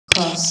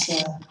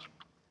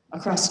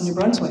across New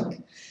Brunswick.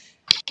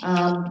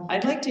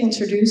 I'd like to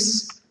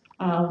introduce,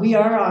 we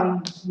are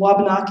on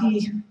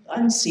Wabanaki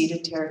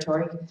unceded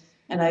territory,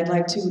 and I'd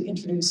like to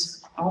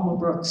introduce Alma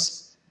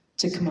Brooks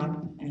to come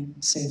up and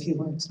say a few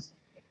words.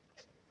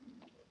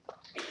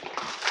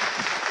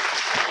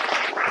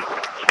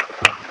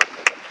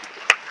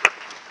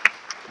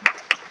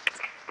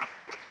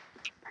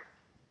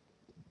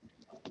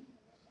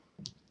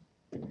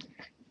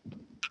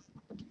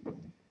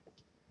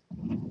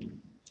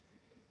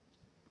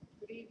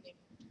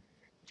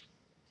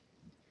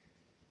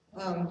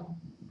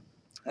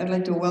 I'd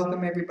like to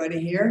welcome everybody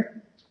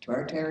here to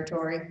our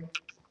territory.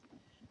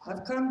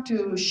 I've come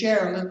to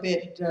share a little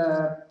bit,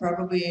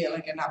 probably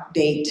like an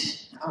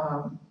update.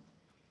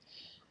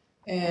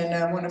 And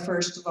I want to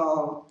first of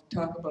all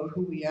talk about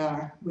who we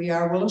are. We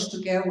are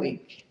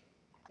whistleblower,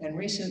 and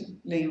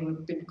recently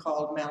we've been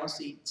called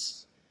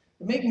Maliseets.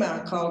 The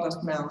Mi'kmaq called us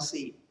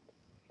Maliseet,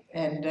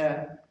 and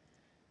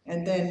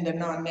then the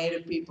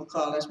non-native people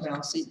called us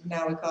Maliseet.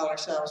 Now we call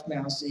ourselves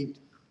Maliseet.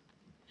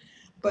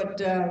 But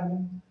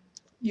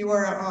you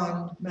are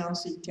on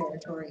Maliseet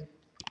territory.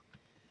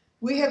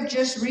 We have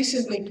just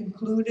recently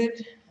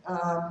concluded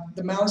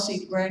the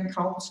Maliseet Grand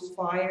Council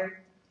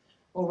fire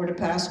over the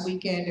past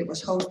weekend. It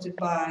was hosted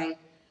by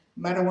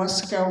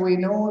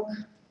Madawaska-Winoak.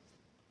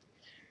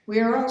 We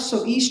are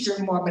also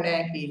Eastern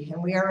Wabanaki,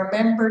 and we are a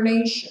member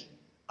nation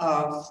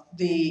of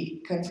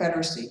the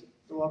Confederacy,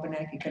 the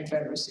Wabanaki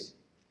Confederacy.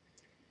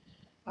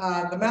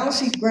 The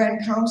Maliseet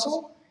Grand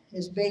Council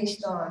is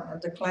based on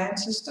the clan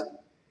system.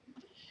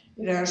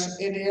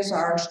 It is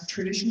our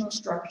traditional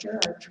structure,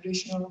 our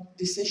traditional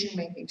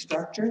decision-making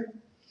structure.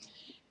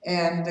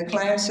 And the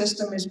clan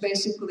system is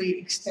basically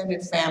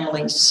extended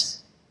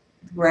families.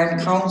 The Grand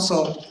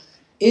Council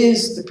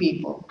is the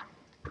people.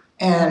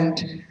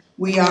 And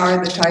we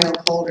are the title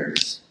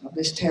holders of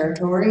this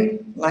territory,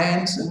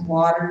 lands and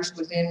waters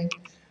within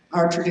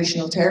our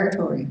traditional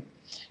territory.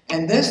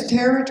 And this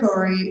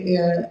territory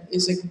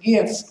is a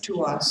gift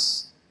to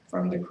us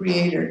from the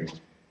Creator.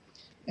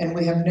 And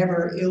we have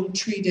never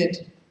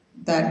ill-treated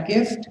that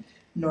gift,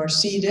 nor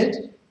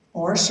ceded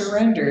or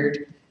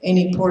surrendered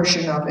any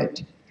portion of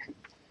it.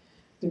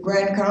 The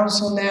Grand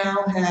Council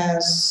now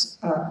has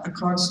a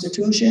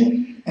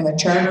constitution and a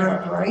charter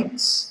of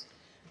rights.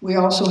 We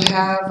also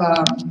have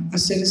a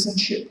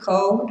citizenship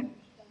code,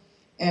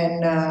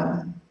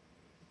 and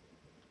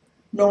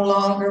no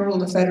longer will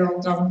the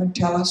federal government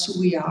tell us who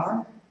we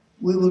are.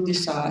 We will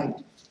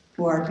decide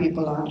who our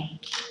people are.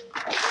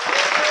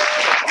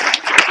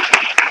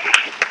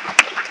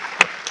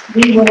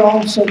 We will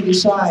also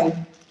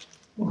decide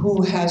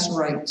who has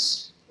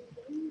rights.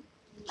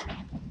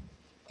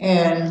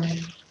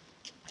 And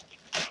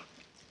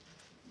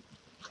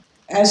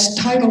as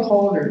title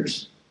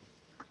holders,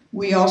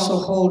 we also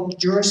hold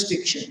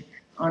jurisdiction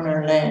on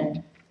our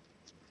land.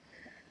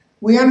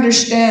 We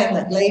understand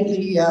that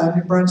lately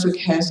New Brunswick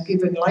has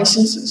given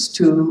licenses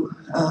to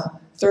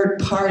third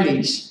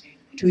parties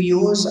to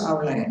use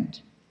our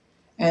land,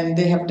 and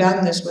they have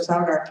done this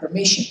without our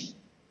permission.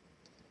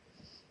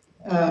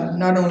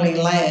 Not only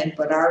land,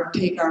 but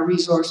take our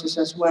resources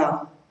as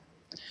well.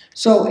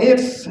 So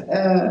if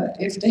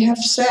they have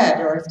said,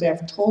 or if they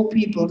have told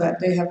people that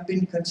they have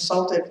been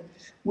consulted,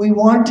 we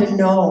want to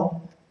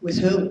know with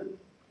who,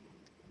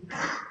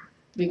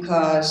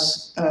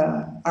 because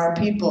our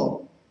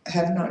people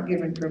have not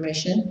given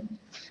permission.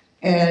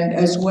 And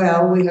as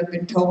well, we have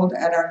been told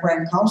at our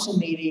Grand Council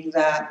meeting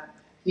that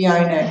the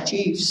INAC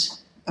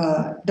chiefs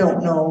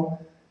don't know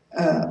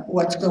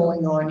what's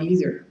going on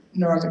either,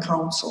 nor the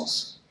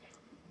councils.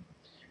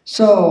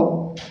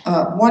 So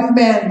one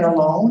band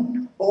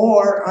alone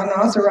or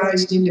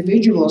unauthorized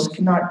individuals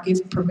cannot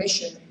give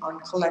permission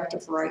on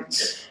collective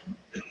rights.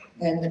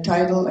 And the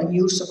title and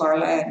use of our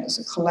land is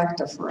a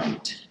collective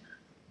right.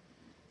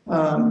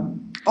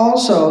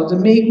 Also, the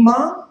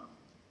Mi'kmaq,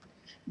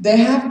 they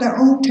have their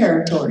own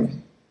territory,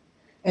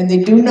 and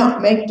they do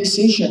not make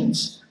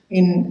decisions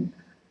in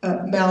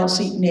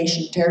Maliseet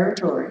Nation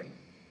territory.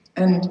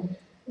 And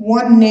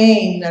one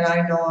name that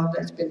I know of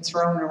that's been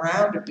thrown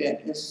around a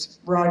bit is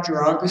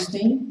Roger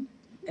Augustine,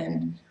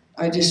 and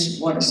I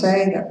just want to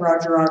say that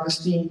Roger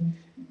Augustine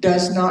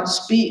does not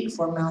speak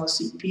for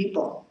Maliseet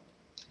people,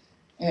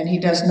 and he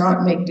does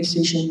not make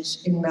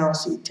decisions in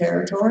Maliseet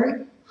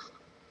territory,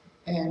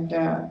 and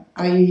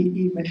I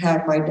even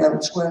have my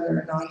doubts whether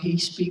or not he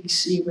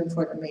speaks even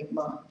for the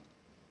Mi'kmaq.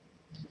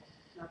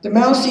 The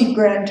Maliseet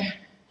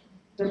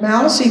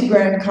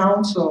Grand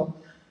Council,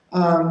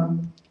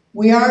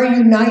 we are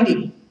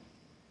uniting.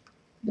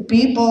 The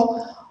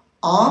people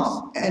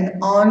off and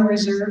on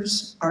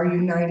reserves are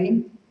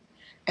uniting,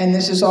 and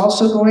this is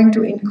also going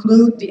to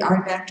include the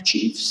INAC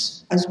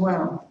chiefs as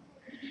well,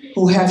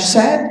 who have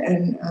said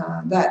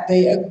that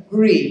they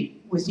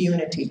agree with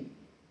unity.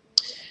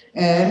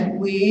 And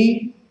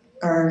we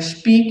are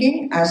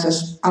speaking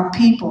as a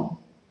people,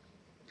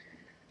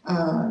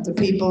 the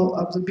people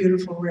of the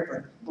beautiful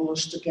river,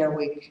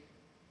 Wolastoqiyik.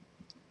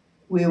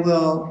 We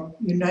will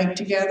unite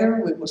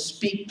together, we will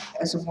speak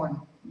as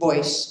one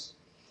voice.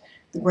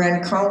 The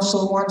Grand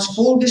Council wants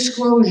full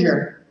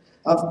disclosure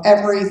of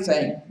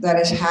everything that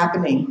is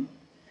happening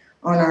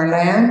on our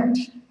land,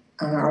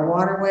 on our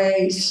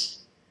waterways,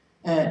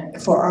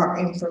 and for our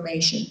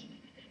information.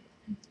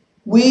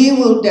 We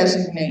will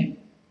designate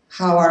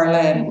how our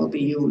land will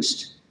be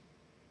used.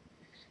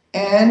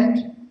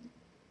 And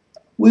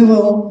we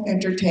will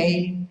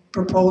entertain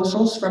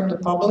proposals from the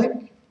public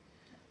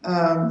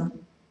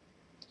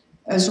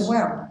as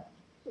well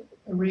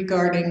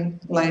regarding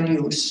land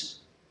use.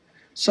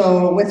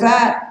 So with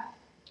that,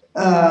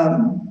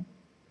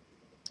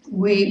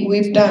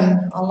 we've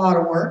done a lot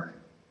of work.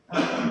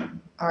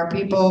 Our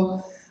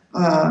people,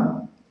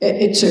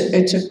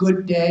 it's a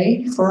good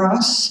day for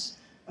us.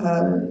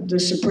 The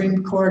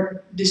Supreme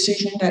Court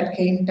decision that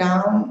came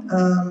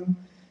down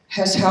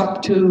has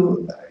helped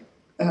to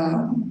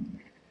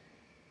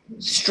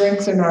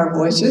strengthen our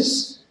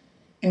voices.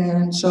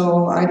 And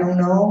so I don't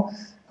know,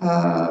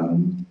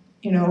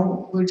 you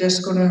know, we're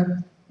just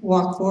gonna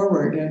walk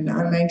forward, and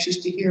I'm anxious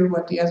to hear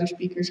what the other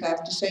speakers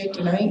have to say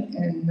tonight.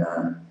 And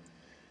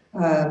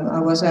I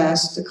was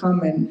asked to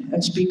come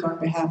and speak on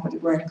behalf of the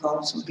Grand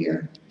Council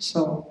here.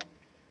 So,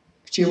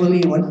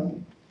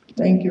 Chiwaliwan,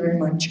 thank you very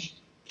much.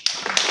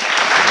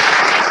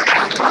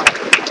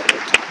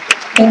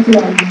 Thank you,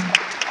 Alma.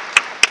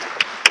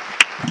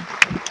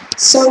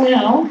 So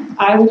now,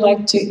 I would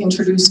like to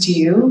introduce to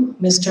you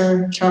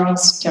Mr.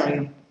 Charles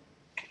Theriault.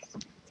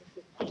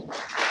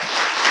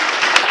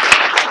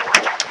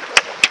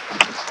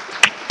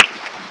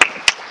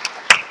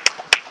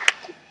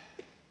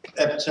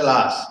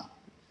 Epchelas,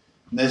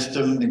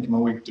 Nestum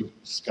Nikmawiktu,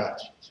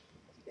 Scotch.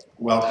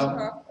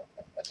 Welcome.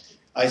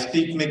 I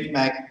speak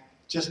Mi'kmaq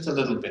just a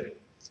little bit,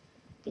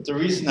 but the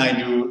reason I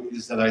do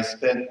is that I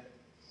spent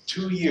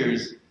 2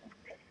 years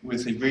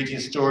with a great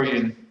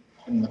historian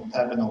in the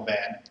Papineau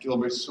band,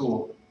 Gilbert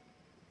Sewell.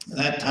 And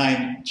that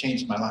time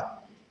changed my life.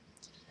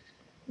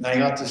 And I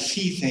got to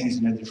see things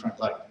in a different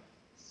light.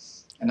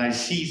 And I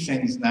see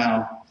things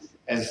now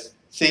as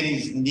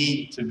things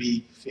need to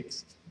be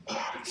fixed.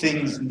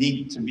 Things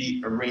need to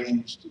be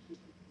arranged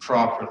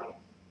properly,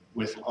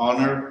 with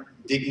honor,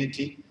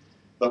 dignity,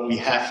 but we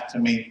have to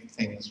make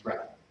things right.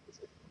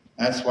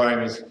 That's why I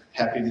was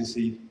happy to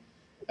see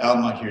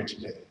Alma here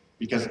today,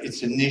 because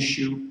it's an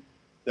issue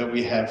that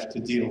we have to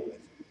deal with.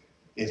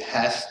 It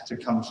has to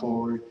come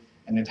forward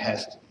and it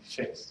has to be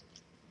fixed.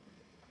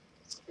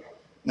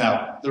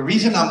 Now, the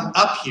reason I'm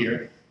up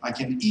here, I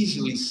can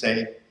easily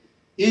say,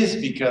 is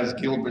because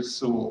Gilbert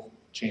Sewell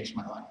changed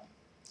my life.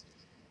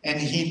 And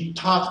he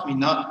taught me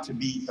not to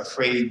be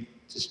afraid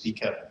to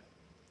speak out.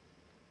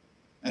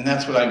 And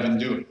that's what I've been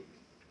doing.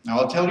 Now,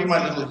 I'll tell you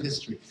my little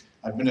history.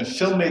 I've been a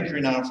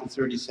filmmaker now for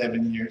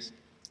 37 years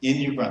in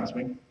New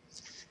Brunswick,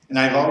 and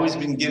I've always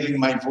been giving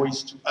my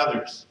voice to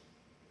others.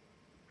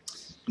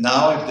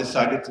 Now I've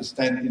decided to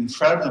stand in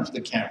front of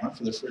the camera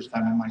for the first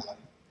time in my life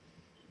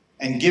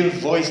and give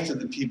voice to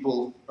the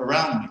people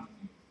around me.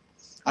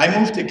 I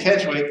moved to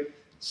Kedgwick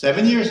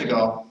 7 years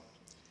ago,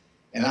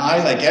 and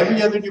I, like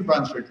every other New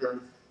Brunswicker,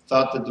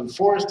 thought that the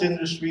forest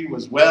industry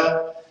was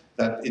well,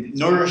 that it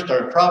nourished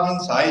our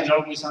province. I had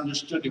always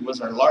understood it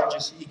was our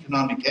largest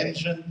economic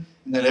engine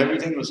and that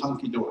everything was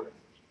hunky-dory.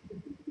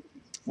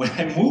 When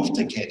I moved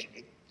to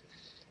Kedgwick,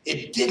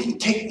 it didn't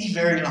take me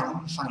very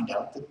long to find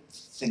out that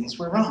things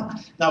were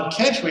wrong. Now,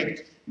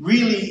 Kedgwick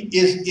really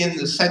is in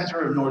the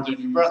center of northern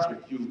New Brunswick.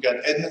 You've got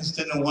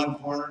Edmundston in one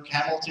corner,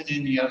 Hamilton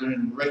in the other,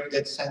 and right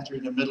dead center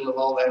in the middle of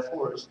all that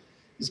forest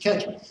is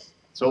Kedgwick.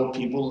 So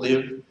people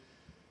live,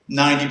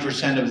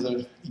 90% of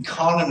the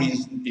economy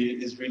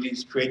is really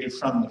created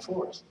from the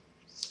forest.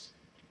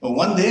 But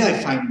one day I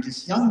find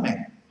this young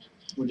man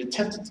who had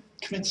attempted to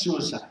commit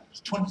suicide. He was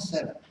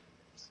 27.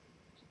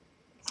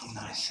 And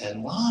I said,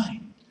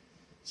 why? He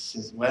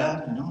says,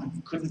 well, you know, I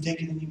couldn't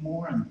take it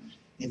anymore. I'm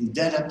in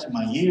debt up to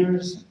my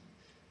ears.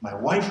 My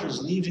wife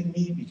was leaving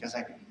me because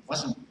I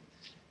wasn't,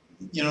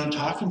 you know,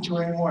 talking to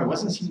her anymore. I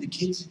wasn't seeing the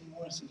kids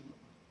anymore. I said,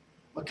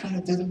 what kind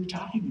of debt are we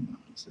talking about?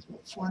 He says,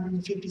 well,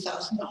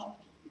 $450,000.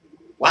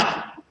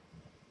 What?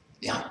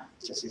 Yeah.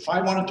 He says, if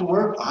I wanted to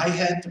work, I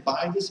had to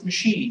buy this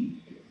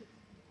machine,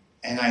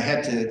 and I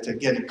had to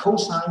get it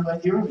co-signed by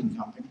the Irving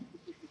Company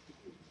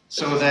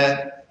so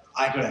that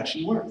I could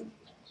actually work.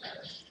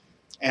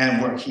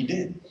 And work he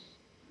did.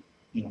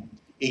 You know,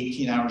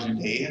 18 hours a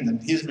day, and then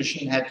his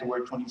machine had to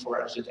work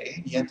 24 hours a day,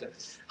 and he had to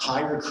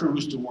hire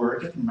crews to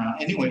work it. And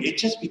anyway, it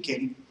just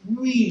became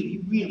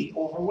really, really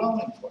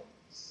overwhelming for him.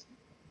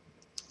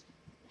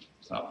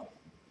 So,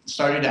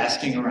 started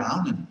asking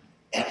around, and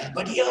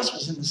everybody else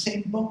was in the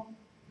same boat.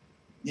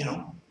 You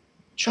know,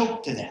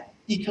 choked to death,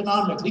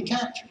 economically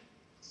captured.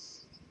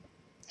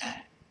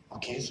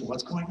 Okay, so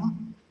what's going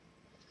on?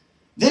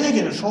 Then I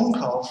get a phone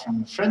call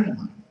from a friend of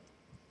mine,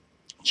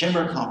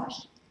 Chamber of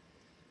Commerce.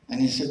 And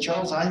he said,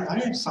 Charles, I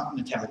have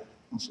something to tell you.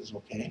 I says,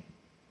 okay.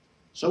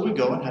 So we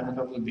go and have a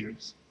couple of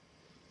beers.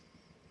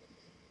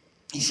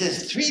 He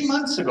says, 3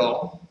 months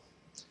ago,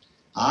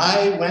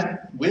 I went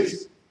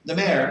with the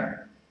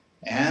mayor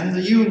and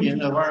the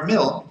union of our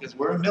mill, because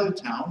we're a mill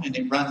town, and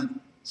it runs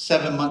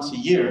 7 months a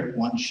year,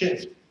 one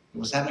shift, It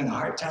was having a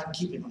hard time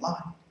keeping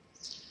alive.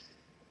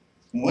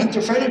 We went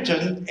to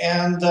Fredericton,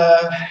 and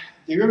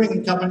the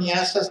Irving Company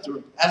asked us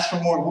to ask for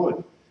more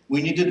wood.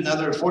 We needed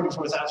another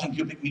 44,000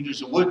 cubic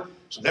meters of wood,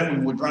 so then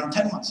we would run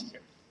 10 months a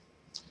year.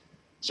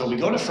 So we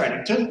go to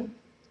Fredericton,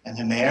 and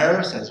the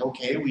mayor says,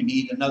 okay, we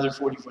need another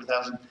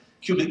 44,000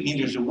 cubic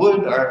meters of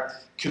wood. Our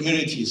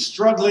community is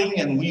struggling,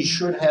 and we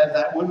should have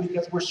that wood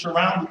because we're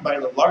surrounded by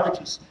the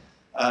largest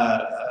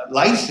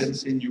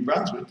license in New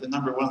Brunswick, the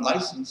 #1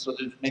 license, so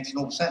that it makes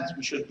no sense.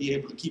 We should be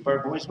able to keep our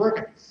boys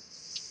working.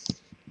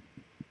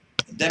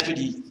 The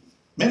deputy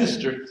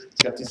minister has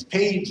got this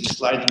page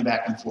sliding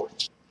back and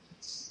forth.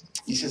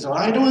 He says, oh,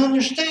 I don't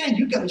understand.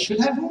 You guys should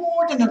have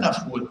more than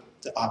enough wood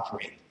to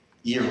operate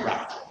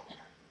year-round.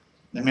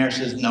 The mayor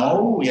says,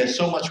 no, we have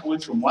so much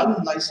wood from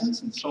one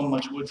license and so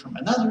much wood from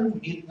another. We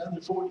need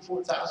another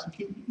 44,000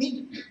 cubic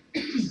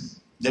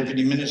meters.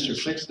 Deputy minister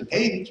flips the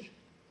page,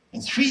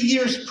 and 3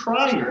 years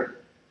prior,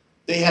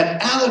 they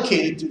had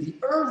allocated to the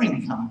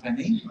Irving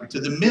Company, or to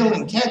the mill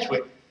in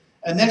Kedgwick,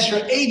 an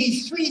extra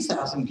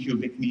 83,000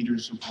 cubic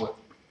meters of wood.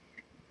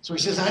 So he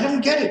says, I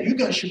don't get it. You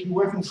guys should be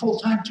working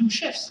full-time 2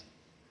 shifts.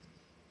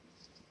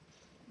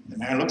 The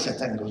mayor looks at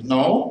that and goes,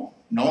 no,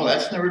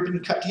 that's never been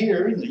cut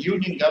here. And the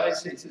union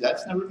guys say,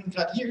 that's never been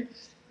cut here.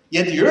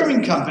 Yet the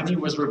Irving Company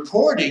was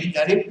reporting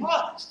that it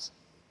was.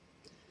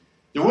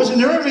 There was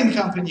an Irving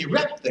Company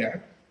rep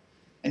there,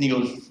 and he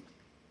goes,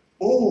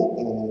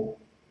 oh.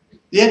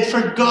 They had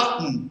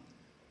forgotten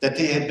that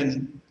they had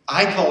been,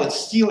 I call it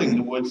stealing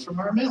the wood from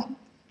our mill,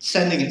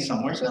 sending it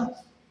somewhere else,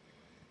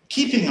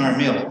 keeping our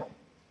mill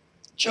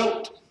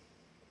choked.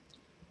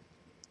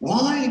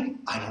 Why?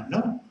 I don't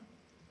know.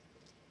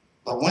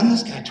 But when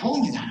this guy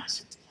told me that, I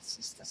said,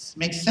 this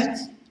makes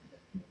sense.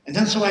 And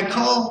then so I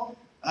called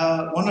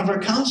one of our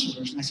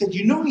councillors, and I said, do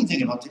you know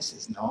anything about this? He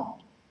says, no.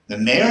 The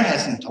mayor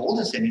hasn't told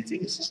us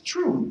anything. This is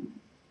true.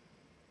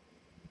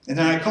 And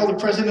then I called the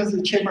president of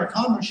the Chamber of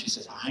Commerce. She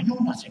says, I know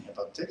nothing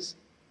about this.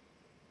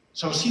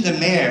 So see, the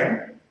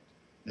mayor,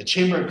 the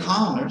Chamber of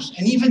Commerce,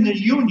 and even the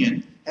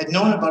union had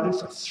known about it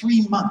for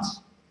 3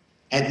 months,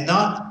 had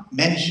not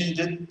mentioned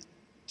it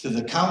to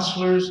the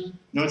councillors,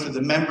 nor to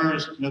the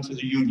members, nor to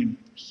the union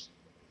members.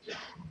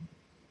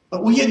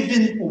 But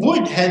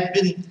wood had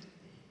been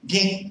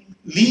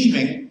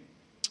leaving,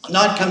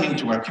 not coming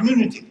to our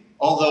community,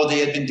 although they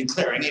had been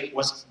declaring it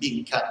was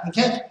being cut and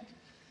kept.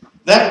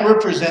 That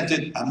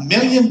represented $1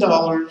 million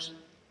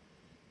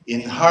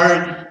in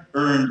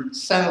hard-earned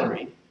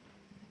salary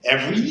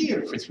every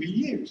year for 3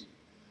 years.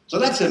 So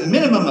that's a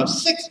minimum of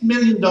 $6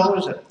 million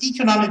of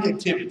economic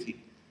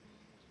activity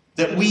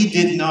that we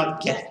did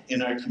not get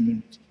in our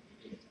community.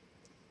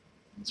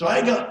 So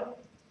I got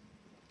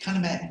kind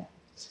of mad.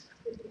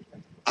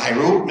 I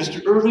wrote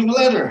Mr. Irving a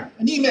letter,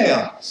 an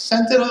email,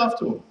 sent it off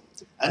to him.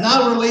 An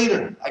hour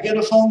later, I get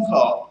a phone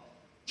call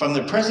from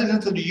the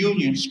president of the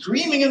union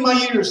screaming in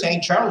my ear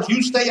saying, Charles,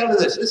 you stay out of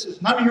this. This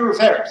is none of your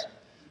affairs.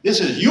 This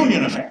is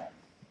union affair.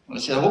 And I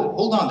said,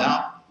 hold on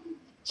now.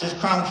 Is this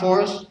Crown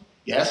Forest?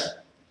 Yes.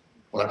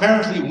 Well,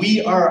 apparently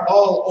we are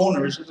all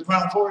owners of the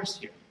Crown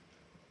Forest here.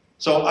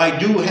 So I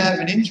do have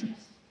an interest.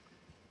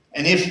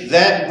 And if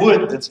that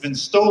wood that's been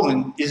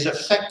stolen is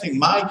affecting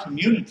my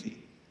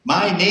community,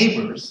 my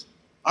neighbors,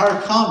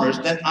 our commerce,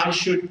 then I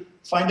should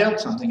find out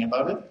something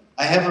about it.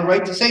 I have a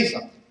right to say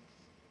something.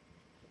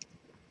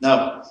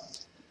 Now,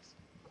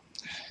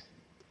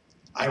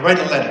 I write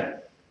a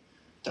letter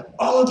to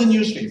all of the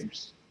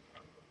newspapers,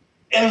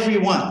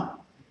 everyone,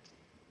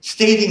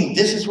 stating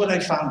this is what I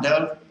found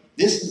out,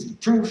 this is the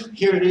proof,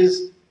 here it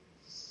is.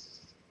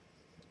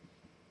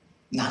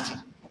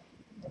 Nothing.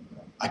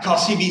 I call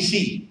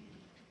CBC,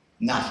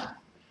 nothing.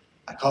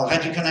 I call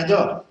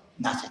Radio-Canada,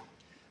 nothing.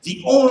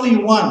 The only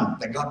one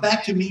that got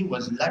back to me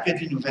was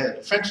l'Acadie Nouvelle,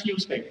 a French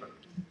newspaper.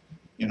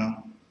 You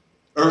know,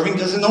 Irving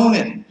doesn't own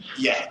it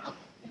yet.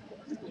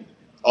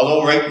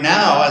 Although right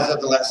now, as of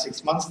the last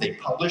 6 months, they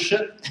publish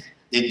it,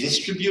 they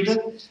distribute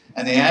it,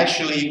 and they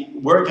actually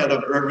work out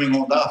of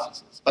Irving-owned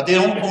offices. But they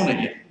don't own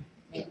it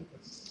yet.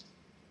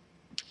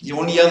 The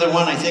only other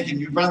one, I think, in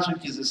New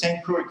Brunswick is the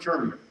St. Croix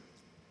Courier.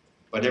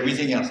 But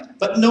everything else.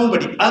 But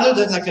nobody, other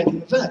than l'Acadie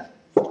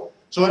Nouvelle.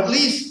 So at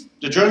least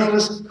the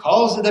journalist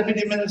calls the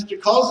deputy minister,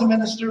 calls the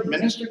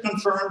minister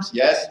confirms,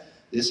 yes,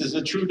 this is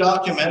a true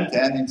document,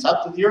 and it's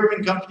up to the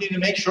Irving Company to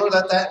make sure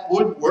that that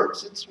wood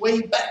works its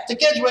way back to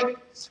Kedgwick.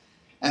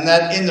 And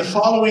that in the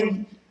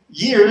following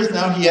years,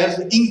 now he has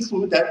to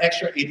include that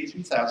extra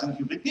 83,000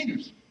 cubic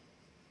meters.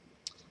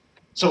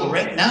 So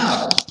right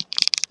now,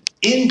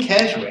 in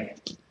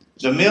Kedgwick,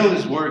 the mill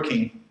is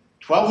working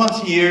 12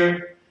 months a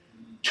year,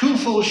 2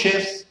 full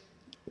shifts,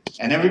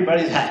 and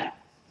everybody's happy.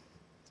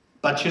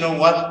 But you know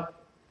what?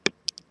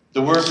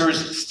 The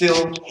workers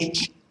still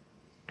hate me.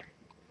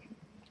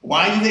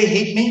 Why do they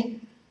hate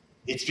me?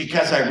 It's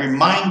because I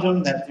remind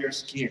them that they're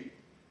scared.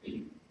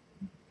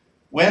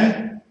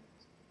 When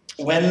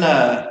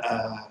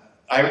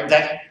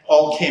that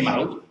all came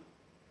out,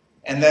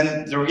 and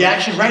then the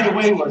reaction right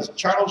away was,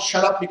 Charles,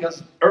 shut up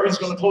because Irving's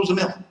going to close the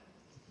mill.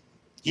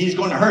 He's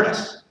going to hurt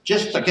us,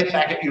 just to get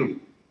back at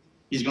you.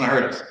 He's going to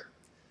hurt us.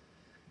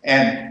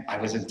 And I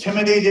was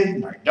intimidated,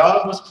 and our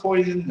dog was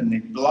poisoned, and they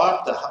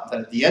blocked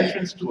the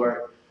entrance to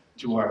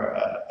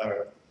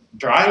our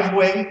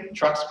driveway.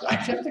 Trucks, I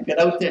have to get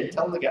out there and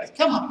tell the guys,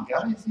 come on,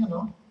 guys, you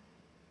know.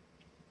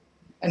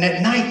 And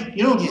at night,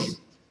 you know these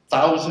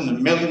 $1,000 and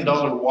 $1 million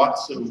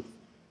watts of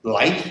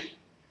light?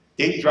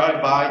 They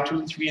drive by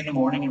 2, 3 in the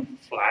morning and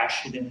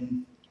flash it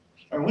in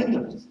our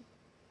windows.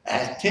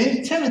 That's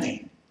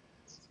intimidating.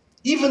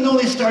 Even though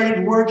they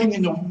started working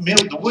in the mill,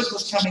 the wood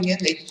was coming in,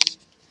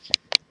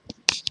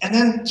 and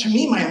then to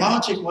me my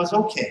logic was,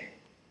 okay,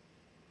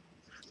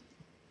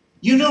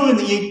 you know in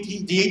the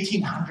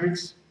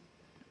 1800s,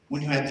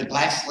 when you had the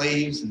black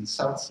slaves in the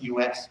South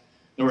US,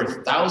 there were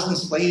 1,000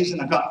 slaves in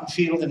a cotton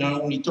field and it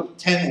only took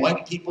 10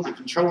 white people to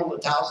control the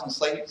 1,000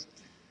 slaves.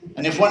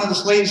 And if one of the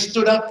slaves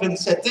stood up and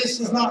said, this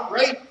is not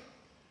right,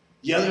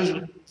 the others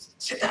would,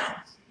 sit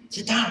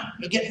down,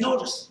 you'll get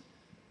noticed.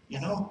 You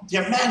know,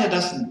 they're mad at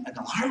us and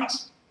alarm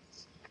us.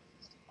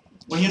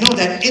 Well, you know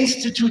that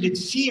instituted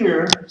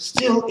fear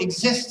still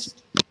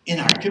exists in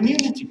our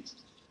communities.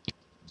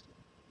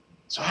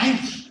 So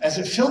as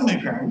a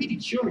filmmaker, I'm really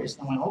curious.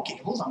 And I went,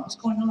 okay, hold on, what's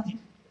going on here?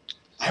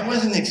 I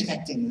wasn't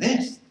expecting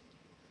this.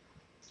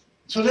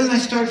 So then I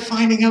start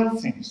finding out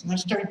things, and I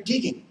start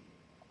digging.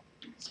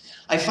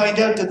 I find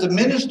out that the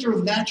Minister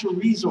of Natural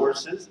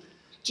Resources,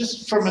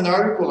 just from an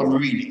article I'm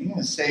reading,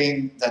 is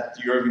saying that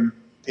the Irving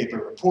paper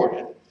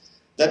reported,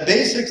 that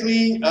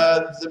basically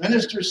the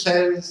minister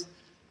says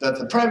that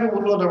the private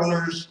woodlot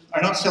owners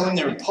are not selling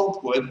their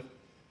pulpwood,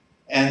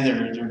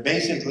 and they're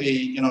basically,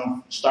 you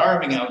know,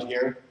 starving out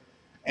here,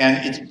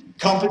 and it's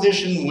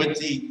competition with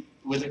the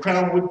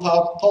Crown wood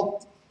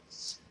pulp.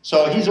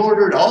 So he's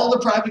ordered all the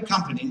private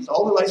companies,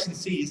 all the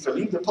licensees, to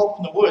leave the pulp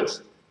in the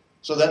woods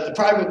so that the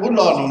private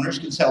woodlot owners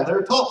can sell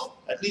their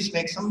pulp, at least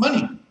make some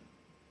money.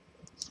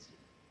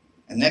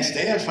 And next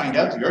day I find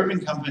out the Irving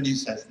company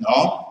says,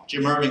 no,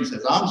 Jim Irving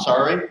says, I'm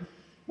sorry,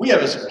 we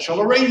have a special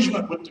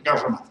arrangement with the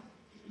government.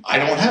 I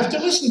don't have to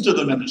listen to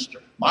the minister.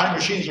 My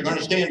machines are going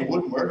to stay in the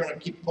wood and we're going to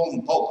keep pulling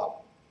the pulp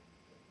up.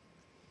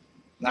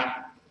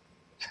 Now,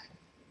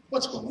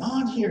 what's going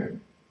on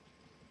here?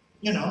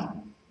 You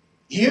know,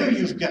 here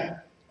you've got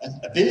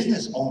a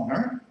business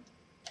owner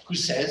who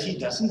says he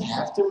doesn't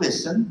have to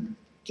listen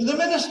to the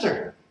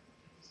minister.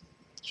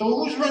 So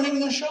who's running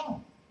the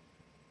show?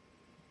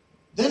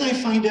 Then I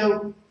find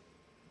out,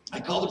 I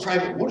call the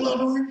private woodlot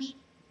owners,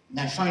 and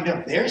I find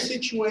out their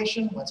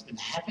situation, what's been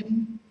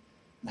happening,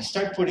 and I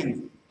start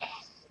putting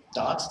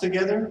dots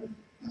together,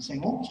 and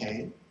saying,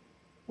 okay,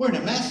 we're in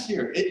a mess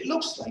here. It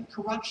looks like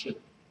corruption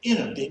in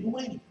a big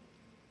way.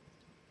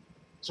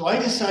 So I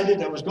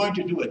decided I was going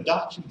to do a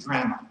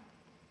docudrama.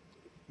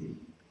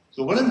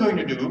 So what I'm going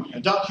to do,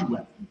 a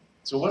docuweb.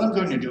 So what I'm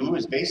going to do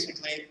is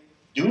basically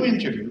do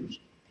interviews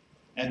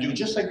and do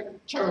just like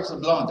Charles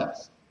LeBlanc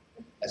does.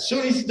 As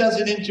soon as he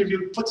does an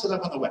interview, puts it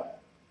up on the web.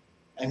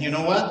 And you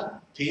know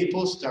what?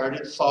 People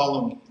started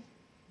following me.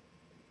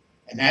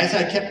 And as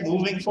I kept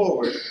moving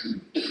forward,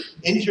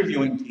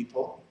 interviewing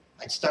people,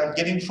 I'd start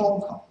getting phone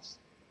calls.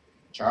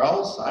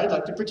 Charles, I'd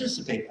like to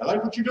participate. I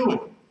like what you're doing.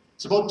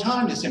 It's about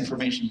time this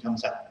information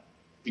comes out.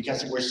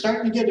 Because we're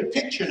starting to get a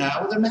picture now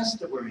of the mess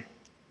that we're in.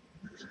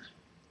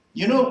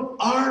 You know,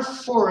 our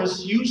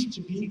forests used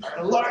to be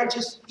our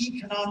largest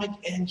economic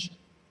engine.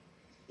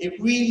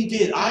 It really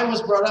did. I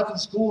was brought up in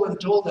school and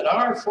told that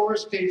our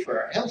forests paid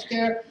for our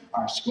healthcare,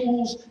 our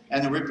schools,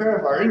 and the repair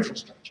of our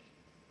infrastructure,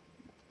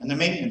 and the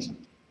maintenance of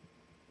it.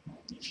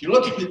 If you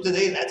look at it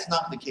today, that's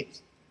not the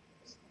case.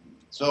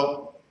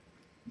 So,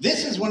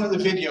 this is one of the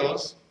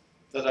videos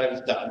that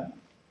I've done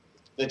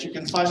that you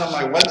can find on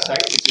my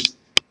website, which is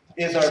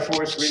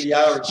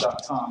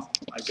isourforestreallyours.com.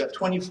 I've got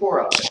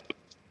 24 out there.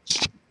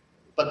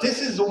 But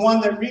this is the one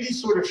that really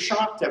sort of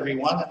shocked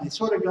everyone, and they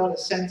sort of got a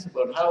sense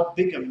about how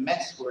big a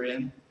mess we're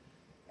in,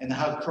 and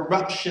how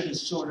corruption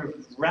is sort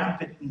of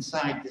rampant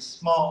inside this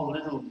small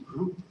little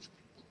group.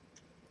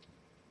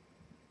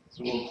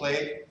 So we'll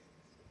play.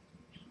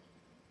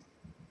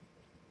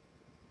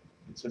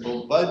 It's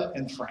about Bud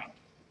and Frank.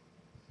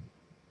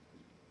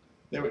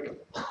 There we go.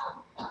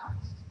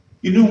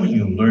 You know when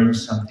you learn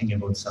something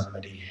about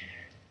somebody,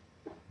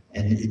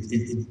 and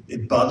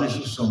it bothers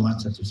you so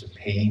much that there's a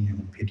pain in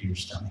the pit of your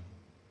stomach?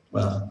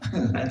 Well,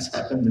 that's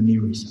happened to me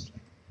recently.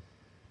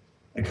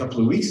 A couple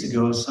of weeks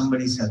ago,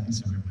 somebody sent me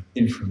some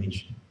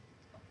information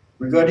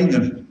regarding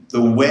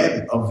the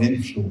web of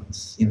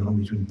influence, you know,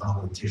 between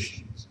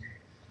politicians,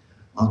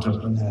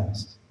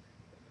 entrepreneurs,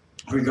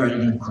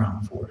 regarding the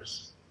Crown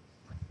Forest.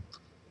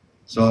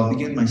 So I'll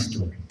begin my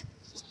story.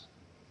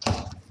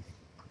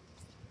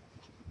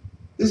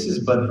 This is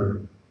Bud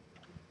Bird.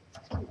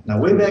 Now,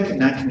 way back in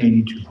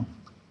 1982,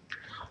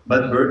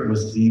 Bud Bird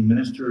was the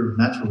Minister of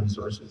Natural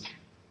Resources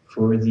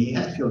for the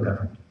Hatfield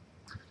government.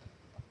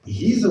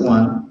 He's the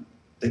one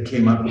that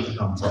came up with the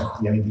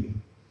concept, the idea,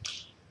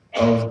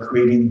 of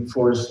creating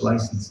forest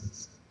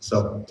licenses.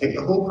 So take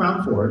the whole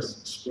Crown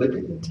Forest, split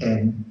it in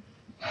 10,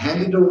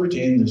 hand it over to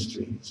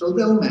industry, so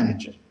they'll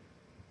manage it,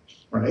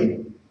 right?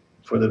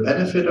 For the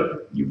benefit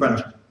of New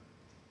Brunswick.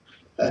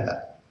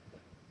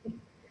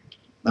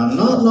 Now,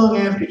 not long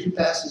after he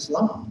passes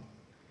law,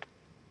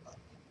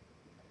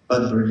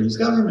 Bud Bird leaves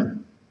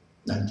government,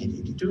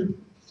 1982,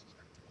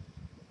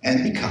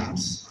 and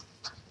becomes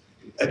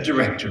a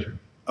director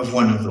of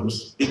one of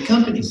those big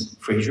companies,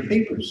 Fraser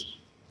Papers,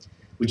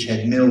 which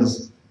had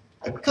mills,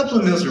 a couple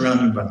of mills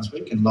around New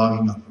Brunswick and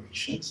logging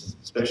operations,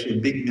 especially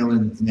a big mill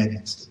in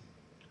Edmundston.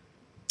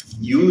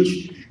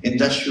 Huge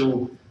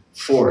industrial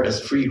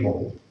forest,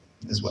 freehold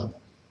as well.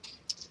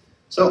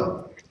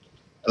 So,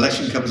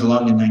 election comes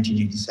along in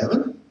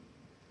 1987,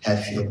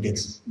 Hatfield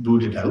gets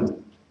booted out,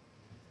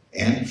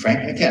 and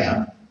Frank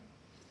McKenna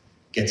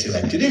gets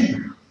elected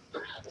in.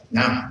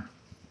 Now,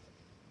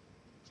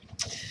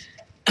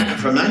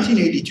 from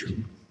 1982 to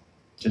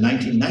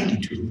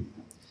 1992,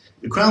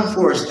 the Crown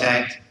Forest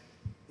Act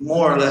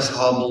more or less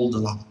hobbled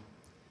along.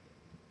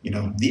 You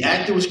know, the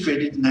act that was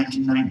created in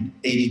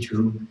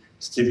 1982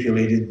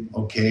 stipulated,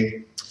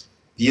 okay,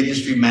 the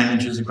industry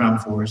manages the Crown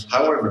Forest.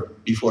 However,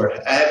 before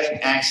having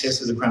access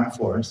to the Crown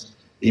Forest,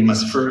 they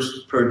must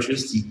first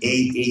purchase the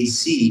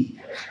AAC,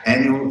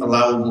 annual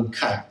allowable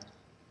cut,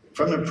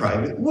 from the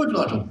private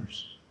woodlot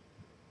owners.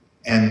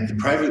 And the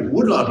private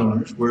woodlot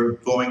owners were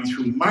going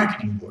through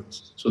marketing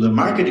boards. So the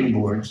marketing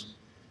boards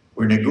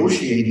were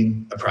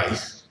negotiating a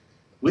price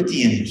with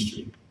the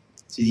industry.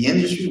 So the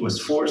industry was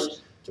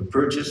forced to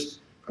purchase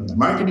from the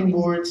marketing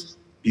boards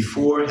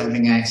before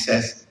having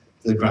access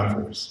to the Crown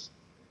Forest.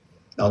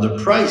 Now the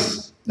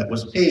price that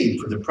was paid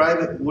for the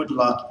private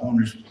woodlot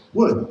owners'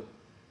 wood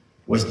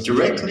was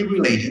directly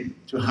related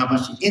to how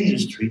much the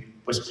industry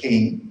was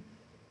paying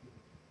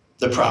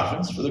the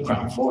province for the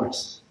Crown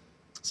Forest.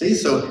 See,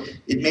 so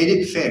it made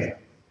it fair.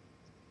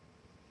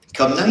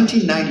 Come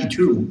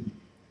 1992,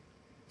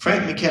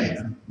 Frank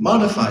McKenna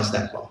modifies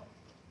that law.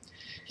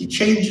 He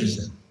changes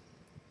it.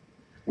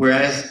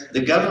 Whereas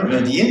the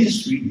government, the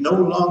industry, no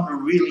longer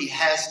really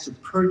has to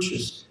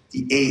purchase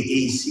the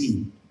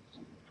AAC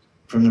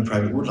from the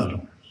private woodlot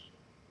owners.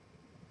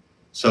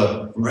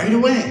 So right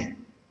away,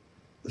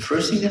 the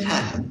first thing that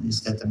happened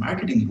is that the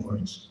marketing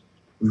boards,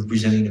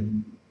 representing the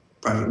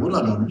private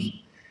woodlot owners,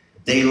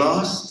 they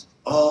lost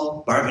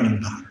all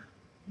bargaining power.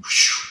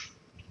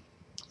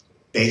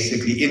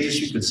 Basically,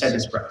 industry could set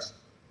its price.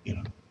 You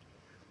know,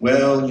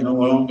 well, you know,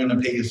 we're only going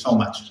to pay you so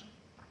much.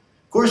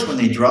 Of course, when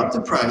they dropped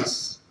the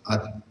price,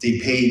 they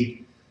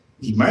paid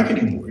the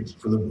marketing boards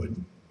for the wood.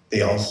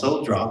 They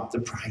also dropped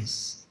the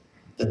price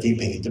that they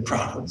paid the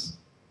province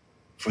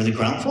for the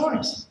Crown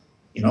Forest.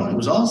 You know, it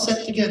was all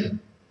set together.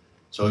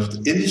 So if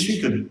the industry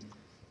could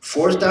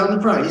force down the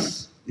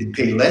price, they'd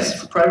pay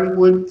less for private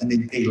wood and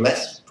they'd pay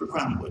less for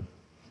Crown wood.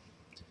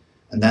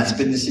 And that's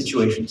been the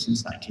situation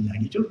since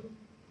 1992.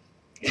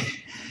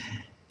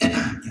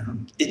 You know,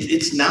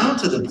 it's now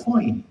to the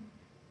point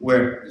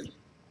where,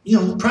 you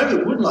know,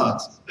 private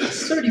woodlots,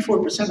 it's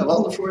 34% of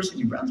all the forests in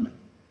New Brunswick.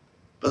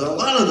 But a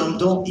lot of them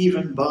don't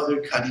even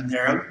bother cutting.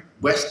 They're out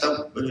west,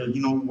 you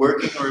know,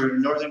 working, or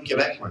northern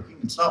Quebec working.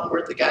 It's not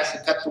worth the gas to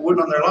cut the wood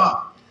on their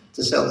lawn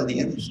to sell to the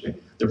industry.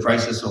 The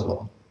price is so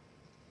low.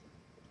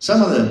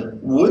 Some of the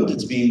wood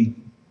that's being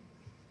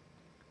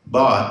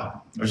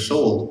bought or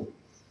sold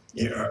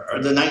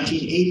are the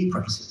 1980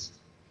 prices.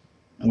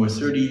 And we're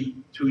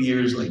 32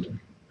 years later.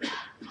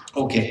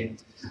 Okay,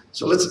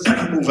 so let's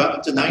move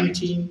up to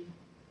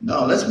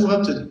let's move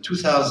up to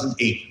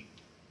 2008.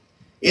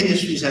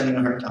 Industry's having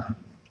a hard time.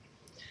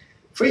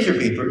 Fraser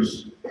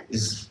Papers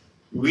is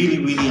really,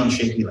 really on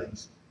shaky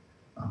legs.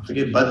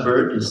 Forget Bud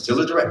Bird is still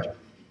a director.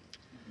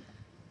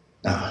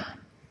 Now,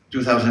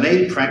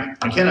 2008,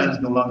 Frank McKenna is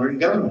no longer in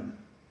government.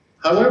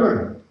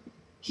 However,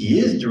 he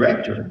is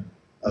director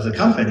of the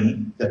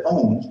company that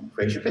owns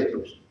Fraser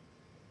Papers,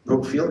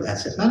 Brookfield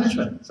Asset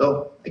Management.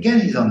 So again,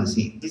 he's on the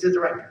scene. He's a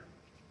director.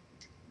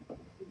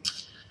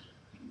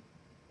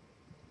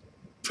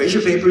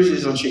 Fraser Papers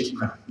is on shaky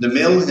ground. The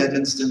mill in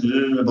Edmundston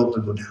is about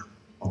to go down.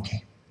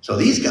 Okay. So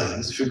these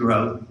guys figure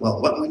out,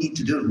 well, what we need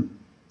to do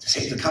to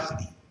save the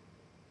company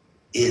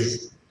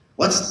is,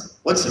 what's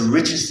the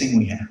richest thing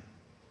we have?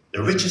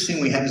 The richest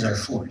thing we have is our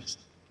forest.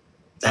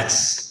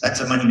 That's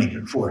a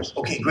moneymaker, forest.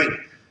 Okay, great.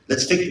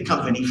 Let's take the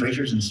company,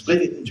 Fraser's, and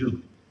split it in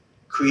two.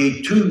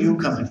 Create two new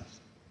companies.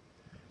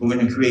 We're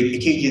going to create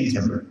Acadian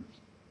Timber.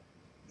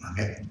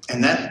 Okay,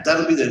 and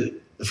that'll be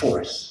the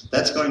forest.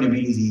 That's going to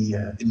be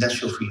the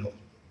industrial freehold.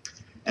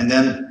 And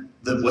then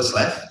what's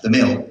left, the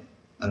mill,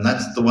 and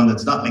that's the one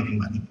that's not making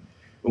money.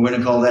 We're going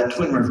to call that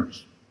Twin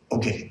Rivers.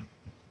 Okay,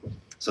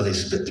 so they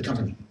split the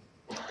company.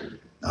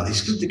 Now they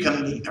split the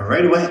company, and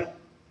right away,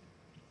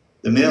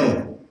 the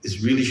mill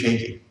is really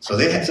shaky. So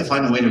they have to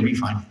find a way to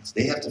refinance.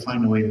 They have to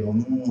find a way to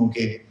go,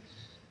 okay,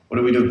 what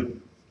do we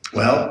do?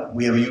 Well,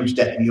 we have a huge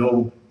debt. We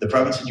owe the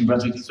province of New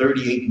Brunswick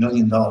 $38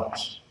 million.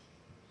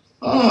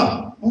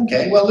 Oh,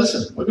 okay, well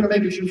listen, we're going to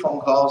make a few phone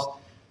calls,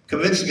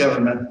 convince the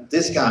government,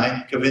 this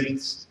guy,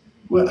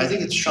 well, I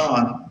think it's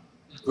Sean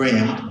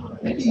Graham,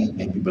 maybe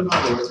but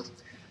not Lord,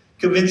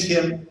 convince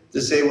him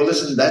to say, well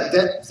listen, that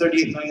debt,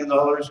 $38 million,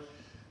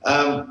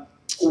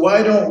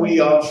 why don't we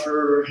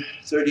offer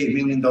 $38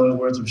 million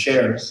worth of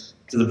shares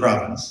to the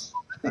province?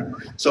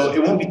 So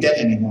it won't be debt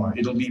anymore,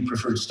 it'll be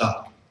preferred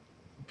stock.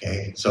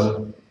 Okay,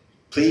 so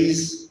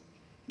please,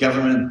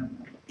 government,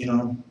 you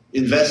know,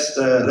 invest,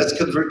 let's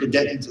convert the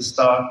debt into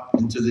stock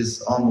into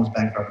this almost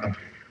bankrupt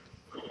company.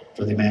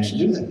 So they managed to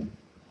do that.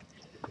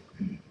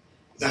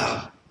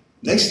 Now,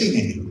 next thing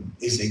they do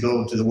is they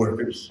go to the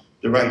workers,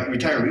 the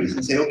retirees,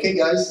 and say, okay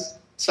guys,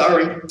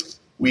 sorry,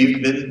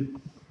 we've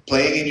been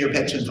playing in your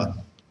pension fund.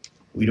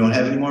 We don't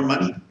have any more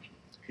money,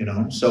 you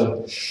know,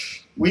 so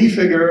we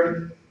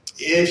figure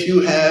if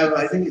you have,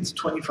 I think it's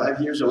 25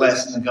 years or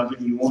less in the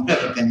company, you won't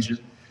have a pension.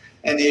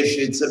 And if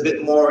it's a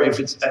bit more, if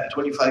it's at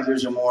 25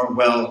 years or more,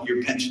 well,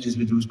 your pension is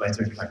reduced by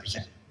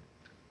 35%.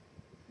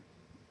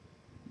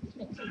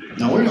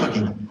 Now we're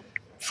talking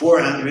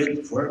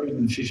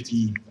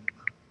 450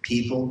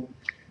 people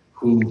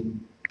who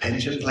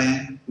pension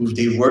plan, who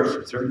they worked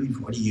for 30,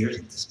 40 years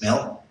at this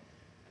mill,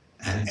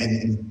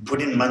 and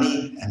put in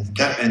money, and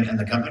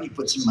the company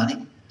puts in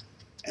money,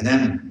 and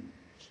then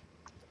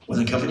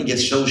when the company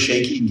gets so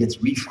shaky and gets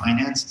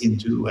refinanced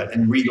into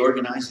and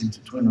reorganized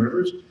into Twin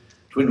Rivers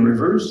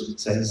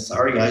says,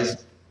 sorry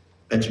guys,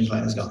 pension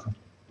plan is gone,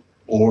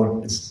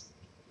 or it's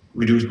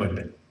reduced quite a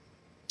bit.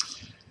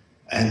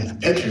 And the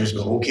pensioners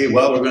go, okay,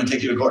 well, we're going to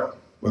take you to court.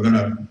 We're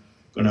going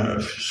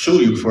to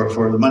sue you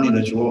for the money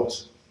that you owe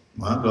us.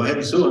 Well, go ahead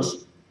and sue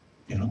us.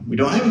 You know, we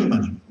don't have any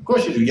money. Of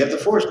course you do. You have the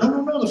forest.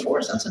 No, the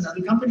forest, that's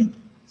another company.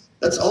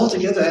 That's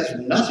altogether has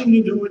nothing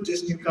to do with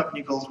this new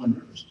company called Twin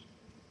Rivers.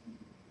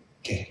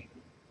 Okay.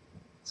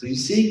 So you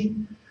see,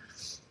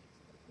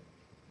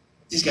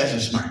 these guys are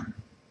smart.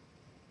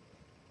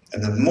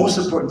 And the most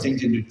important thing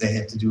they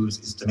have to do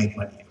is to make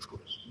money, of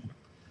course.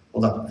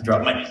 Hold on, I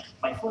dropped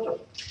my photo.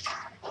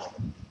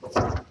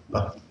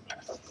 Well,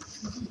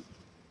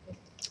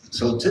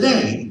 so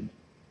today,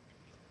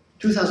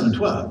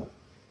 2012,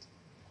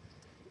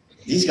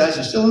 these guys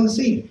are still on the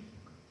scene.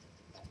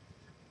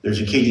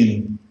 There's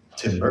Acadian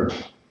Timber,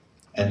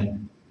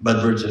 and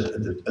Bud Bird's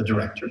a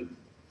director.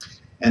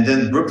 And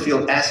then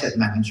Brookfield Asset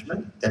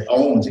Management, that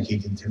owns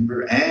Acadian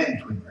Timber and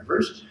Twin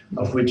Rivers,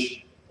 of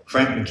which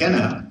Frank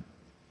McKenna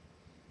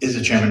is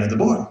the chairman of the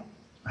board,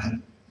 right?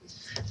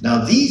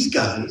 Now these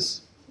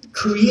guys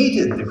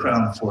created the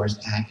Crown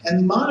Forest Act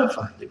and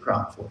modified the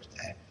Crown Forest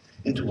Act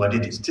into what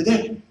it is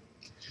today.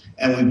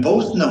 And we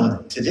both know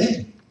that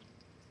today,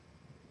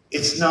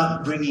 it's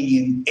not bringing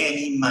in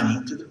any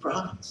money to the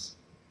province,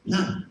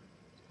 none.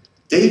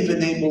 They've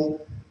been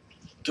able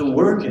to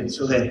work it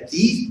so that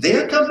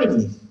their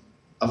companies,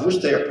 of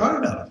which they are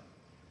part of,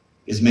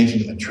 is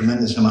making a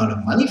tremendous amount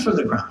of money from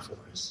the Crown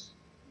Forest.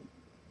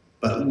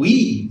 But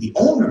we, the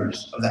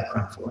owners of that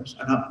Crown Forest,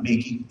 are not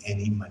making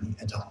any money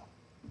at all.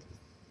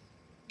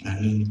 I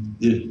mean,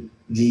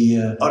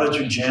 the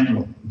Auditor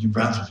General of New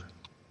Brunswick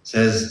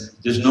says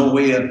there's no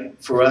way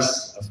for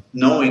us of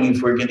knowing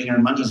if we're getting our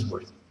money's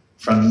worth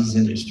from these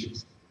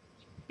industries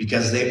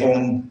because they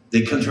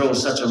control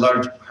such a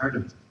large part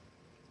of it.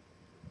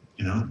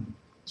 You know?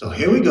 So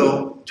here we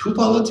go, two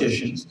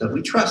politicians that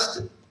we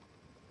trusted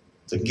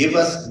to give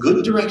us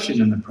good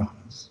direction in the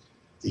province.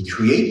 They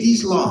create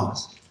these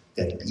laws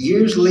that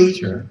years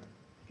later,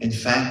 in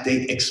fact,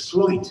 they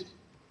exploit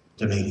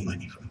to make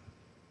money from.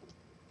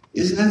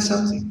 Isn't that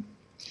something?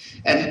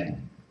 And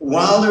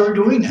while they were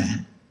doing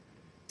that,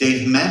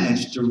 they've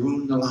managed to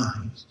ruin the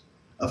lives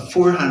of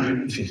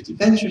 450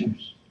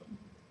 pensioners.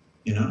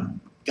 You know,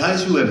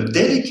 guys who have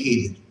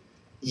dedicated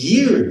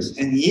years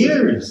and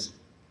years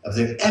of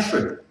their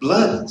effort,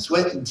 blood,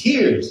 sweat, and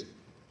tears,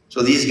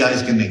 so these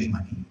guys can make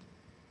money.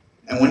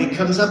 And when it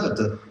comes up at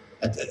the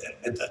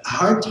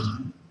hard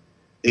time,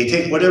 they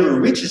take whatever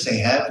riches they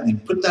have and they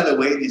put that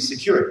away and they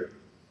secure it.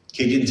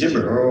 Acadian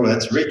Timber, oh,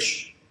 that's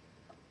rich.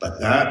 But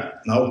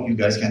that, no, you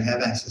guys can't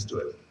have access to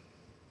it.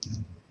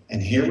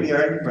 And here we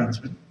are in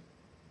Brunswick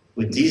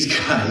with these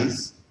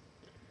guys,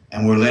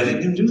 and we're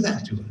letting them do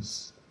that to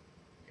us.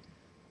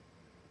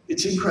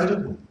 It's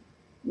incredible.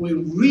 We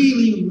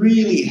really,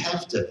 really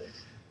have to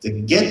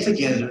get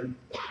together,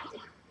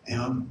 you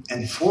know,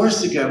 and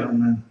force the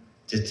government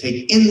to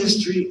take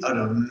industry out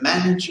of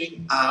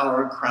managing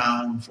our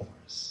Crown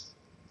forests.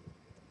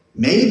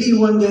 Maybe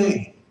one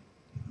day,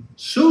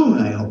 soon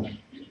I hope,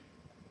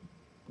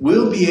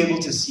 we'll be able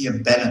to see a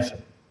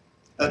benefit,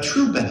 a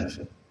true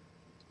benefit.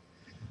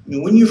 I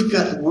mean, when you've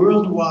got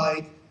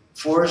worldwide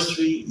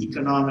forestry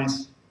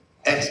economics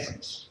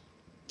experts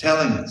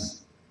telling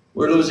us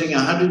we're losing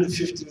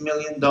 $150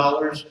 million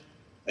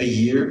a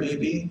year,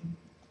 maybe,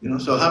 you know,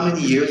 so how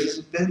many years has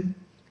it been?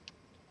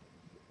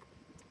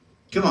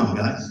 Come on,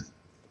 guys.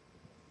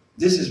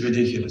 This is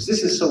ridiculous.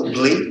 This is so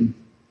blatant.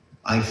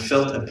 I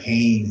felt a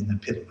pain in the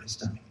pit of my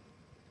stomach.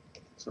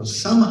 So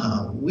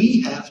somehow we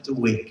have to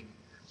wake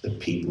the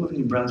people of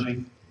New Brunswick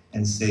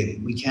and say,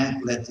 we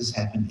can't let this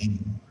happen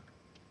anymore.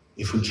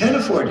 If we can't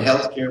afford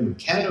healthcare, we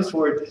can't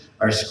afford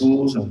our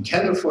schools, and we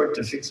can't afford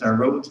to fix our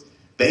roads,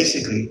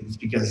 basically it's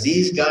because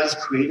these guys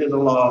created a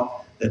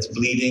law that's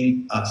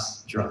bleeding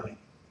us dry.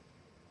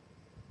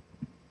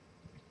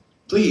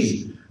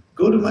 Please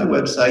go to my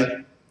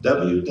website,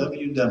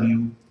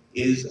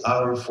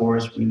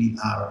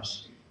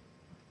 www.isourforestreallyours.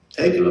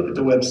 Take a look at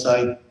the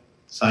website,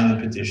 sign the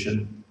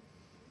petition,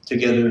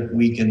 Together,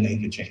 we can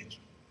make a change.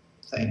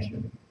 Thank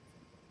you.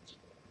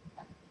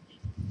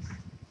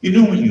 You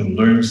know when you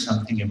learn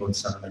something about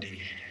somebody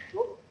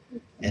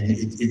and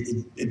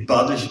it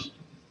bothers you?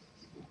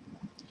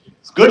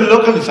 It's good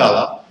looking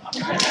fella.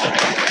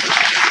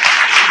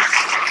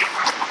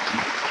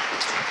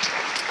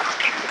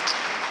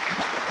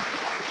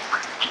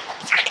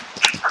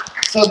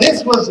 So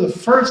this was the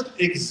first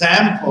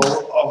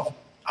example of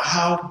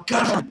how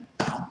government,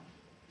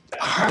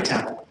 hard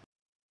town,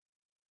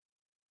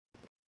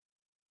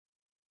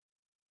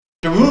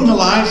 to ruin the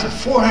lives of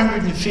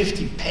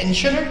 450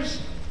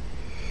 pensioners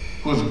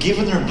who have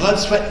given their blood,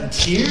 sweat, and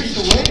tears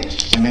away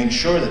to make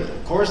sure that,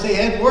 of course, they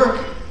had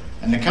work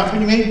and the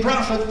company made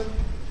profit.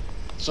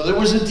 So there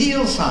was a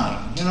deal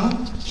signed, you know.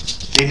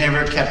 They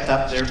never kept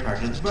up their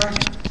part of the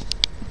bargain.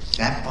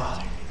 That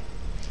bothered me.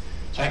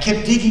 So I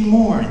kept digging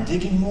more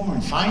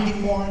and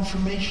finding more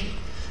information.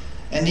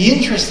 And the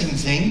interesting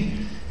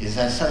thing is,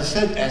 as I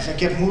said, as I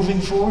kept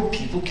moving forward,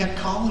 people kept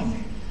calling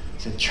me. I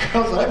said,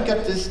 Charles, I've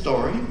got this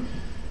story,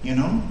 you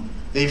know.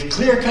 They've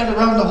clear-cut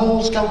around the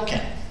whole scout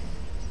camp.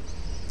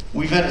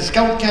 We've had a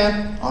scout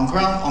camp on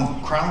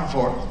Crown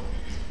Fort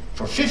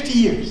for 50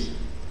 years.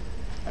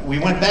 We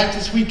went back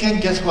this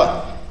weekend, guess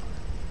what?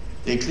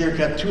 They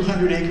clear-cut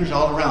 200 acres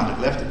all around it,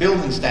 left the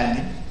building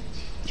standing,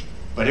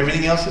 but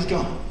everything else is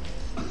gone.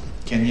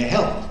 Can you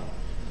help?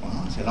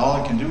 Well, I said,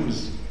 all I can do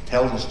is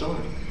tell the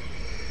story.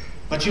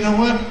 But you know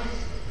what?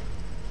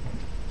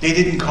 They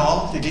didn't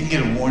call, they didn't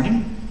get a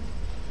warning.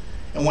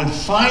 And when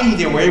finally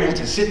they were able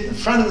to sit in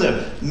front of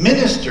the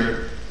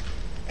minister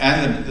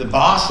and the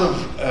boss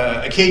of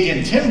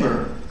Acadian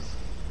Timber,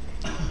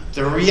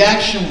 the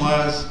reaction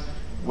was,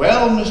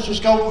 well, Mr.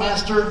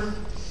 Scoutmaster,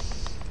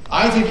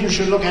 I think you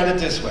should look at it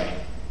this way.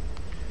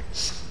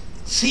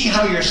 See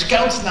how your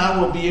scouts now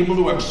will be able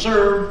to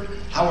observe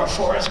how our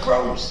forest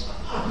grows.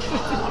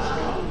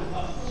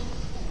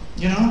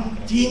 You know,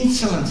 the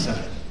insolence of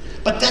it.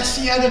 But that's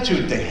the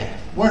attitude they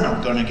have. We're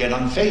not going to get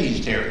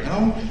unfazed here, you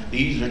know.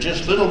 These are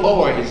just little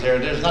boys.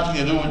 There's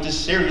nothing to do with this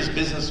serious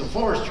business of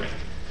forestry.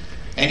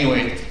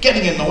 Anyway,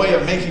 getting in the way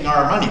of making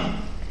our money.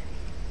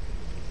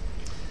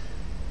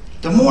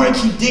 The more I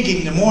keep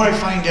digging, the more I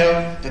find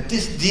out that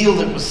this deal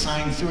that was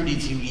signed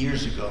 32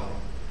 years ago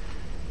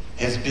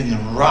has been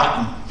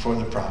rotten for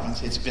the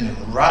province. It's been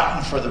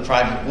rotten for the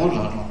private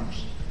woodland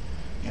owners,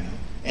 you know,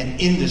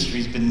 and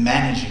industry's been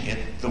managing it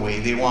the way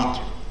they want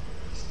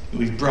to.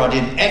 We've brought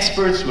in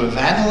experts who have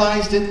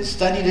analyzed it and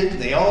studied it.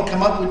 They all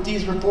come up with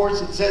these reports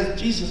that says,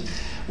 Jesus,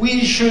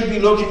 we should be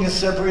looking at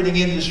separating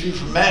industry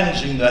from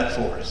managing that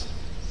forest.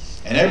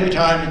 And every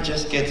time it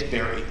just gets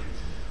buried.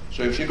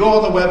 So if you go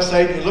on the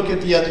website and you look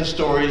at the other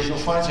stories, you'll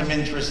find some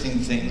interesting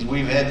things.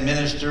 We've had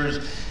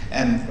ministers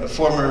and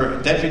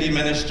former deputy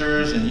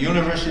ministers and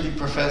university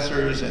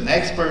professors and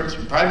experts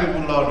and private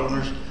woodlot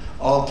owners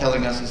all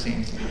telling us the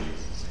same thing.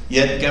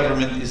 Yet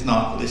government is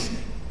not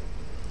listening.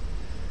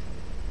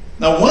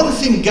 Now, one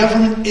thing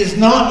government is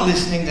not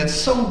listening that's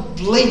so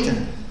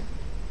blatant,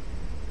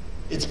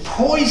 it's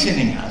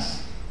poisoning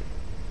us.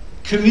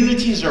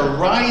 Communities are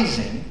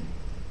rising.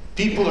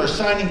 People are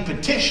signing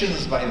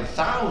petitions by the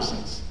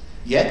thousands.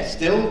 Yet,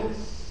 still,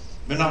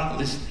 we're not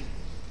listening.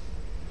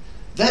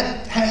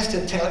 That has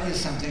to tell you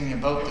something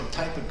about the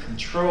type of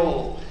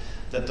control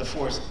that the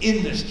forest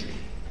industry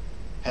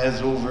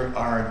has over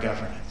our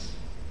governance.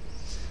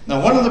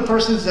 Now, one of the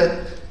persons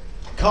that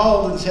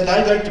called and said,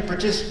 I'd like to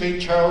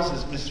participate, Charles,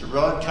 is Mr.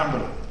 Rod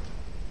Cumberland.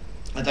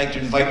 I'd like to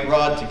invite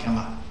Rod to come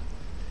up.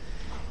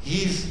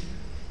 He's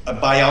a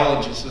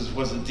biologist,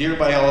 was a deer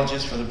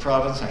biologist for the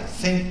province, I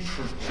think,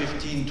 for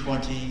 15,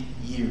 20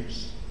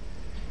 years.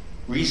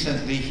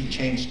 Recently, he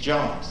changed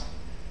jobs.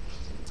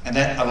 And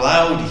that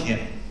allowed him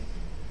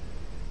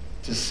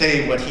to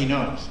say what he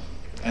knows.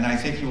 And I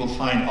think you will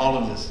find all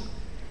of this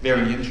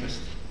very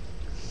interesting.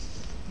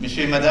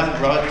 Monsieur et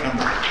Madame Rod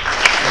Cumberland.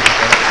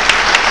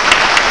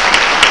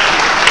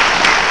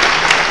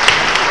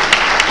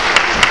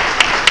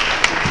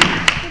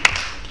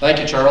 Thank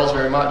you, Charles,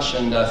 very much,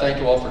 and thank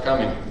you all for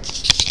coming.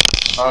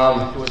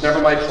 It was never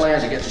my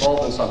plan to get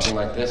involved in something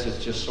like this.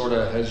 It's just sort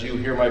of, as you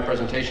hear my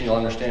presentation, you'll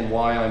understand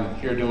why I'm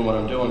here doing what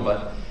I'm doing.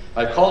 But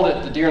I've called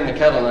it The Deer in the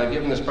Kettle, and I've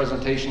given this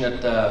presentation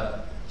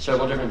at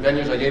several different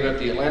venues. I gave it at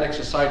the Atlantic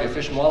Society of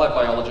Fish and Wildlife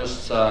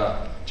Biologists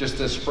just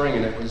this spring,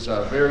 and it was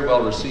very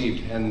well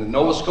received. And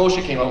Nova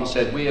Scotia came out and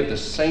said, we have the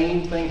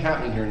same thing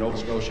happening here in Nova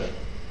Scotia.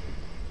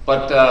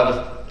 But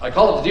I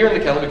call it the deer in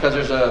the kettle because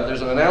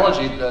there's an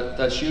analogy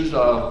that's used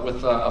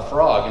with a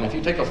frog. And if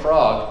you take a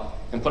frog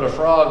and put a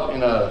frog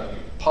in a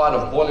pot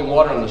of boiling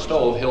water on the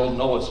stove, he'll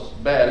know it's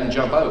bad and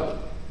jump out.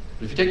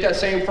 But if you take that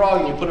same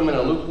frog and you put him in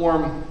a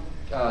lukewarm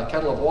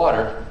kettle of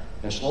water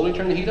and slowly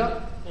turn the heat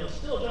up, he'll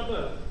still jump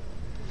out.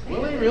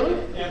 Will he really?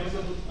 Yeah, it was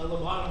a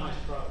lobotomized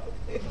frog.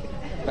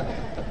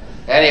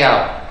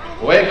 Anyhow,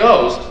 the way it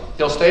goes,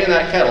 he'll stay in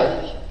that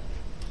kettle.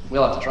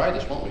 We'll have to try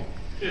this, won't we?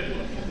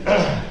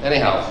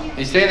 Anyhow,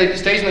 he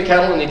stays in the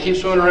kettle and he keeps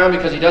swimming around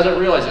because he doesn't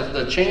realize that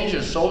the change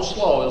is so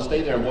slow, he'll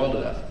stay there and boil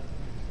to death.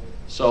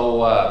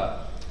 So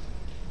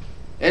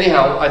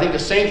Anyhow, I think the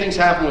same things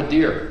happen with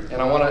deer,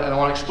 and I want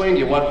to explain to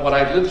you what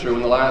I've lived through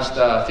in the last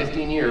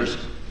 15 years,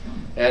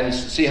 and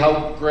see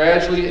how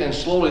gradually and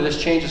slowly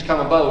this change has come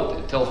about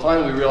until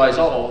finally we realize,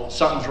 oh,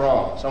 something's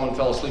wrong. Someone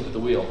fell asleep at the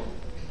wheel.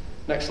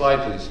 Next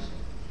slide, please.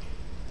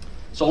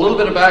 So a little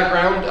bit of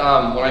background.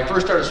 When I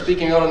first started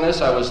speaking out on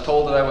this, I was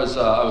told that I was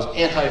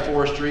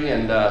anti-forestry,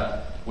 and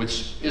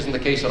which isn't the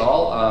case at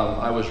all.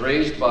 I was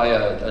raised by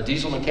a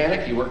diesel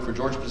mechanic. He worked for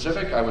Georgia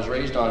Pacific. I was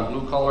raised on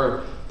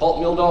blue-collar pulp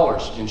mill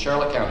dollars in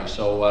Charlotte County.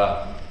 So,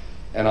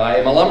 and I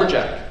am a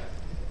lumberjack,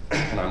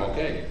 and I'm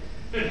okay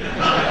with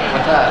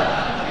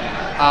that.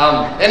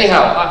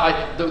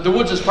 Anyhow, the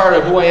woods is part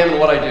of who I am and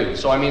what I do.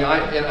 So I mean,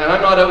 and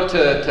I'm not out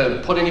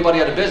to put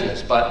anybody out of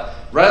business, but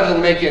rather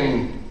than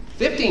making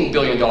 $15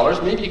 billion,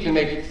 maybe you can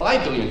make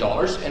 $5 billion,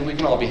 and we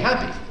can all be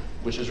happy.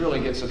 Which is really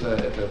gets at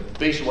the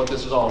base of what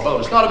this is all about.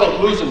 It's not about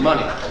losing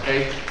money,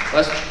 okay?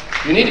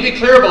 You need to be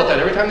clear about that.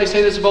 Every time they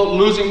say this is about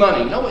losing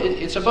money. No,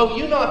 it's about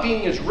you not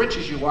being as rich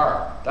as you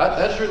are.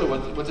 That's really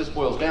what this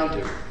boils down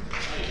to.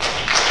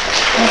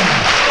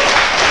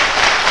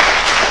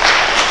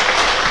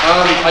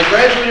 I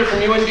graduated from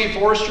UNB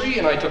Forestry,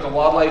 and I took a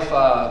wildlife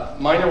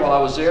minor while I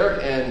was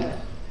there. And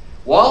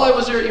while I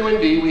was there at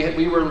UNB,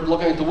 we were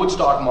looking at the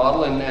Woodstock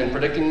model and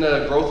predicting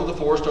the growth of the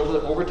forest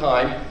over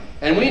time.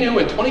 And we knew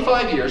in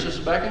 25 years, this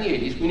is back in the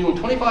 80s, we knew in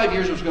 25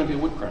 years there was going to be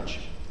a wood crunch.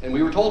 And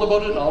we were told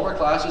about it in all of our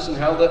classes and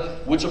how the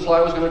wood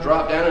supply was going to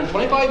drop down. In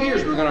 25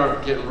 years, we were going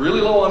to get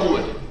really low on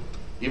wood,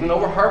 even though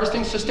we're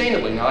harvesting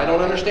sustainably. Now, I don't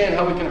understand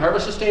how we can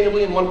harvest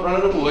sustainably and run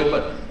out of wood,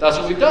 but that's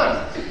what we've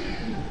done.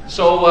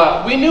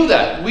 So we knew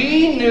that.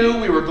 We knew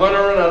we were going to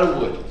run out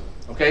of wood.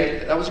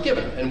 Okay, that was a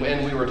given. And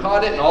we were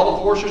taught it, and all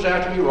the foresters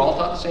after me were all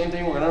taught the same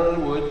thing. We're going to run out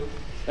of wood.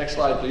 Next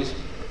slide, please.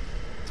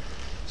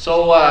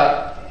 So,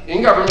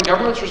 in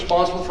government's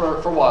responsible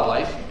for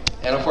wildlife,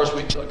 and of course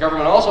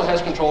government also has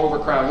control over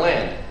crown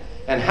land.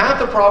 And half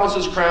the province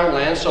is crown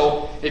land,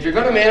 so if you're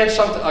going to manage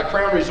a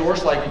crown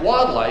resource like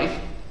wildlife,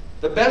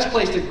 the best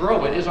place to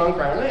grow it is on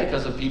crown land,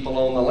 because the people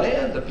own the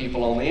land, the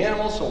people own the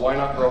animals, so why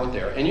not grow it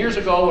there? And years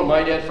ago, when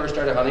my dad first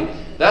started hunting,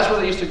 that's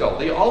where they used to go.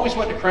 They always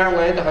went to crown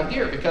land to hunt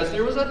deer, because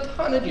there was a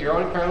ton of deer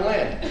on crown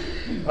land.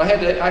 I had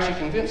to actually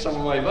convince some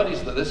of my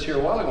buddies that this here a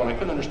while ago, and I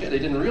couldn't understand. They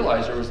didn't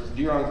realize there was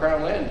deer on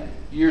crown land.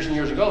 Years and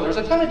years ago, there was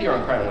a ton of deer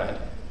on crown land.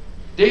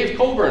 Dave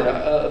Coburn,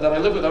 that I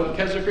live with out in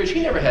Keswick Ridge,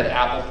 he never had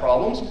apple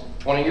problems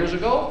 20 years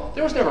ago.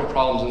 There was never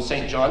problems in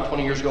St. John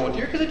 20 years ago with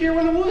deer, because the deer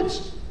were in the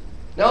woods.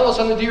 Now all of a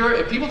sudden the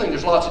deer, people think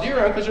there's lots of deer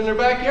around because they're in their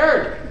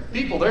backyard.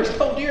 People, there's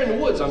no deer in the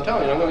woods, I'm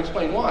telling you. I'm going to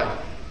explain why.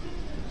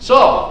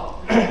 So,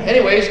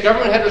 anyways,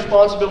 government had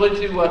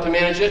responsibility to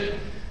manage it.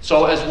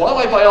 So as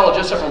wildlife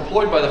biologists that were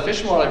employed by the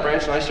Fish and Wildlife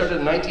Branch, and I started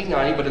in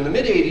 1990, but in the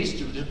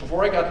mid-80s, just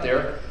before I got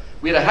there,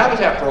 we had a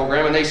habitat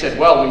program, and they said,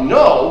 well, we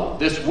know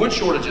this wood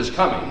shortage is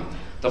coming.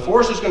 The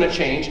forest is going to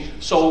change.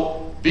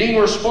 So being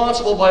a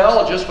responsible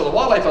biologist for the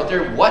wildlife out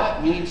there,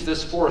 what needs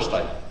this forest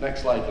type?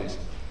 Next slide, please.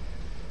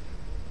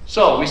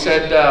 So we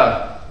said,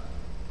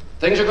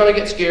 things are going to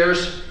get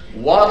scarce.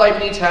 Wildlife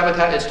needs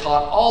habitat. It's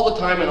taught all the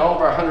time in all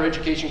of our hunter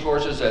education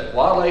courses that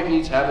wildlife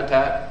needs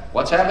habitat.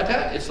 What's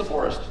habitat? It's the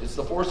forest. It's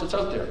the forest that's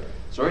out there.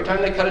 So every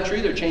time they cut a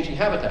tree, they're changing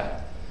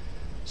habitat.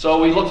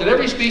 So we looked at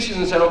every species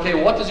and said,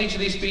 okay, what does each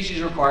of these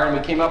species require? And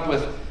we came up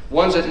with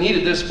ones that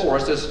needed this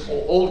forest, this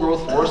old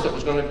growth forest that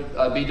was going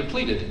to be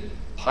depleted.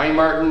 Pine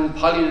marten,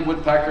 pileated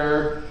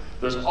woodpecker,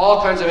 there's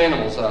all kinds of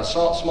animals,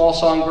 small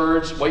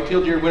songbirds,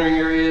 white-tailed deer wintering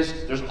areas,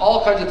 there's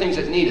all kinds of things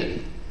that need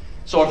it.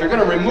 So if you're going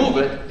to remove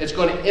it, it's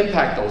going to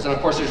impact those. And of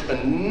course, there's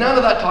been none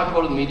of that talked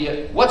about in the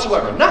media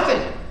whatsoever,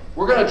 nothing.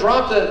 We're going to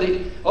drop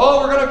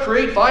we're going to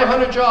create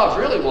 500 jobs.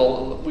 Really?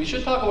 Well, we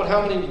should talk about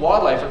how many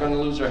wildlife are going to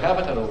lose their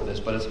habitat over this,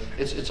 but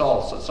it's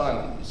all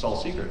silent. It's all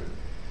secret.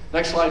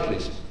 Next slide,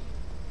 please.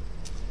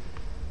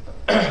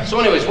 So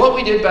anyways, what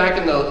we did back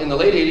in the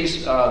late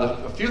 80s,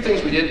 a few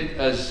things we did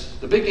as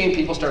the big game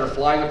people started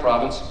flying the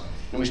province,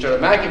 and we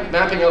started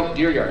mapping out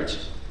deer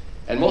yards.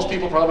 And most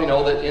people probably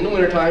know that in the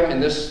wintertime,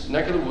 in this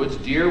neck of the woods,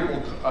 deer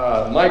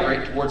will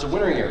migrate towards a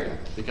wintering area,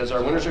 because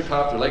our winters are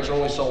tough, their legs are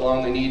only so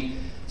long, they need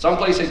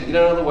someplace they can get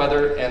out of the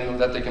weather and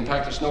that they can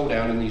pack the snow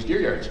down in these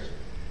deer yards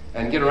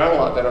and get around a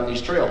lot better on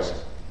these trails.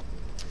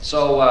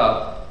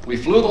 So we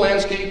flew the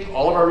landscape,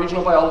 all of our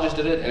regional biologists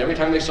did it, and every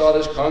time they saw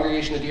this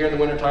congregation of deer in the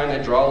wintertime,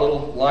 they'd draw a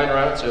little line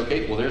around it and say,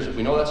 okay, well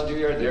we know that's a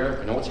deer yard there,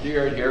 we know it's a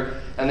deer yard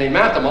here, and they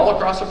mapped them all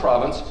across the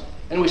province,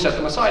 and we set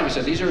them aside. We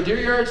said, these are deer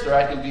yards, they're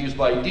actively used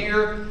by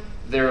deer,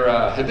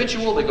 they're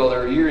habitual, they go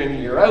there year in,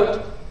 year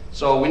out,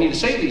 so we need to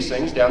save these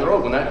things down the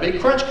road. When that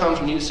big crunch comes,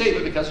 we need to save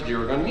it because the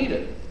deer are going to need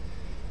it.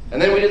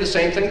 And then we did the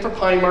same thing for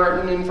pine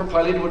marten and for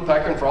pileated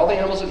woodpecker and for all the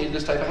animals that need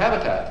this type of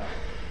habitat.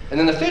 And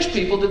then the fish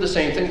people did the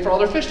same thing for all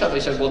their fish type.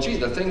 They said, well, gee,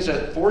 the things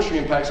that forestry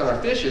impacts on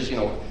our fish is,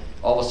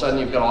 all of a sudden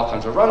you've got all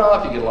kinds of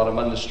runoff, you get a lot of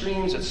mud in the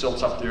streams, it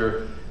silts up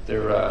their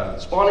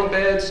spawning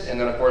beds, and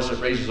then of course it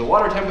raises the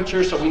water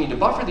temperature, so we need to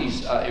buffer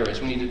these areas.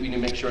 We need to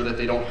make sure that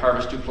they don't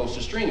harvest too close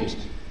to streams.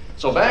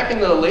 So back in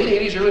the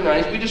late 80s, early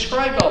 90s, we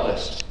described all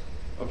this.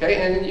 Okay,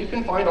 and you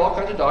can find all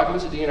kinds of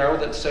documents at DNR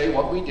that say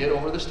what we did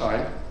over this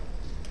time.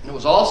 And it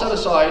was all set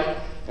aside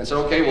and said,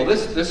 okay, well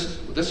this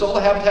is all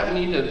the habitat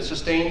we need to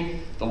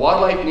sustain the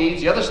wildlife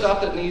needs. The other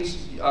stuff that needs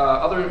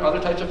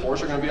other types of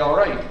forests are going to be all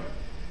right.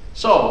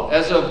 So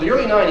as of the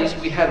early 90s,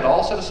 we had it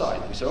all set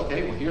aside. We said,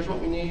 okay, well here's what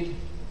we need.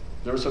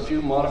 There was a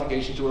few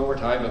modifications to it over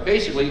time, but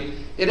basically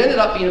it ended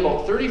up being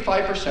about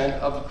 35%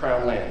 of the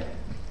Crown land.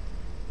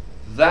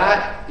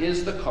 That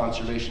is the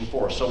conservation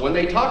forest. So when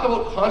they talk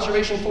about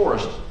conservation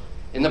forest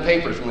in the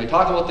papers, when they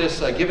talk about this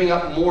giving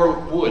up more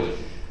wood,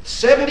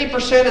 70%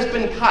 has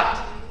been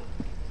cut.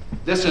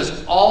 This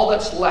is all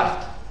that's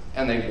left,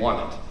 and they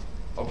want it.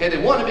 Okay,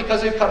 they want it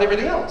because they've cut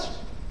everything else.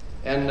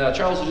 And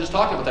Charles was just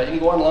talking about that. You can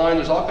go online,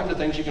 there's all kinds of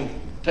things. You can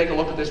take a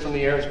look at this from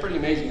the air. It's pretty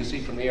amazing to see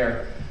from the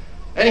air.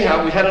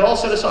 Anyhow, we had it all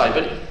set aside.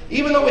 But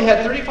even though we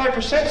had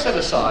 35% set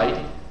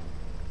aside,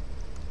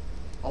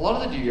 a lot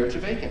of the deer yards are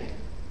vacant.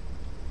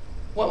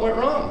 What went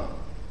wrong?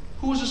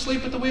 Who was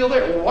asleep at the wheel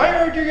there? Why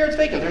are our deer yards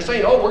vacant? They're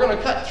saying, oh, we're going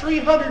to cut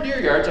 300 deer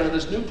yards under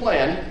this new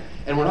plan,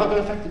 and we're not going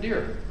to affect the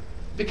deer.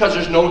 Because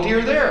there's no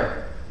deer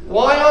there.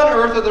 Why on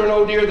earth are there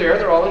no deer there?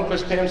 They're all in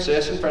Quispam,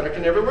 Sis, and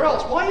Fredericton, and everywhere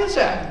else. Why is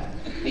that?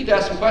 Need to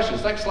ask some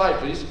questions. Next slide,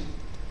 please.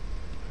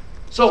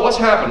 So what's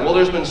happened? Well,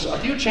 there's been a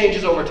few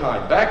changes over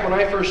time. Back when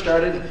I first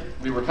started,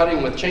 we were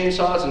cutting with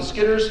chainsaws and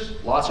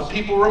skidders. Lots of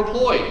people were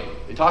employed.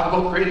 They talk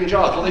about creating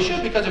jobs. Well, they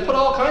should, because they put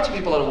all kinds of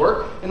people out of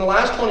work in the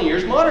last 20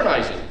 years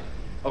modernizing.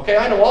 Okay,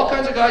 I know all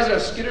kinds of guys that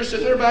have skidders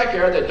sitting in their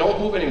backyard that don't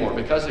move anymore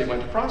because they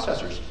went to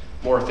processors.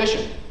 More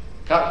efficient.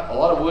 Cut a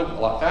lot of wood a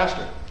lot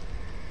faster.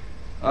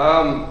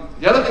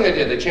 The other thing they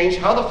did, they changed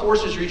how the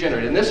forest is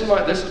regenerated. And this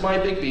is my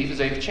big beef, is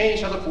they've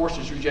changed how the forest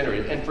is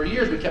regenerated. And for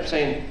years we kept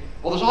saying,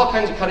 well, there's all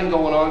kinds of cutting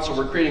going on, so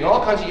we're creating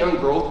all kinds of young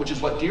growth, which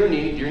is what deer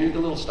need. Deer need the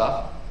little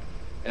stuff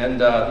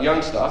and the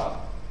young stuff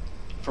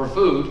for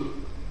food.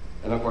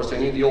 And of course they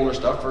need the older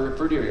stuff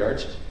for deer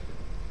yards.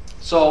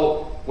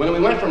 So when we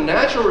went from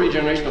natural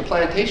regeneration to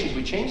plantations,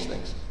 we changed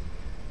things.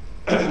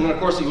 And then of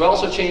course you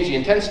also changed the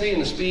intensity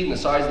and the speed and the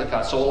size of the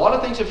cut. So a lot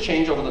of things have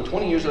changed over the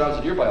 20 years that I was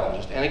a deer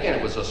biologist. And again,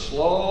 it was a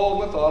slow,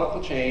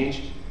 methodical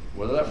change.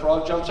 Whether that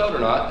frog jumps out or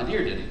not, the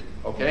deer didn't.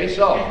 Okay,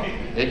 so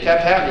it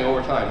kept happening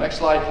over time. Next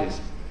slide,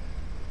 please.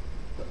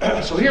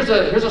 So here's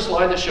a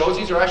slide that shows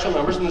these are actual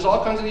numbers, and there's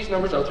all kinds of these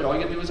numbers out there. All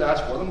you gotta do is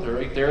ask for them. They're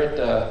right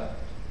there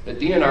at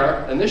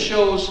DNR. And this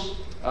shows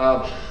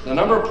the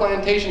number of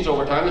plantations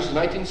over time. This is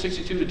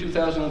 1962 to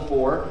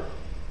 2004.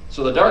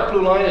 So the dark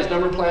blue line is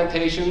number of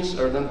plantations,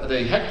 or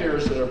the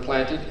hectares that are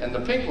planted, and the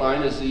pink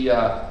line is the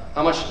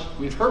how much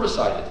we've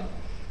herbicided.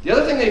 The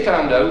other thing they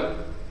found out,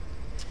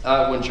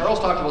 when Charles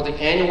talked about the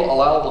annual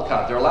allowable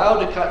cut, they're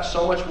allowed to cut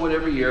so much wood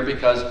every year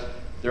because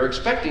they're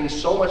expecting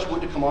so much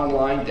wood to come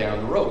online down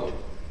the road.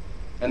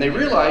 And they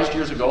realized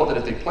years ago that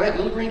if they plant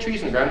little green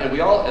trees in the ground, and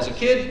we all, as a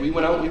kid, we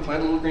went out and we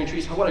planted little green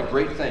trees. What a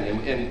great thing.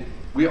 And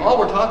we all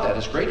were taught that.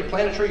 It's great to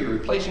plant a tree, you're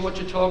replacing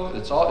what you took,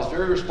 it's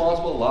very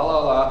responsible, la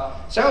la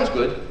la. Sounds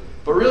good,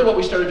 but really what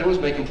we started doing was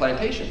making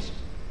plantations.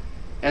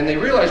 And they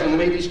realized when they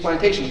made these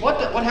plantations,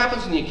 what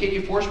happens in the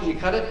Acadia forest when you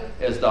cut it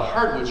is the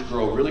hardwoods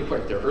grow really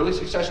quick. They're early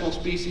successional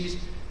species,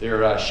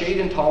 they're shade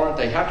intolerant,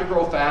 they have to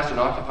grow fast and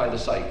occupy the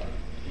site.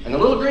 And the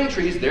little green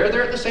trees, they're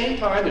there at the same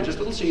time, they're just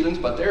little seedlings,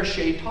 but they're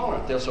shade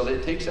tolerant, so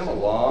it takes them a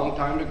long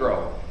time to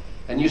grow.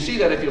 And you see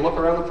that if you look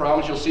around the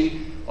province, you'll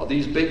see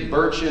these big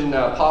birch and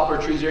poplar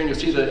trees there, and you'll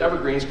see the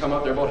evergreens come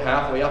up, they're about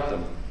halfway up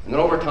them. And then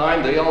over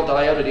time, they all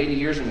die out at 80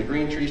 years, and the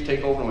green trees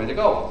take over and away they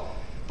go.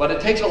 But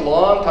it takes a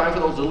long time for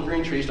those little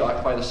green trees to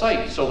occupy the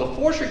site. So the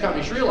forestry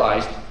companies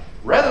realized,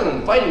 rather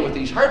than fighting with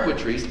these hardwood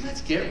trees,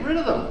 let's get rid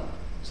of them.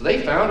 So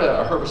they found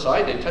a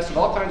herbicide. They tested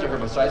all kinds of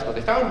herbicides, but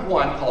they found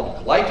one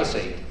called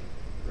glyphosate.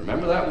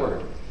 Remember that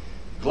word.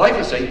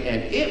 Glyphosate,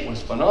 and it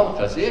was phenomenal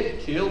because it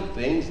killed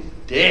things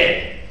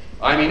dead.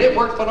 I mean, it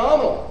worked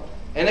phenomenal.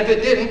 And if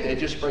it didn't, they'd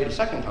just spray it a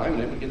second time,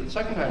 and it would get it the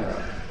second time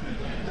around.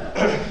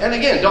 And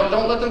again,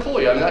 don't let them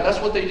fool you. I mean, that's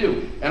what they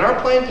do. And our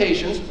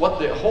plantations, what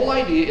the whole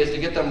idea is to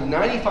get them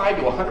 95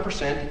 to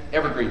 100%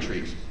 evergreen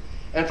trees.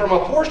 And from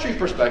a forestry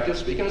perspective,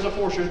 speaking as a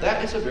forester,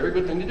 that is a very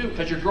good thing to do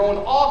because you're growing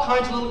all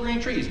kinds of little green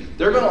trees.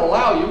 They're going to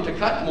allow you to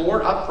cut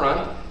more up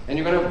front, and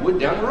you're going to have wood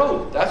down the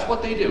road. That's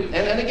what they do.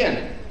 And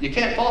again, you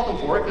can't fault them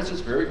for it because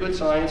it's very good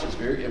science.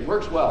 It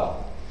works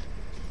well.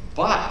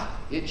 But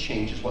it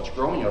changes what's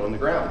growing out on the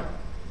ground.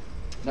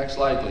 Next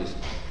slide, please.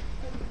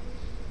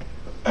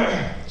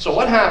 So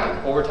what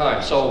happened over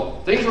time?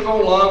 So things were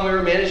going along, we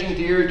were managing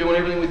deer, doing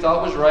everything we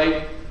thought was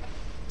right.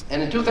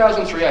 And in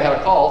 2003, I had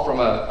a call from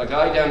a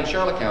guy down in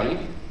Charlotte County,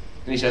 and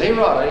he said, hey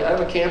Rod, I have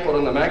a camp out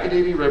on the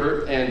Macadavy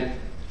River, and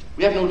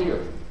we have no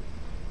deer.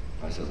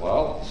 I said,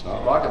 well, it's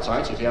not rocket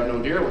science. If you have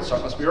no deer, well,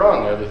 something must be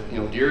wrong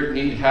there. Deer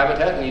need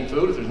habitat, they need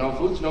food. If there's no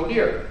food, there's no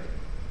deer.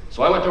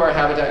 So I went to our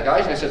habitat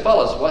guys, and I said,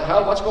 fellas,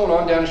 what's going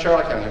on down in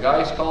Charlotte County? The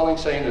guy's calling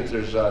saying that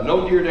there's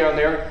no deer down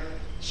there.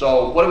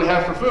 So what do we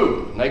have for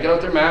food? And they got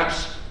out their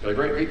maps, got a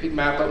great big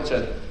map out and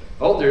said,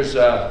 oh,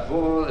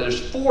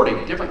 there's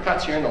 40 different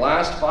cuts here in the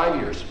last 5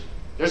 years.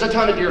 There's a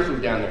ton of deer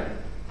food down there.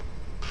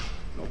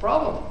 No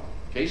problem.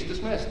 Case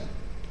dismissed.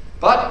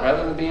 But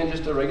rather than being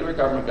just a regular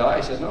government guy,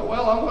 I said, no,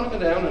 well, I'm going to go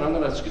down and I'm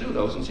going to skidoo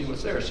those and see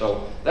what's there.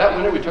 So that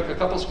winter, we took a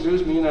couple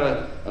skidoos, me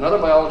and another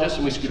biologist,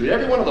 and we skidooed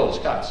every one of those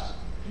cuts.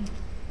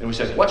 And we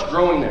said, what's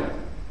growing there?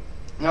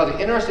 Now, the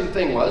interesting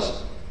thing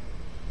was,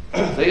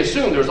 they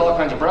assumed there was all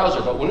kinds of browse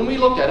there, but when we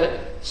looked at it,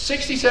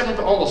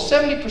 67, almost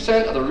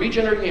 70% of the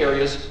regenerating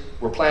areas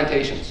were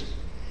plantations.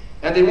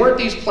 And they weren't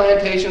these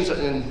plantations,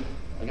 and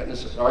I got in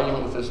this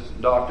argument with this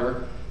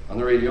doctor on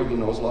the radio who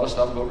knows a lot of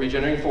stuff about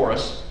regenerating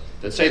forests,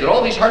 that say that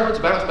all these hardwoods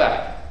bounce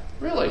back.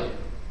 Really?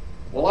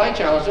 Well, I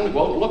challenged him to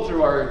go out and look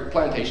through our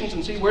plantations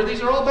and see where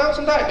these are all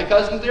bouncing back,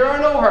 because there are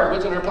no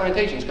hardwoods in our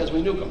plantations because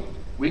we nuke them.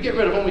 We get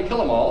rid of them, we kill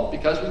them all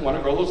because we want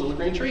to grow those little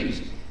green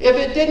trees. If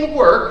it didn't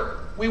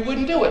work, we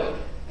wouldn't do it.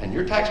 And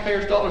your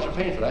taxpayers' dollars are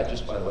paying for that,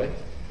 just by the way.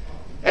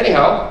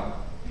 Anyhow,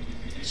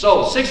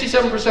 so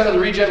 67% of the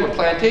regen were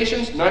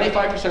plantations,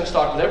 95%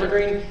 stocked with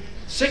evergreen,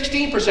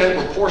 16%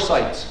 were poor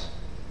sites.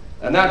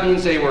 And that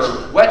means they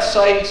were wet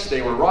sites,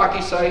 they were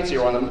rocky sites, they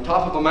were on the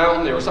top of a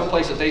mountain, they were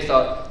someplace that they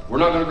thought, we're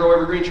not going to grow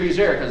evergreen trees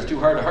there because it's too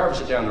hard to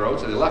harvest it down the road,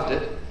 so they left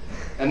it.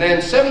 And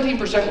then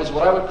 17% was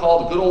what I would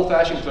call the good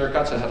old-fashioned clear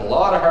cuts that had a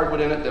lot of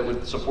hardwood in it that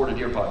would support a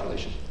deer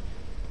population.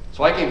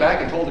 So I came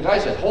back and told the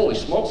guys, I said, holy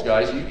smokes,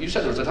 guys, you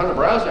said there was a ton of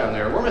browse down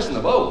there, we're missing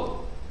the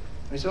boat.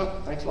 And he said,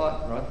 oh, thanks a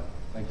lot, Rod,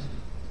 thanks.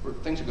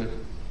 Things are good.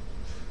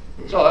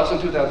 So that was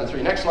in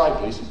 2003. Next slide,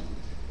 please.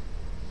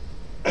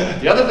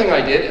 The other thing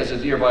I did as a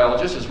deer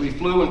biologist is we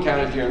flew and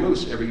counted deer and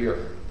moose every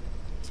year.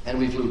 And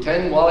we flew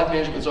 10 wildlife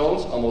management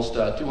zones, almost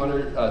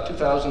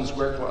 2,000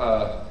 square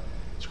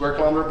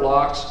kilometer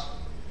blocks,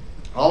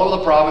 all over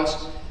the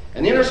province.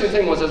 And the interesting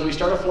thing was, as we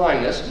started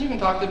flying this, and you can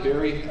talk to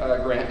Barry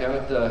Grant down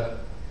at the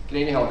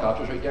Canadian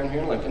Helicopters right down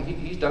here in Lincoln.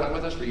 He's done it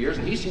with us for years,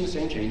 and he's seen the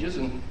same changes,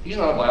 and he's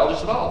not a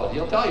biologist at all, but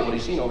he'll tell you what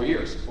he's seen over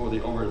years, over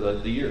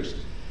the years.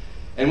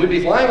 And we'd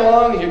be flying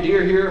along, hear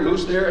deer here,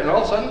 moose there, and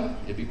all of a sudden,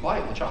 it'd be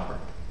quiet in the chopper.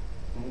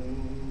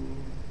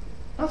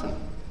 Nothing.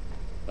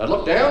 I'd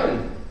look down,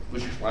 and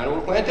we'd be flying over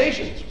a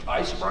plantation.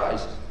 Surprise,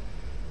 surprise.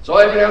 So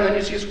every now and then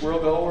you see a squirrel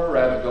go or a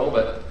rabbit go,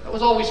 but that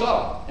was all we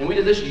saw. And we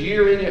did this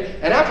year in, year.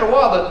 And after a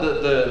while,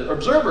 the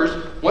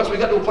observers, once we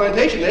got to a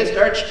plantation, they'd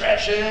start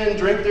stretching,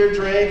 drink their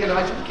drink, and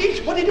I said,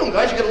 geez, what are you doing,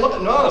 guys? You got to look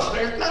at, no,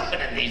 there's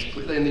nothing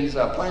in these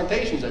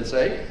plantations, I'd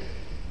say.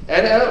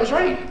 And it was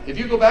right. If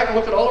you go back and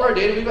look at all of our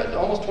data, we've got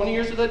almost 20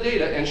 years of that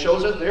data, and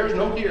shows that there's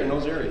no deer in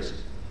those areas.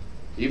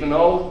 Even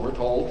though we're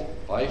told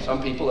by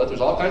some people that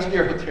there's all kinds of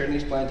deer out there in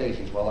these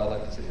plantations. Well, I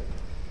like to see it.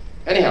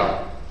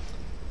 Anyhow,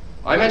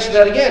 I mentioned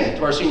that again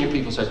to our senior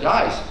people, said,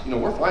 guys, you know,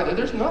 we're fine.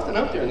 There's nothing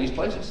out there in these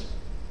places.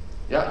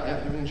 Yeah,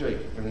 everything's great.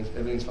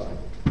 Everything's fine.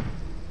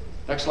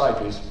 Next slide,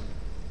 please.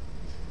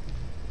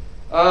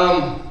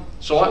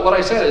 So what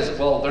I said is,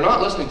 well, they're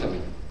not listening to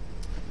me.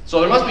 So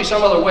there must be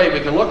some other way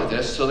we can look at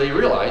this, so they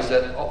realize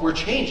that we're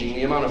changing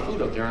the amount of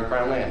food out there on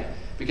Crown land.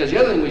 Because the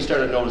other thing we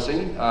started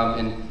noticing,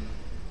 in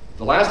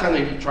the last time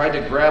they tried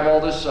to grab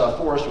all this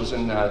forest was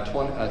in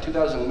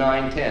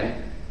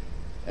 2009-10,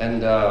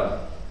 and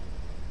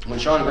when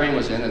Sean Grain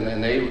was in,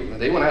 and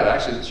they went at it.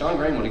 Actually, Sean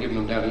Grain would have given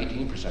them down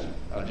 18%.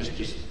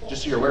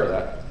 Just so you're aware of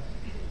that.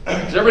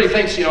 Because everybody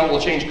thinks, you know, we'll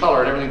change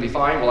color and everything will be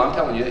fine. Well, I'm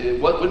telling you,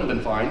 it wouldn't have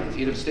been fine. If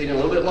he'd have stayed in a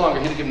little bit longer,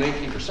 he'd have given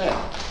 18%.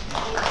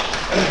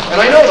 And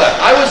I know that.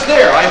 I was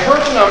there. I heard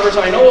the numbers.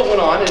 I know what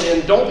went on.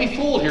 And don't be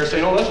fooled here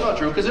saying, oh, that's not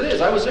true, because it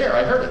is. I was there.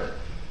 I heard it.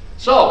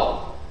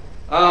 So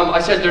I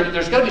said,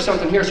 there's got to be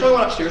something here. So I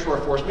went upstairs where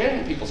our forest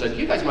management people said,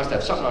 you guys must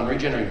have something on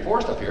regenerating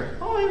forest up here.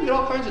 Oh, yeah, we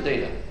got all kinds of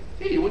data.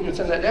 Hey, you wouldn't even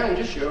send that down. We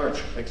just, sure,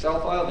 Excel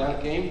file, down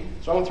it came.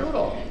 So I went through it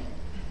all.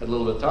 Had a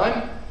little bit of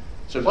time.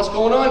 Said, what's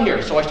going on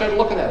here? So I started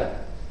looking at it.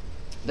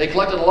 They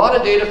collected a lot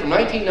of data from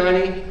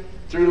 1990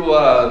 through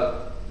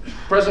to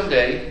present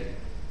day.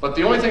 But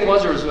the only thing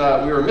was,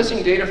 we were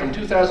missing data from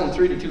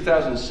 2003 to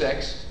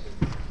 2006.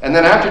 And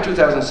then after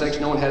 2006,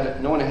 no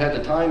one had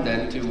the time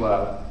then to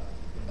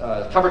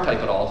cover type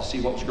it all to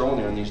see what was growing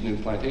there in these new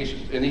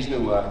plantations, in these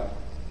new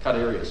cut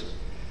areas.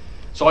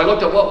 So I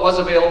looked at what was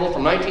available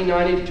from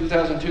 1990 to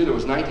 2002. There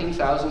was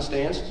 19,000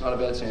 stands, not a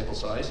bad sample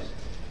size.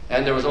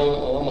 And there was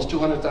almost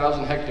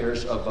 200,000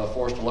 hectares of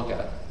forest to look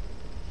at.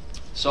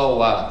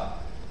 So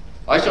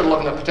I started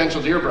looking at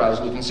potential deer browse.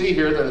 We can see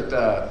here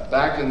that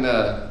back in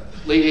the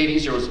late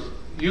 80s, there was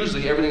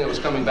usually everything that was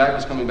coming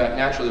back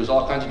naturally. There was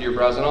all kinds of deer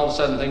browse, and all of a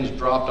sudden things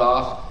dropped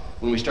off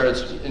when we started.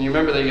 And you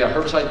remember the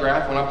herbicide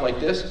graph went up like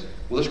this?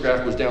 Well, this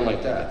graph goes down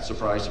like that.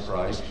 Surprise,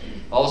 surprise.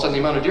 All of a sudden the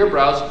amount of deer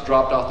browse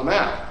dropped off the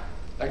map.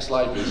 Next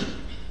slide, please.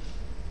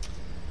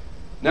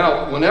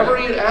 Now, whenever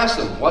you'd ask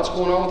them, what's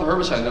going on with the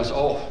herbicide, they'll say,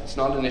 oh, it's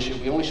not an issue.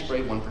 We only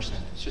spray 1%.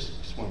 It's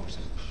just 1%.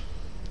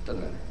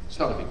 Doesn't matter. It's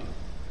not a big deal.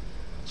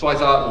 So I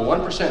thought, well,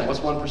 1%, what's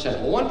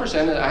 1%? Well,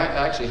 1%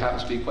 actually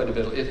happens to be quite a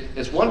bit.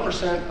 It's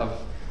 1% of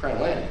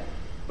Crown land.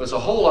 But it's a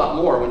whole lot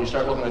more when you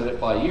start looking at it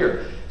by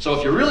year. So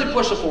if you really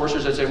push the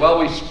foresters, they'd say, well,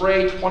 we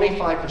spray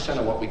 25%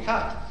 of what we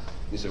cut.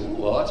 You say,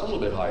 well, that's a little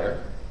bit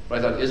higher. But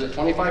I thought, is it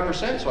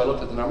 25%? So I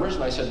looked at the numbers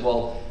and I said,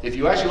 well, if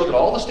you actually look at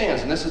all the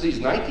stands, and this is these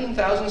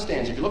 19,000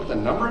 stands, if you look at the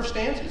number of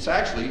stands, it's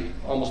actually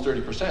almost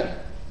 30%.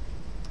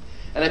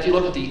 And if you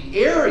look at the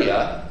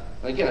area,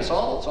 and again, it's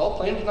all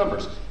playing with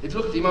numbers. If you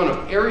look at the amount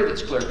of area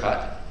that's clear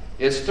cut,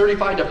 it's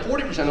 35 to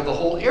 40% of the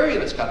whole area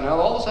that's cut. Now,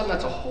 all of a sudden,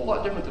 that's a whole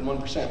lot different than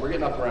 1%. We're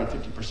getting up around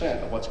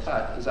 50% of what's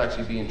cut is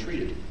actually being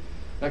treated.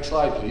 Next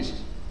slide, please.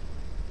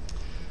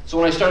 So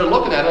when I started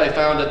looking at it, I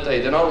found that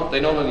they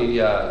not only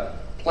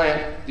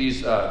plant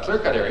these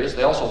clear-cut areas,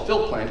 they also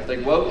fill plant. If they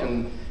go out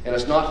and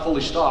it's not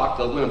fully stocked,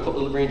 they'll go in and put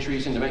little green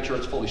trees in to make sure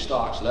it's fully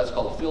stocked. So that's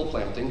called fill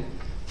planting.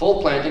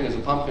 Full planting is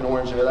the pumpkin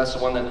orange there. That's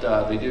the one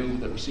that they do,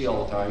 that we see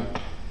all the time.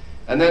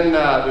 And then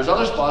there's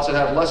other spots that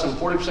have less than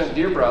 40%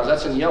 deer browse.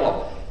 That's in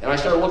yellow. And I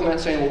started looking at it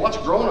saying, well, what's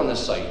growing on this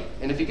site?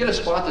 And if you get a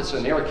spot that's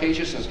an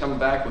ericaceous and it's coming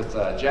back with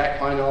jack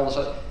pine and all of a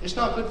sudden, it's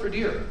not good for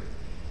deer.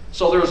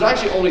 So there was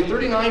actually only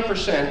 39%,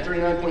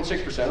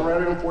 39.6%,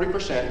 around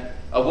 40%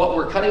 of what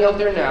we're cutting out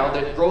there now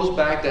that grows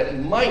back that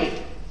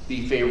might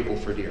be favorable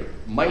for deer.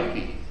 Might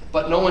be.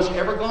 But no one's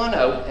ever gone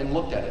out and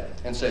looked at it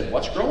and said,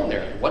 what's growing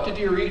there? What do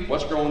deer eat?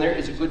 What's growing there?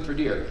 Is it good for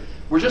deer?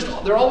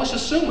 They're always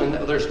assuming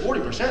that there's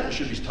 40%, there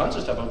should be tons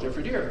of stuff out there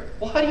for deer.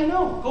 Well, how do you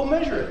know? Go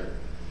measure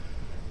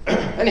it.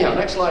 Anyhow,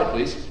 next slide,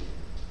 please.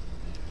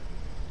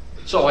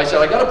 So I said,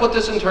 I got to put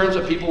this in terms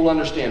that people will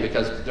understand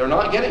because they're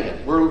not getting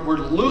it. We're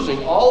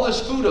losing all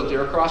this food out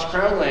there across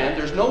Crown land.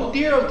 There's no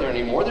deer out there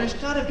anymore. There's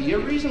got to be a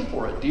reason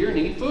for it. Deer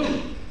need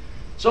food.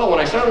 So when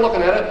I started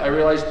looking at it, I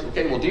realized,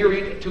 okay, well, deer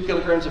eat 2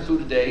 kilograms of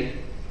food a day.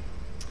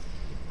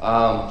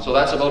 So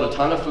that's about a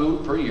ton of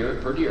food per year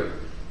per deer.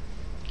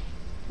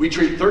 We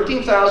treat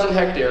 13,000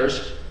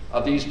 hectares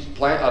of these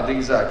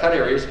cut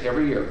areas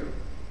every year.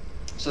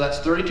 So that's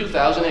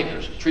 32,000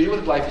 acres treated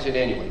with glyphosate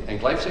annually. And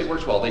glyphosate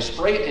works well. They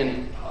spray it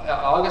in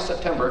August,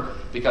 September,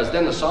 because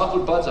then the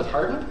softwood buds have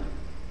hardened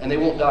and they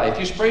won't die. If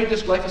you sprayed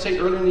this glyphosate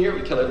earlier in the year, it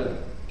would kill everything.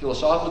 Kill the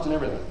softwoods and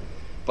everything.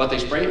 But they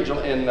spray it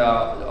in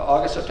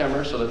August,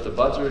 September, so that the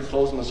buds are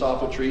closed in the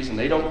softwood trees and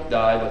they don't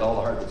die, but all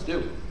the hardwoods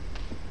do.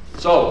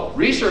 So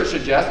research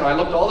suggests, and I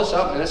looked all this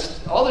up,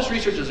 and all this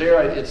research is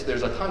there.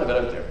 There's a ton of it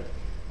out there.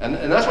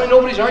 And that's why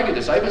nobody's argued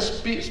this. I've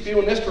been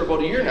spewing this for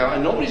about a year now,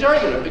 and nobody's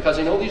arguing it because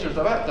they know these are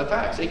the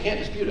facts. They can't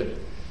dispute it.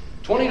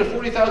 20 to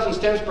 40,000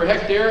 stems per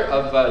hectare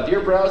of deer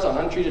browse on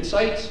untreated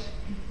sites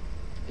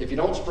if you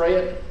don't spray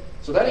it.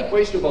 So that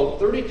equates to about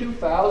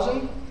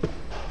 32,000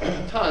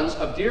 tons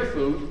of deer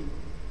food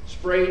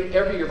sprayed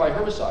every year by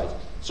herbicides.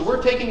 So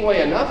we're taking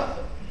away enough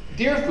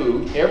deer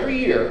food every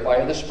year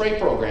by the spray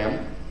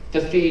program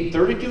to feed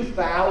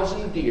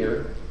 32,000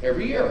 deer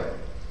every year.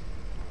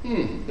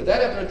 Did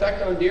that have an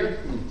effect on deer?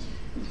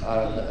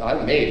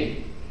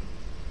 Maybe.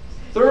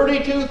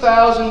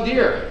 32,000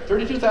 deer.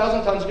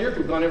 32,000 tons of deer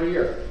food gone every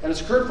year. And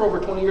it's occurred for over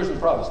 20 years in the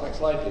province. Next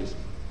slide, please.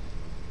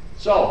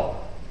 So,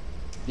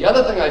 the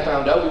other thing I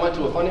found out, we went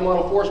to a funding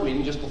model force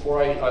meeting just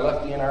before I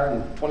left DNR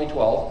in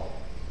 2012.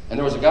 And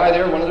there was a guy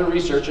there, one of the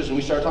researchers, and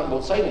we started talking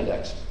about site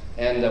index.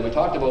 And we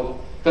talked about,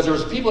 because there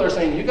was people there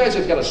saying, you guys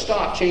have got to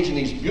stop changing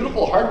these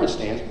beautiful hardwood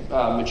stands,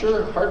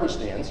 mature hardwood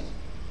stands,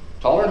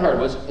 taller than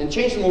hardwoods, and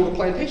change them over to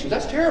plantations.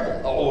 That's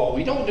terrible. Oh,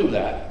 we don't do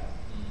that.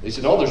 They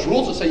said, no, there's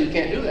rules that say you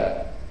can't do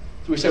that.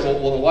 So we said,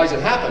 well, then why does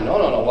it happen? No,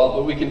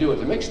 well, we can do it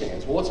to mixed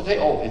stands. Well, what's it take?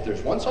 Oh, if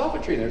there's one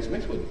softwood tree there, it's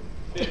mixed wood.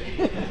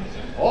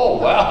 Oh,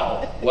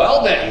 wow.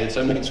 Well then, it's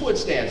a mixed wood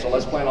stand, so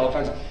let's plant all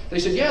kinds of... They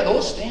said, yeah,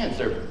 those stands,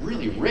 they're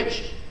really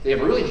rich. They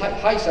have a really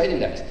high site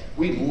index.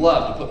 We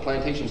love to put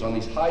plantations on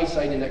these high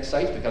site index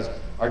sites because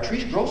our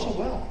trees grow so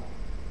well.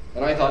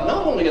 And I thought,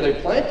 not only are they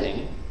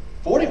planting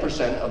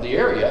 40% of the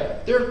area,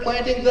 they're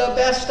planting the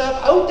best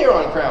stuff out there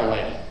on Crown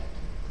land.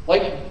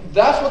 Like,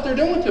 that's what they're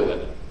doing to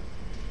it.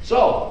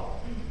 So,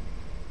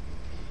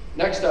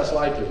 next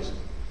slide, please.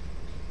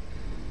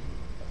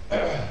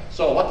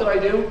 So, what did I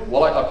do?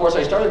 Well, of course,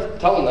 I started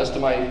telling this to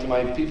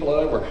my people that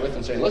I work with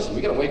and saying, listen,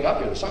 we got to wake up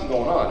here. There's something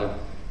going on. And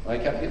I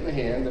kept getting the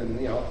hand, and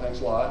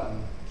thanks a lot.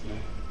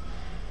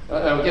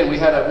 And again, we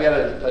had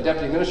a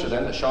deputy minister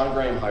then that Sean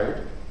Graham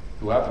hired,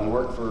 who happened to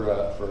work for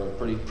a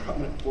pretty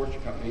prominent forestry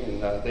company,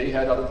 and they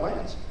had other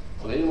plans,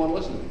 so they didn't want to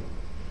listen to me.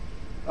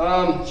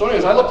 So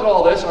anyways, I looked at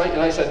all this,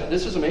 and I said,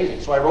 this is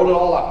amazing. So I wrote it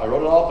all up. I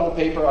wrote it all up on a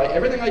paper.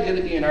 Everything I did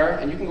at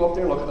DNR, and you can go up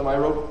there and look at them. I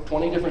wrote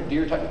 20 different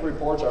deer technical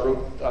reports. I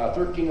wrote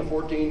 13 or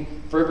 14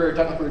 fur bearer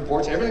technical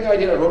reports. Everything I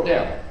did, I wrote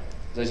down.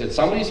 As I said,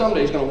 somebody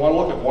someday is going to want to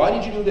look at, why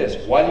did you do this?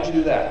 Why did you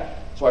do that?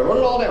 So I wrote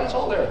it all down. It's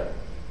all there.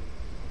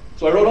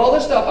 So I wrote all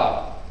this stuff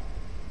up.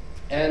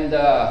 And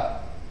a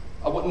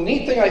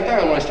neat thing I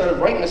found when I started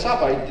writing this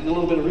up, I did a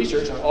little bit of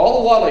research, and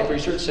all the wildlife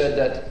research said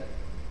that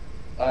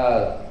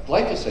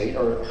glyphosate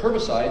or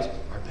herbicides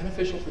are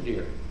beneficial for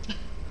deer.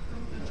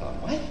 I thought,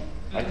 what?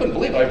 I couldn't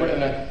believe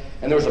it.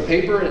 And there was a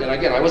paper, and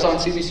again, I was on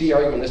CBC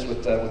arguing this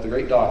with the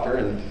great doctor,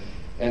 and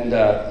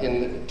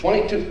in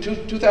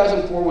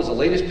 2004 was the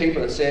latest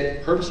paper that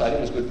said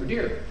herbiciding was good for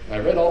deer. And I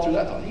read all through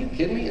that, I thought, are you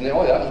kidding me? And then,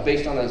 that was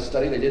based on a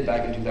study they did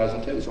back in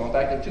 2002. So I went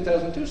back to the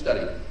 2002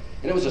 study,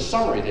 and it was a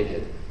summary they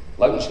did.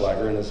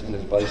 Lautenschlager and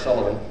his buddy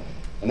Sullivan.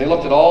 And they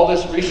looked at all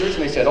this research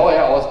and they said,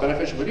 it's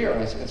beneficial for deer.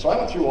 And so I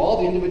went through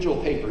all the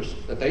individual papers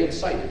that they had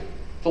cited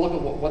to look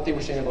at what they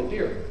were saying about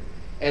deer.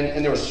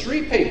 And there was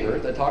 3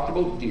 papers that talked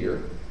about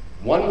deer,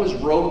 one was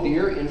roe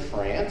deer in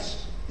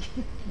France,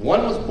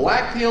 one was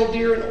black-tailed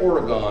deer in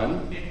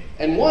Oregon,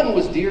 and one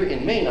was deer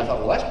in Maine. I thought,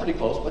 well, that's pretty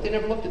close, but they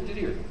never looked at the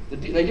deer. They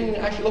didn't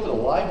actually look at a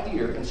live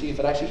deer and see if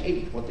it actually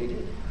ate what they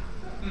did.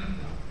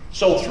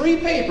 So 3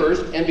 papers,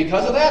 and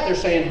because of that, they're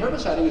saying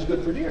herbiciding is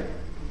good for deer.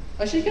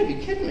 I said, you gotta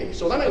be kidding me.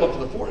 So then I looked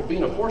at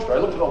being a forester, I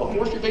looked at all the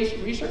forestry-based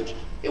research.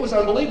 It was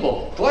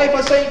unbelievable.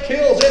 Glyphosate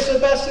kills, it's the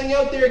best thing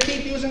out there,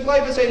 keep using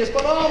glyphosate, it's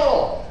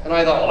phenomenal. And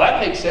I thought, well,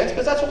 that makes sense,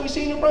 because that's what we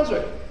see in New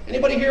Brunswick.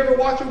 Anybody here ever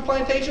walk through a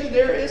plantation?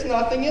 There is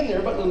nothing in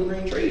there but little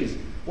green trees,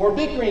 or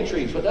big green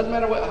trees, but it doesn't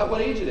matter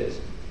what age it is.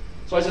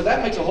 So I said,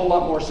 that makes a whole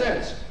lot more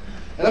sense.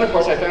 And then, of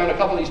course, I found a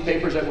couple of these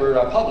papers that were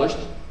published.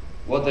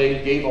 Well,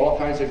 they gave all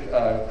kinds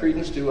of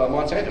credence to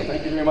Monsanto.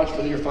 Thank you very much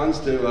for your funds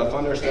to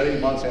fund our study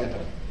of Monsanto.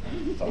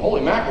 I thought,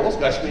 holy mackerel, those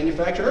guys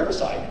manufacture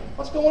herbicide.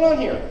 What's going on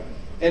here?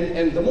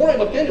 And the more I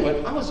looked into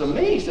it, I was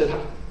amazed at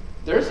how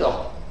there's a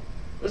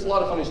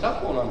lot of funny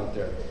stuff going on up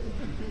there.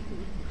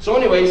 So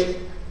anyways,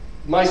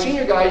 my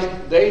senior guys,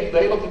 they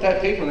looked at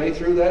that paper and they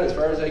threw that as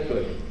far as they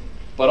could.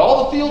 But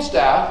all the field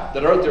staff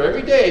that are out there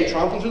every day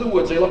tromping through the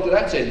woods, they looked at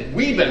that and said,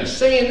 we've been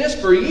saying this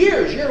for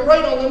years. You're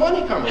right on the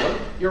money, Cumberland.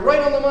 You're right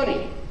on the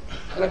money.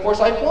 And of course,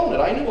 I cloned it.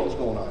 I knew what was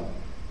going on.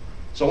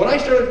 So when I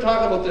started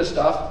talking about this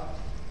stuff,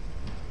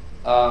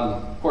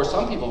 of course,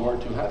 some people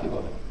weren't too happy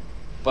about it.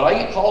 But I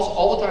get calls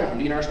all the time from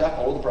DNR staff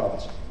all over the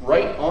province.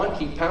 Right on,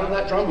 keep pounding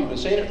that drum. We've been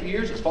saying it for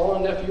years. It's fallen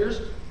on deaf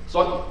ears.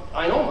 So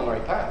I know I'm on the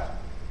right path.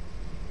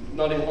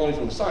 Not only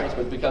from the science,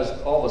 but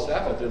because all the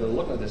staff out there that are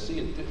looking at this see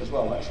it as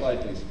well. Next slide,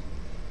 please.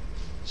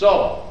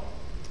 So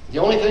the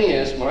only thing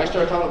is, when I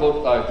started talking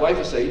about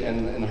glyphosate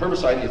and the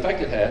herbicide and the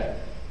effect it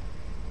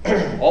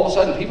had, all of a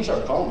sudden people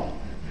started calling me.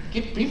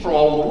 People from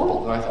all over the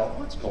world. And I thought,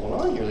 what's going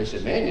on here? They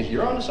said, man,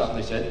 you're onto something.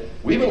 They said,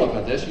 we've been looking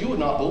at this. You would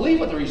not believe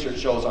what the research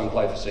shows on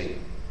glyphosate.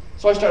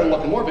 So I started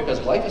looking more because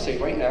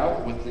glyphosate right now,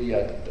 with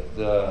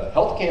the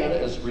Health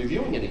Canada is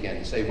reviewing it again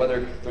to say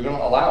whether they're going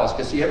to allow us.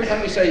 Because see, every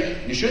time we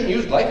say you shouldn't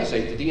use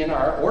glyphosate to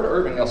DNR or to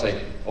urban, they'll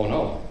say, oh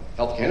no,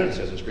 Health Canada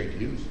says it's great to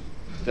use.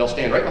 They'll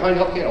stand right behind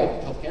Health Canada.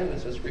 Oh, Health Canada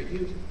says it's great to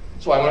use.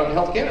 So I went up to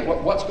Health Canada.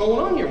 What's going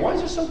on here? Why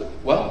is this so good?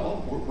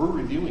 Well, we're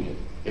reviewing it.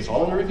 It's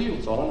all under review.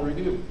 It's all under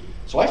review.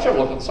 So I started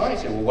looking at the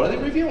science and well, what are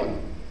they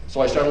reviewing?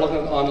 So I started looking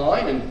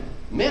online and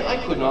man,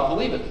 I could not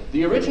believe it.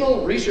 The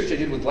original research I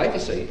did with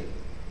glyphosate,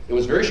 it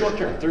was very short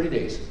term, 30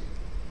 days.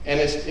 And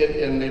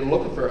and they were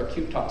looking for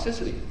acute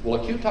toxicity.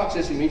 Well, acute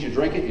toxicity means you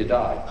drink it, you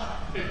die.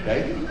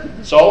 Okay?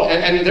 So,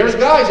 and there's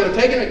guys that have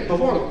taken it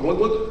before.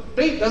 Look,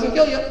 beet doesn't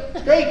kill you.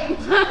 It's great.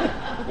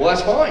 Well,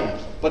 that's fine.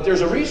 But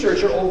there's a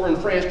researcher over in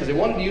France, because they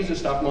wanted to use this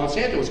stuff.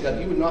 Monsanto has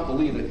got, you would not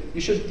believe it.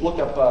 You should look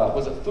up,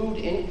 was it Food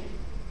Inc.?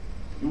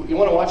 You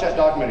want to watch that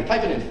documentary.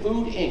 Type it in,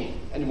 Food Inc.,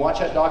 and watch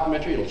that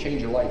documentary. It'll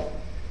change your life.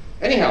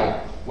 Anyhow,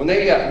 when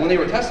they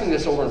were testing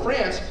this over in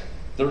France,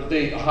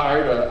 they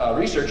hired a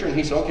researcher, and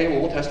he said, okay,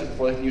 well, we'll test it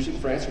before they can use it in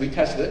France. So we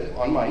tested it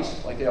on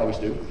mice, like they always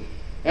do.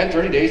 And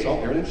 30 days,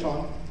 oh, everything's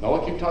fine. No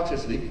acute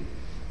toxicity.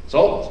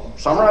 So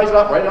summarize it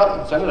up, write it up,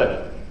 and send it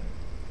out.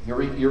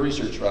 Your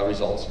research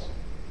results.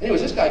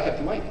 Anyways, this guy kept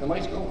the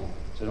mice going.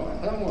 I said, oh,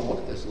 I want to look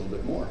at this a little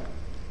bit more.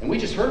 And we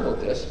just heard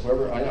about this.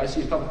 I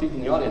see a couple people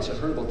in the audience that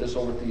heard about this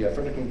over at the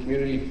Fredericton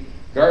Community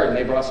Garden.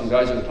 They brought some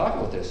guys in to talk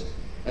about this.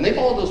 And they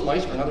followed those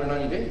mice for another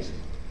 90 days.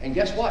 And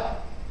guess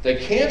what? The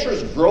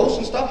cancerous growth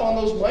and stuff on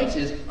those mice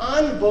is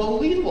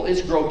unbelievable.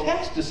 It's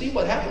grotesque to see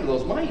what happened to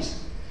those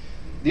mice.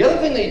 The other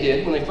thing they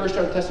did when they first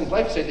started testing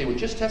glyphosate, they would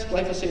just test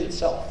glyphosate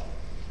itself.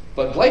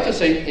 But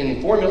glyphosate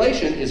in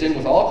formulation is in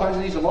with all kinds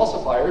of these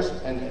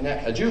emulsifiers and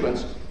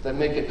adjuvants that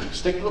make it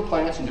stick to the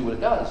plants and do what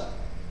it does.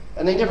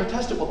 And they never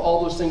tested with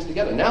all those things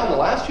together. Now in the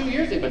last few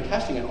years, they've been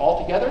testing it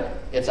all together.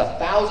 It's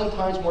 1,000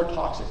 times more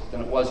toxic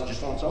than it was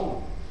just on its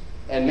own.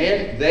 And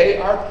man, they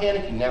are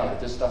panicking now that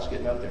this stuff's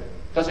getting out there.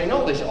 Because they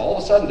know, they say all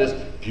of a sudden this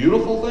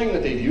beautiful thing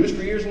that they've used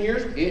for years and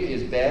years, it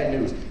is bad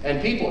news.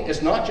 And people,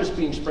 it's not just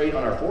being sprayed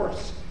on our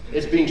forests.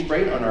 It's being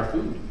sprayed on our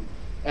food.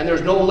 And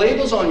there's no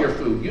labels on your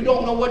food. You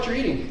don't know what you're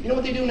eating. You know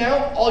what they do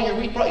now? All your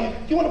wheat products,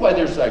 you want to buy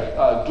there's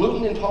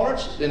gluten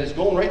intolerance and it's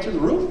going right through the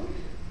roof?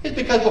 It's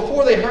because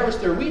before they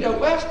harvest their wheat out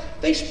west,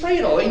 they spray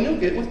it all, they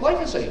nuke it with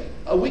glyphosate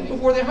a week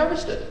before they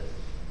harvest it.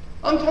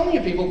 I'm telling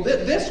you people,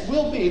 this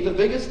will be the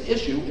biggest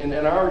issue in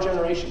our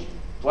generation,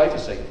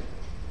 glyphosate.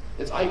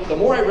 The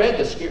more I read,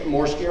 the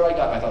more scared I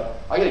got. I thought,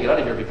 I got to get out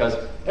of here because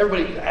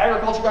everybody, the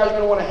agriculture guys are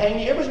going to want to hang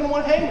me. Everybody's going to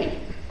want to hang me.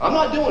 I'm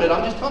not doing it.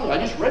 I'm just telling you. I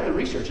just read the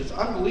research. It's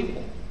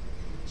unbelievable.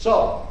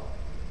 So,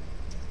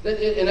 and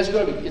it's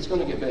going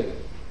to get big.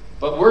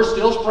 But we're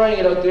still spraying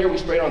it out there. We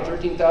spray it on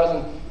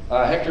 13,000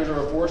 hectares of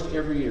our forest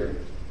every year.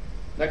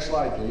 Next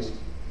slide, please.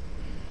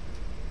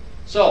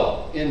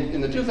 So, in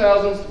the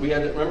 2000s, we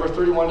had, remember,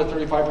 31 to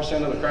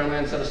 35% of the crown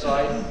land set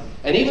aside.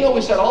 And even though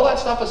we set all that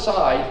stuff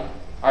aside,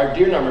 our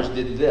deer numbers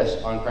did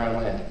this on crown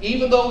land.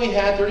 Even though we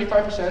had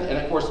 35%, and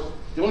of course,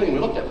 the only thing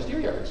we looked at was deer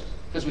yards,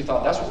 because we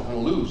thought that's what we're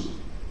going to lose.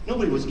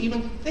 Nobody was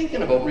even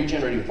thinking about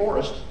regenerating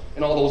forest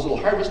and all those little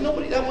harvests.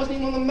 Nobody, that wasn't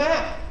even on the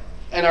map.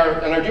 And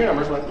our deer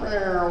numbers went,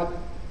 meow.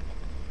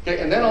 Okay,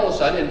 and then all of a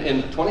sudden,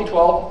 in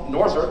 2012,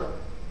 Northrop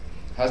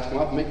has to come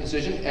up and make a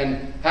decision,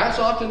 and hats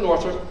off to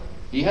Northrop.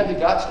 He had the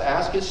guts to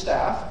ask his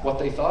staff what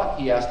they thought.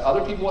 He asked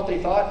other people what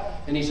they thought,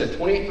 and he said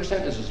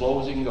 28% is as low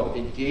as he can go.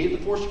 It gave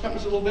the forestry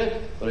companies a little bit,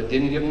 but it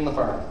didn't give them the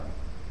farm.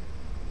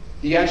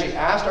 He actually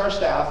asked our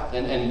staff,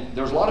 and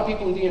there was a lot of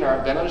people in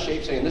DNR bent out of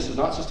shape saying this is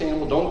not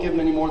sustainable, don't give them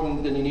any more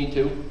than you need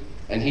to.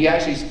 And he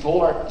actually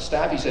told our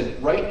staff, he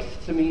said, write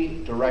to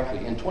me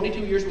directly. In 22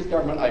 years with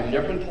government, I've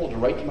never been told to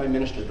write to my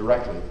minister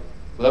directly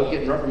without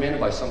getting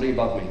reprimanded by somebody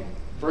above me.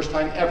 First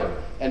time ever.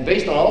 And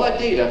based on all that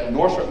data,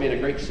 Northrop made a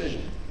great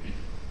decision.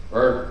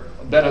 Or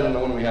better than the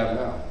one we have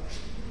now.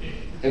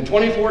 In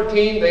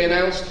 2014, they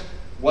announced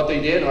what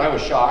they did, and I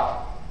was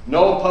shocked.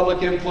 No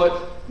public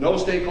input, no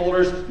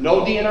stakeholders,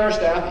 no DNR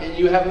staff, and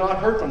you have not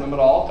heard from them at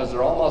all because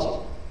they're all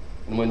muzzled.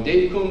 And when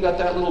Dave Kuhn got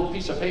that little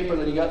piece of paper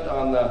that he got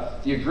on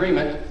the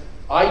agreement,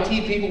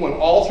 IT people went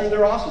all through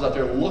their offices out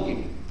there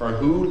looking for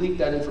who leaked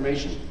that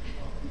information.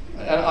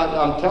 And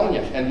I'm telling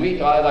you, and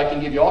I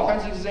can give you all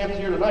kinds of examples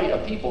here tonight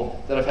of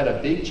people that have had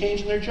a big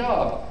change in their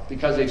job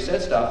because they've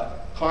said stuff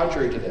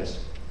contrary to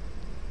this.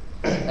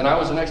 And I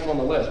was the next one on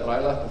the list, but I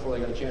left before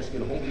they got a chance to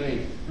get a hold of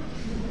me.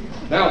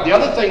 Now, the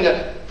other thing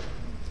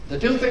the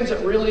two things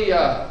that really,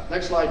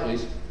 next slide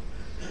please.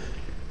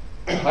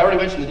 I already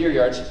mentioned the deer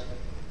yards.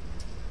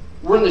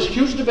 We're in this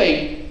huge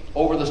debate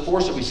over this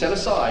forest that we set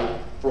aside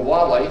for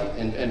wildlife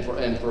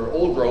and for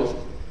old growth,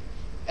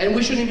 and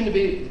we shouldn't even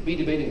be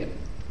debating it.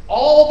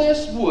 All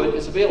this wood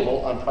is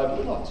available on private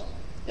woodlots.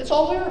 It's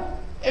all there.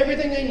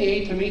 Everything they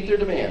need to meet their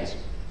demands.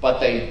 But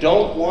they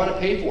don't want to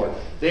pay for it.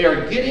 They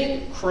are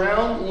getting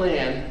crown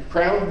land,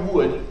 crown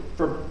wood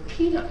for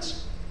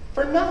peanuts,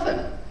 for nothing.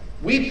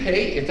 We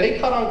pay, if they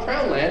cut on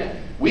crown land,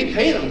 we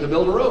pay them to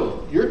build a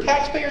road. Your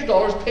taxpayers'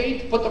 dollars pay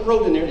to put the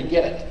road in there to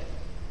get it.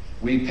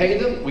 We pay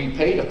them, we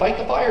pay to fight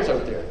the fires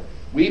out there.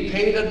 We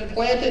pay to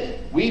plant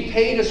it, we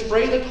pay to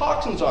spray the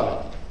toxins on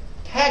it.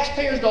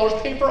 Taxpayers' dollars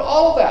pay for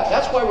all of that.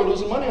 That's why we're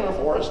losing money on our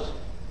forest.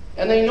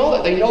 And they know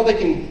that. They know they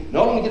can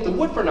not only get the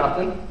wood for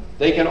nothing,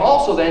 they can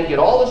also then get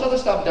all this other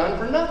stuff done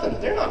for nothing.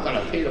 They're not going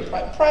to pay the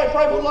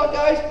private woodlot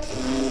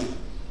guys.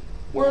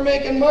 We're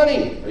making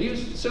money. Are you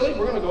silly?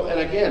 We're going to go. And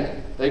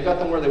again, they've got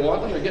them where they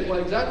want them. They're getting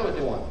exactly what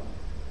they want.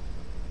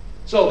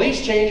 So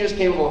these changes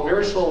came about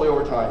very slowly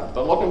over time.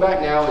 But looking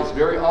back now, it's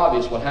very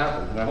obvious what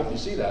happened. And I hope you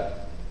see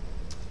that.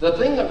 The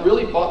thing that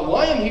really,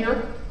 why I'm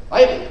here,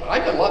 I've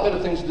got a lot better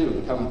things to do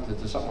to come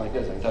to something like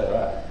this, I can tell you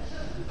that.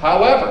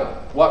 However,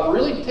 what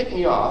really ticked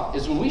me off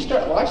is when I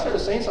started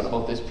saying something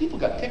about this, people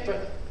got ticked for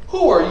it.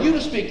 Who are you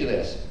to speak to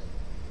this?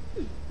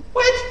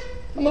 What?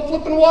 I'm a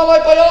flippin'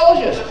 wildlife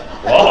biologist.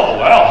 Oh,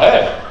 well,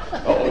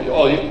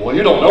 hey. Well,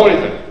 you don't know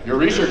anything. Your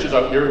research is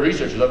up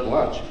to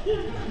lunch.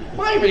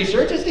 My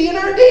research is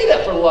DNR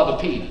data, for the love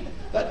of Pete.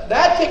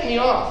 That ticked me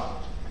off.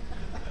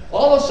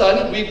 All of a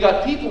sudden, we've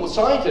got people with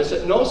scientists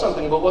that know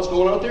something about what's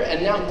going on out there,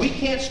 and now we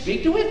can't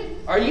speak to it?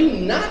 Are you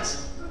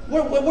nuts?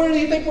 Where do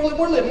you think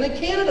we're living in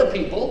Canada,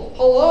 people?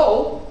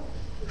 Hello?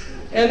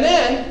 And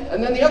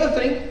then the other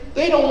thing,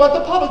 they don't want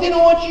the public. They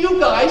don't want you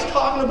guys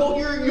talking about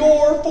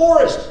your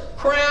forest,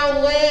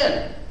 crown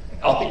land.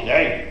 Oh,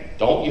 hey,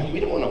 we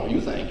don't know what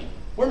you think.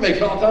 We're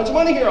making all kinds of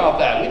money here off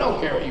that. We don't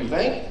care what you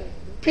think.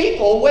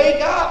 People,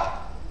 wake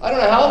up. I don't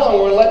know how long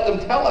we're going to let them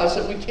tell us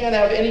that we can't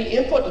have any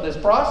input to this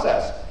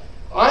process.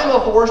 I'm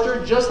a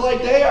forester just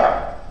like they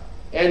are.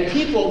 And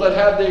people that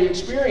have the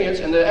experience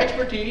and the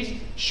expertise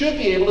should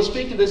be able to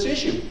speak to this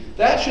issue.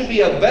 That should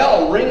be a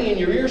bell ringing in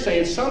your ear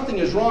saying something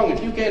is wrong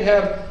if you can't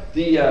have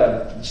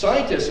the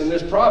scientists in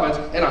this province,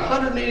 and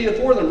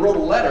 184 of them wrote a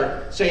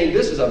letter saying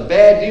this is a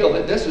bad deal,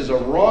 that this is a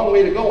wrong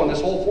way to go on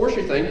this whole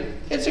forestry thing.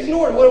 It's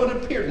ignored. What would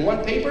it appear in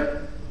one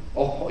paper?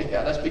 Oh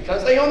yeah, that's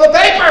because they own the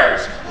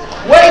papers!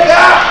 Wake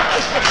up!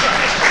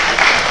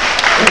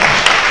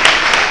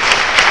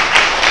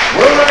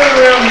 We're running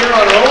around here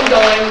on our own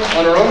dime,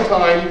 on our own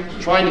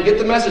time, trying to get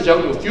the message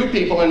out to a few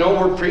people. I know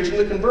we're preaching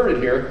the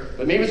converted here,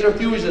 but maybe there are a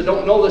few that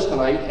don't know this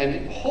tonight,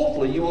 and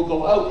hopefully you will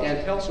go out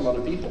and tell some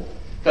other people.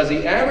 Because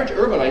the average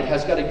urbanite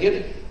has got to get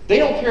it. They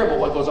don't care about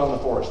what goes on in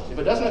the forest. If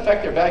it doesn't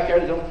affect their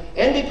backyard, they don't.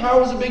 NB Power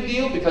was a big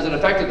deal because it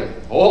affected them.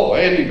 Oh,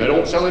 NB, they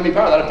don't sell NB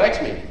Power, that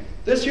affects me.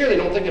 This year they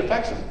don't think it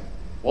affects them.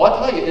 Well,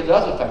 I'll tell you, it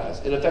does affect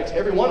us. It affects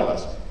every one of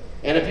us.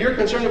 And if you're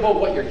concerned about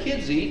what your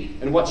kids eat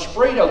and what's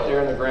sprayed out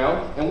there in the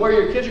ground and where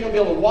your kids are going to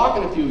be able to walk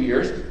in a few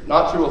years,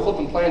 not through a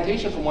flipping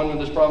plantation from one end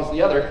of this province to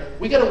the other,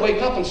 we got to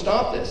wake up and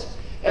stop this.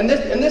 And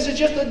this is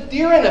just the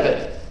deer end of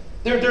it.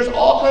 There's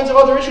all kinds of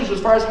other issues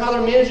as far as how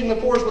they're managing the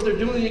forest, what they're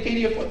doing to the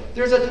Acadia.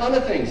 There's a ton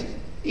of things.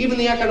 Even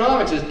the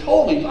economics is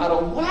totally out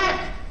of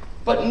whack.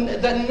 But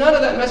none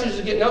of that message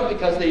is getting out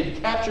because they've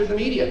captured the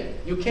media.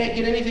 You can't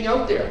get anything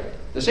out there.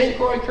 The St.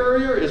 Croix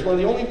Courier is one of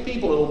the only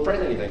people that will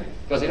print anything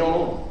because they don't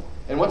own them.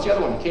 And what's the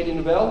other one? Katie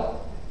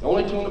Novelle? The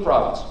only two in the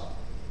province.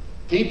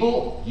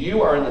 People,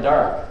 you are in the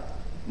dark.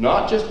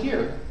 Not just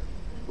here,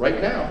 right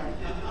now.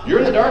 You're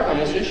in the dark on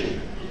this issue.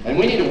 And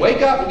we need to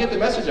wake up and get the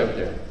message out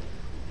there.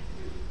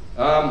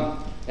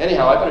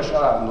 Anyhow, I better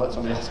shut up and let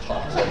somebody else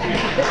talk.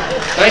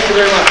 Thank you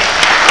very much.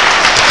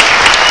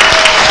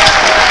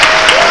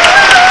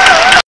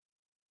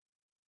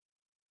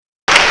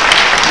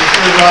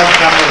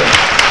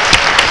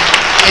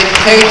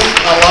 takes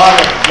a lot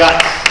of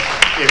guts.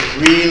 It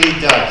really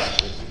does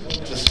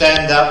to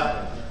stand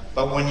up.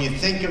 But when you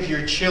think of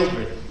your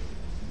children,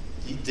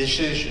 the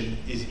decision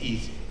is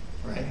easy,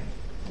 right?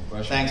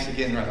 Well, Thanks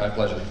again, Rob. My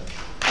pleasure.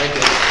 Thank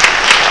you.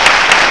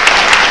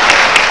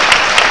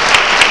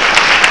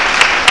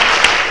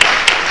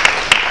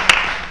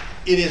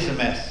 It is a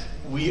mess.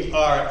 We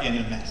are in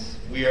a mess.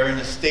 We are in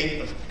a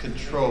state of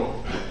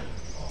control.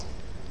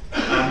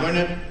 I'm going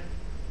to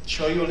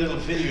show you a little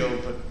video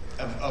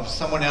of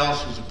someone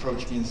else who's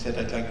approached me and said,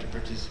 I'd like to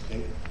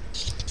participate.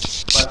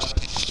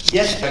 But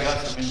yes, I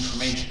got some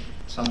information.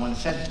 Someone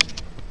sent me.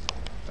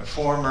 A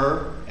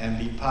former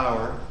MB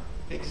Power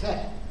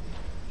exec.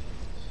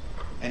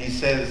 And he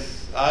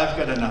says, I've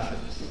got enough of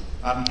this.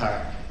 I'm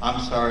tired. I'm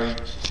sorry.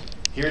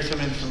 Here's some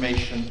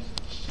information.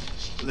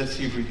 Let's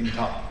see if we can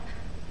talk.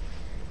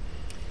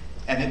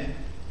 And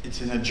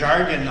it's in a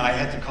jargon. I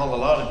had to call a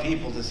lot of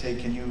people to say,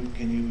 can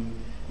you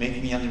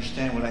make me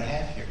understand what I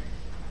have here?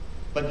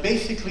 But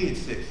basically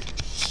it's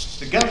this.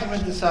 The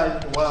government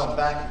decided a while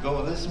back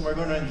ago, listen, we're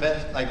going to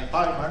invest like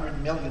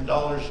 $500 million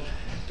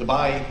to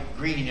buy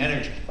green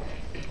energy.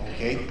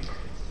 Okay?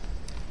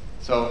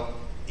 So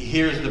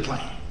here's the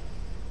plan.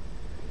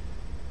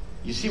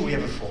 You see, we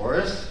have a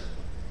forest,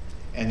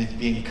 and it's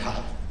being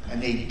cut,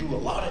 and they do a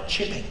lot of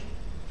chipping.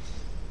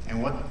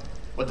 And what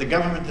the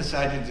government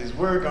decided is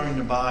we're going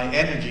to buy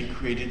energy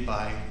created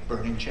by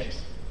burning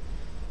chips.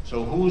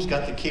 So who's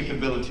got the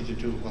capability to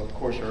do it? Well, of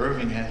course,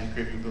 Irving has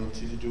the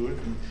capability to do it,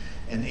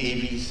 and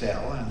AV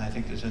Cell, and I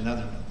think there's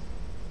another one.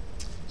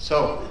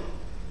 So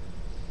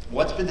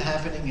what's been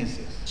happening is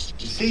this.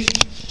 You see,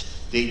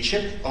 they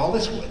chip all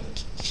this wood,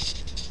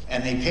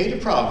 and they pay the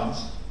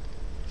province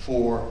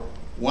for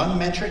 1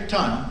 metric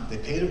ton, they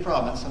pay the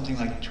province something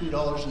like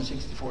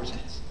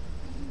 $2.64.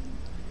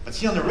 But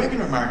see, on the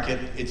regular market,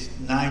 it's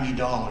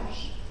 $90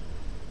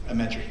 a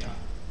metric ton.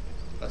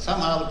 But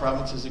somehow the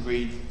province has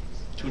agreed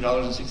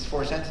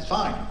 $2.64 is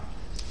fine.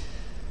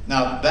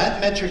 Now, that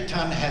metric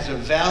ton has a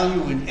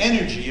value in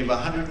energy of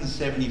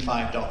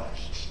 $175.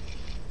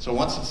 So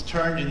once it's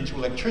turned into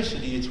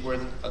electricity, it's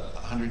worth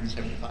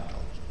 $175.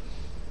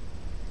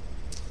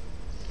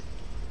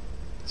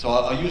 So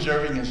I'll use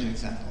Irving as an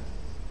example.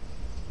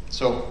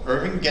 So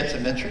Irving gets a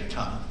metric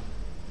ton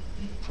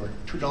for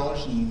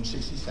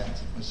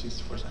 $2.60 or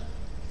 64 cents,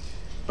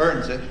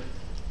 burns it,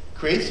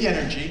 creates the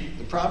energy,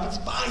 the province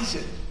buys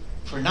it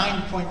for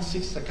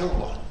 9.6 a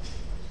kilowatt,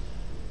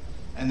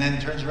 and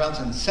then turns around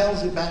and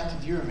sells it back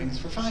to the Irvings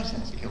for 5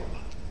 cents a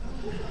kilowatt.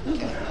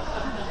 Okay.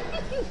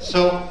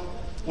 So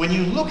when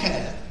you look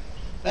at it,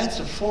 that's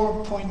a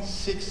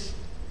 4.6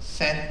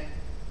 cent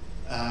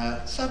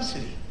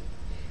subsidy.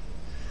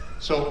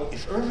 So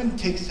if Irving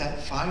takes that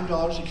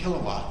 $5 a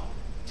kilowatt,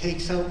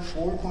 takes out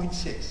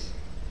 4.6,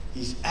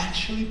 he's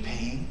actually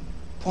paying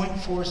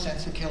 0.4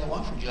 cents a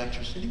kilowatt for the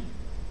electricity.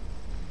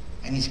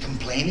 And he's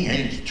complaining,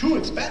 hey, it's too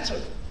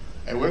expensive.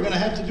 And we're going to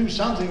have to do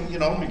something, you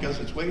know, because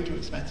it's way too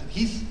expensive.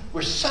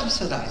 We're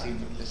subsidizing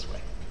them this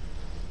way.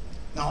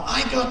 Now,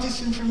 I got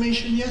this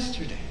information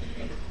yesterday.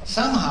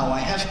 Somehow I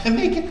have to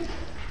make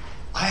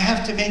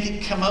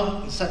it come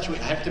out in such a way.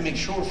 I have to make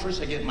sure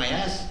first I get my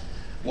ass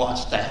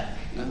watched at.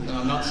 And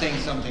I'm not saying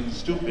something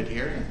stupid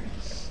here.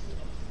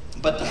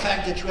 But the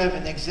fact that you have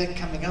an exec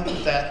coming up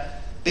with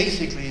that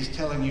basically is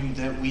telling you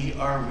that we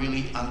are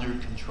really under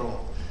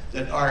control.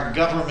 That our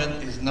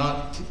government is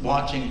not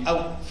watching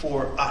out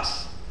for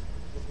us.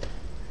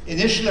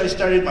 Initially, I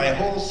started my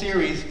whole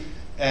series,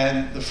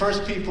 and the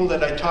first people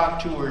that I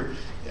talked to were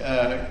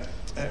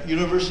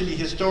university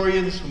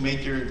historians who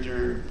made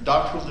their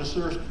doctoral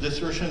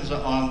dissertations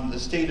on the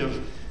state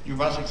of New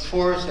Brunswick's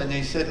forests, and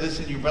they said,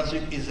 listen, New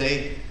Brunswick is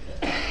a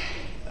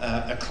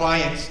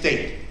client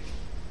state.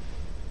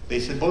 They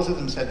said, both of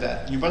them said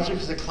that. New Brunswick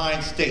is a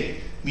client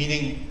state,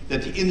 meaning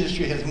that the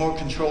industry has more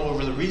control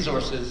over the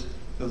resources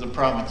than the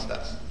province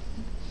does.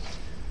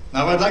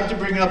 Now I'd like to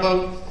bring up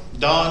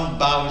Don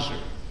Bowser.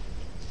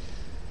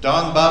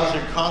 Don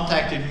Bowser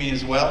contacted me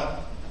as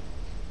well,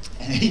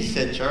 and he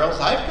said, Charles,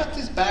 I've got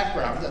this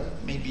background that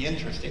may be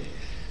interesting.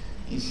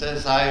 He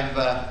says, I've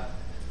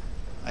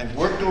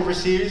worked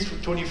overseas for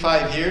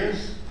 25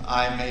 years.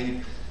 I'm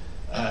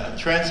a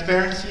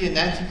transparency and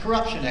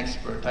anti-corruption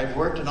expert. I've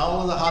worked in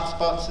all of the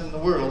hotspots in the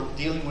world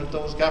dealing with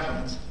those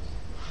governments,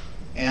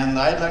 and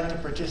I'd like to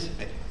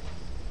participate.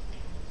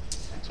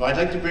 So I'd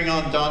like to bring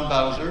on Don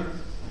Bowser,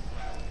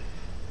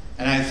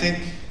 and I think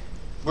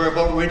we're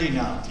about ready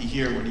now to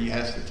hear what he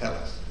has to tell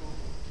us.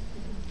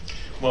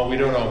 Well, we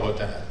don't know about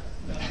that.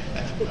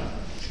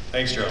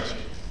 Thanks, Charles.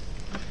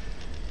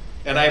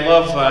 And I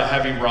love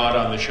having Rod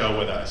on the show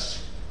with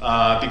us,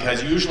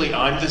 because usually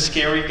I'm the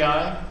scary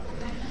guy,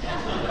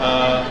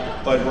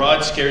 but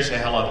Rod scares the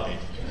hell out of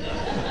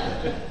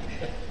me.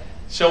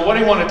 So what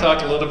I want to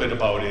talk a little bit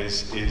about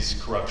is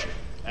corruption.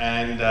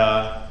 And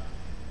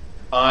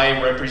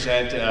I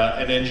represent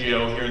an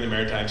NGO here in the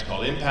Maritimes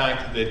called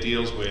Impact that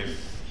deals with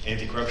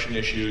anti-corruption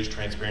issues,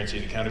 transparency,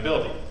 and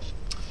accountability.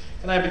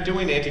 And I've been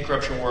doing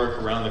anti-corruption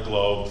work around the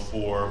globe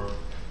for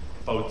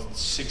about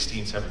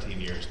 16, 17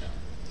 years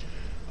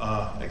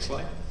now. Next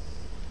slide.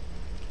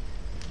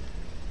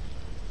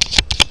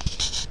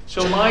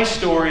 So my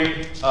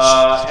story,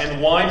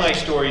 and why my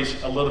story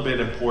is a little bit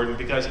important,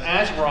 because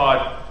as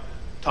Rod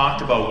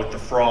talked about with the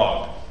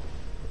frog,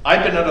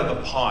 I've been out of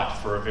the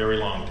pot for a very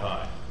long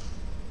time.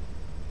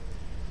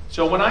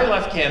 So when I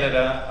left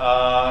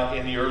Canada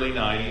in the early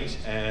 90s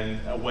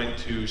and went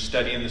to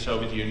study in the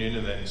Soviet Union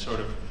and then sort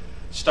of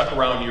stuck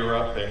around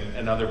Europe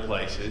and other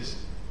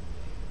places,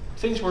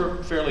 things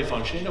were fairly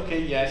functioning.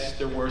 Okay, yes,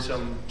 there were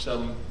some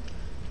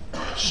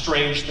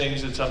strange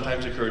things that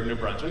sometimes occurred in New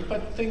Brunswick,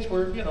 but things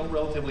were, you know,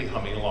 relatively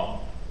humming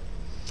along.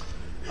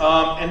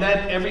 And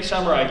then every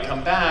summer I'd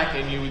come back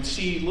and you would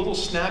see little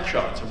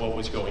snapshots of what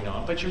was going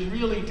on, but you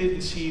really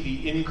didn't see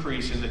the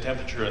increase in the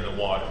temperature in the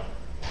water.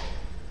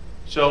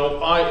 So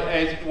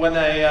when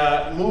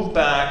I moved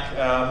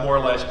back more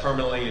or less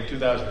permanently in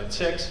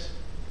 2006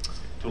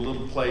 to a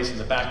little place in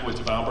the backwoods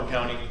of Albert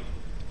County,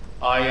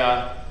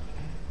 I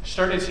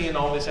started seeing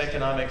all this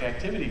economic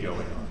activity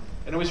going on.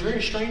 And it was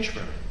very strange for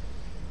me,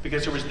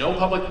 because there was no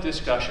public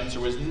discussions,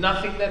 there was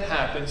nothing that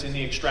happens in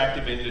the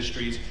extractive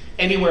industries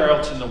anywhere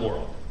else in the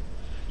world.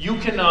 You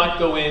cannot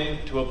go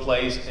into a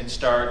place and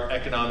start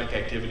economic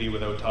activity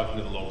without talking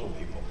to the local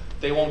people.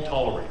 They won't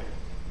tolerate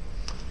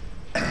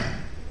it.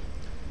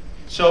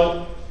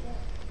 So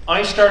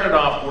I started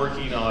off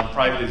working on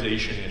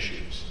privatization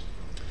issues,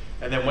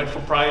 and then went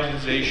from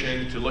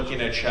privatization to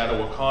looking at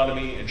shadow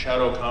economy, and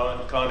shadow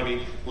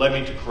economy led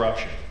me to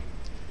corruption.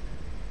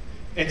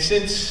 And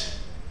since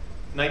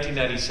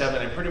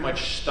 1997, I'm pretty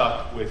much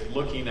stuck with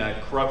looking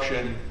at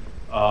corruption,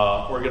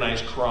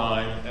 organized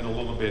crime, and a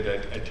little bit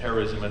at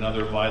terrorism and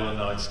other violent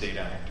non-state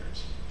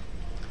actors.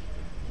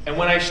 And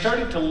when I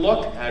started to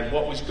look at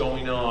what was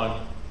going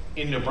on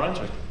in New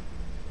Brunswick,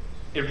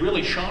 it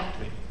really shocked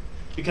me,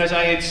 because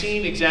I had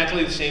seen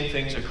exactly the same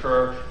things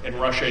occur in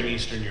Russia and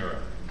Eastern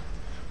Europe.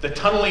 The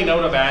tunneling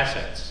out of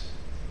assets,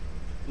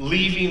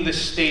 leaving the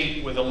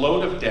state with a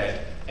load of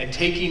debt, and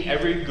taking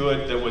every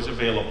good that was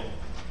available.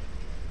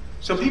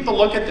 So people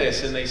look at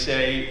this and they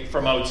say,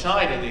 from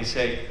outside, and they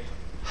say,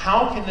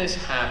 how can this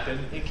happen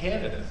in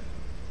Canada?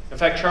 In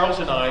fact, Charles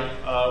and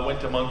I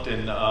went to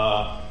Moncton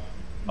on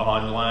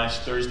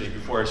last Thursday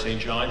before our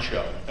St. John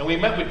show, and we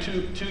met with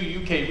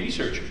two UK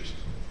researchers.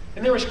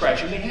 And they were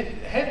scratching their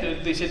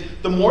head. They said,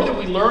 the more that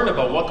we learn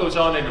about what goes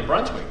on in New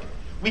Brunswick,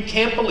 we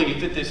can't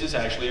believe that this is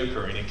actually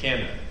occurring in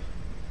Canada.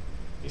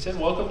 He said,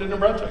 welcome to New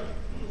Brunswick.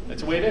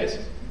 That's the way it is,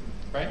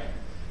 right?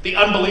 The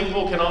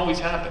unbelievable can always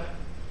happen.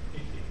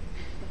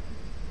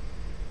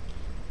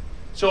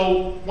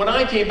 So when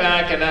I came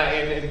back, and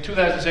in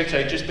 2006, I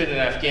had just been in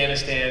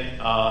Afghanistan,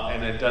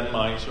 and had done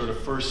my sort of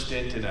first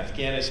stint in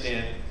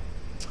Afghanistan,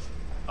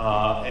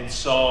 and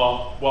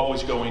saw what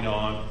was going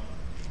on.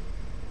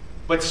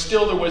 But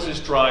still there was this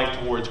drive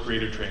towards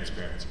greater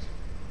transparency,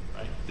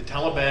 right? The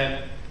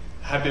Taliban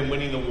have been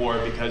winning the war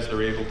because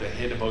they're able to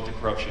hit about the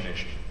corruption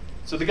issue.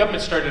 So the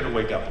government started to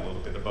wake up a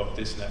little bit about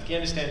this in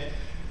Afghanistan,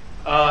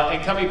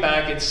 and coming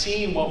back and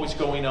seeing what was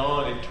going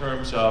on in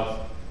terms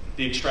of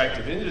the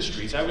extractive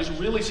industries, I was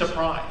really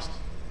surprised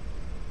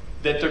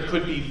that there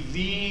could be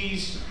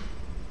these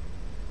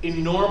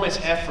enormous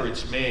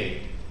efforts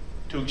made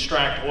to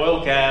extract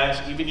oil,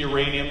 gas, even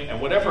uranium,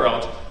 and whatever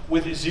else,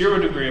 with 0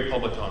 degree of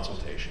public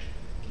consultation.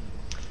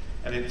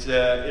 And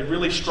it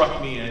really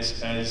struck me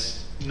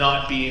as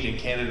not being in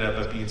Canada,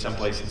 but being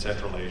someplace in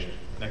Central Asia.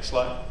 Next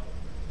slide.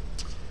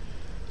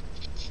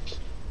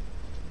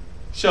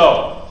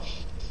 So,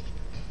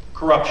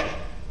 corruption.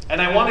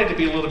 And I wanted to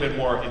be a little bit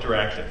more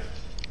interactive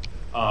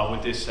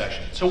with this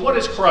session. So what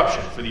is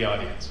corruption for the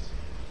audience?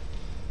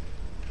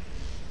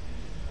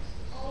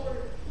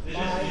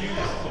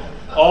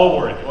 All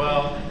word.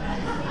 Well,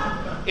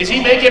 is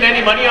he making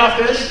any money off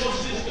this?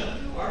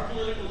 Our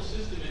political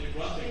system in New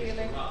Brunswick is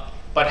corrupt.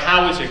 But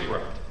how is it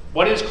corrupt?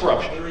 What is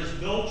corruption? There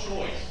is no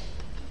choice.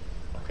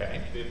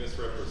 Okay. They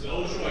misrepresent.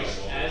 No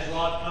choice. As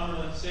Rod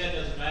Cumberland said,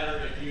 doesn't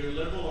matter if you're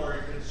liberal or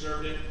you're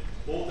conservative,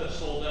 both have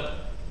sold out.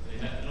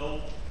 They have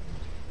no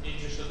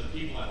interest of the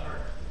people at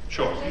heart.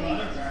 Sure.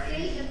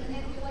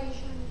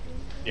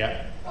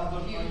 Yeah.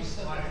 Abuse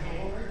of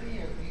authority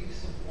or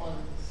abuse of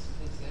one's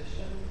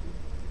position.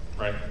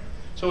 Right.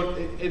 So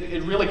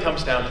it really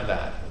comes down to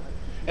that.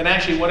 And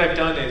actually what I've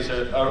done is,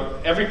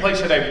 every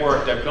place that I've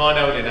worked, I've gone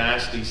out and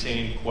asked these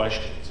same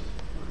questions.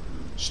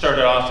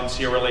 Started off in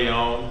Sierra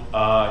Leone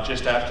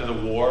just after the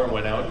war, and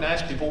went out and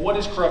asked people, what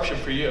is corruption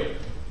for you?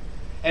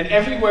 And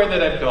everywhere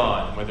that I've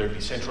gone, whether it be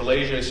Central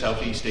Asia,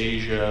 Southeast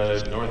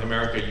Asia, North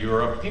America,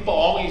 Europe, people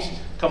always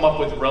come up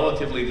with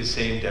relatively the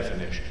same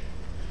definition.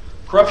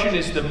 Corruption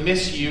is the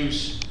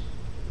misuse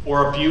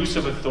or abuse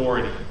of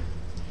authority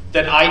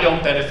that I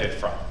don't benefit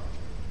from.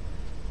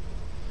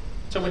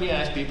 So when you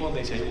ask people and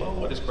they say, well,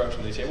 what is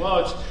corruption? They say, well,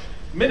 it's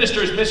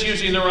ministers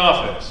misusing their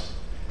office.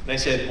 And I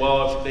said,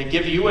 well, if they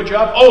give you a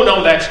job, oh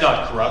no, that's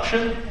not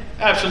corruption.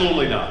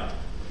 Absolutely not.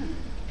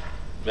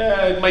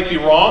 It might be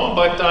wrong,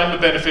 but I'm a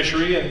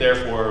beneficiary and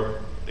therefore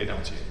they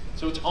don't see it.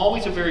 So it's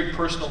always a very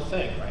personal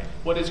thing, right?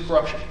 What is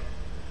corruption?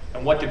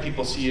 And what do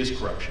people see as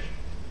corruption?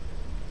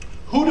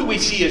 Who do we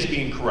see as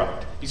being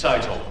corrupt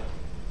besides Owen?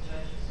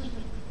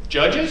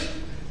 Judges?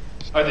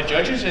 Are the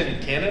judges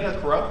in Canada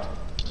corrupt?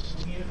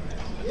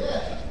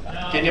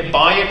 Can you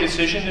buy a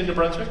decision in New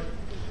Brunswick?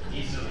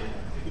 Easily.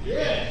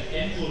 Yeah.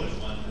 Influence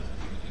one.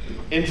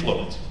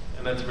 Influence,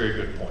 and that's a very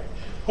good point.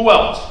 Who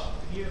else?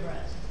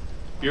 Bureaucrats.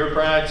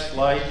 Bureaucrats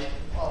like?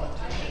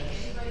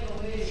 Anybody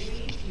will lead you.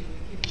 It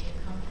could be a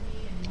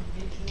company, an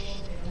individual.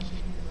 They don't give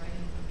you the right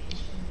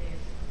information.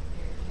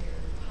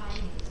 They're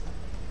hiding something.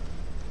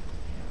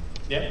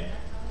 Yeah.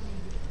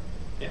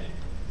 Yeah.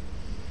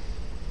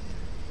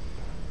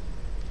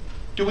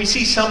 Do we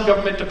see some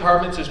government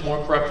departments as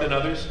more corrupt than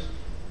others?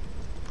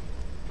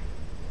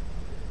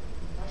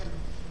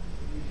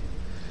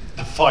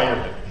 The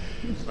firemen.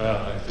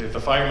 Well, if the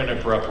firemen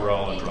are corrupt, we're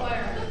all in trouble.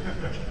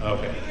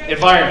 Okay.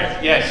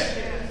 Environment, yes.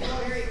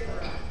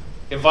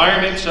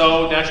 Environment,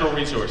 so natural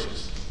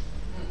resources.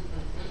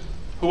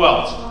 Who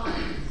else?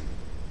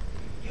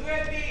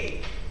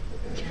 UNB.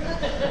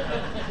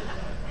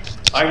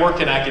 I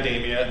work in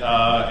academia,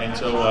 and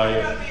so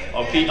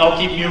I'll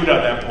keep mute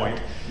on that point.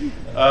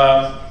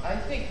 I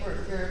think we're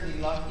fairly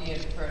lucky in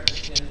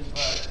Fredericton,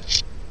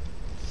 but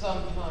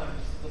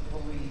sometimes the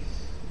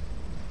police.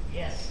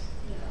 Yes.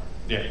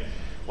 Yeah.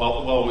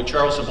 Well, with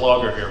Charles the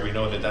blogger here, we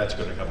know that that's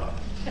going to come up,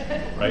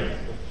 right?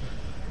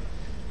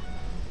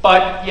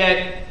 But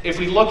yet, if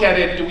we look at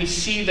it, do we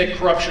see that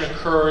corruption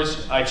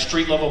occurs at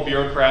street-level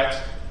bureaucrats?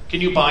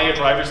 Can you buy a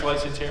driver's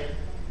license here?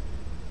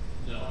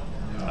 No.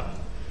 No.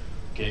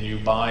 Can you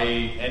buy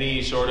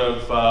any sort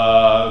of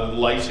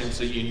license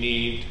that you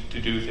need to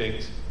do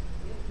things?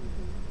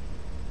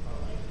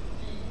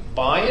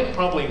 Buy it?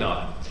 Probably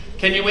not.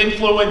 Can you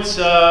influence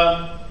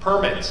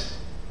permits?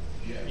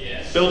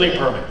 Yes. Building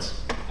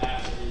permits?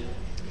 Absolutely.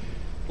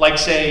 Like,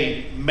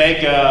 say,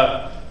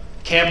 mega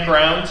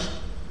campgrounds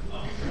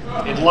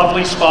in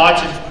lovely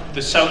spots in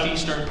the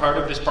southeastern part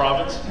of this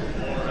province? Or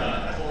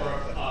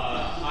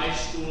high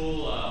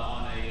school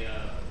on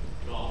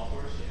a golf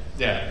course.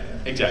 Yeah,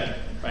 exactly,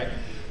 right?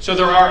 So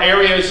there are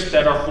areas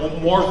that are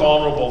more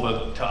vulnerable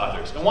to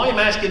others. And why I'm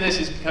asking this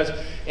is because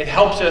it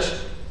helps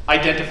us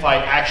identify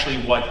actually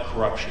what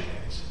corruption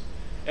is.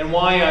 And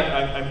why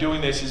I'm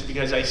doing this is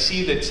because I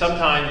see that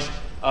sometimes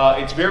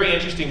it's very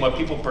interesting what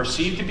people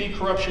perceive to be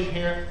corruption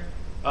here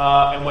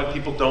and what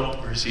people don't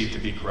perceive to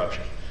be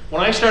corruption.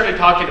 When I started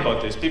talking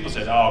about this, people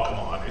said, oh, come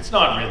on, it's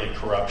not really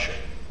corruption.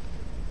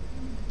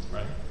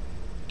 Right?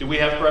 Do we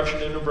have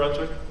corruption in New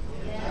Brunswick?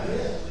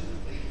 Yes.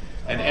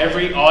 And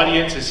every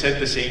audience has said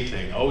the same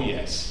thing. Oh,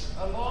 yes.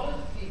 A lot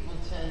of people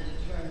tend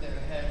to turn their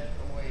head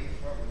away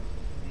from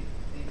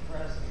the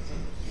presence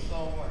of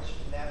so much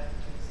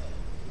nepotism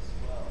as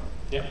well.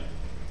 Yep.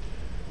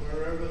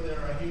 Wherever there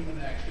are human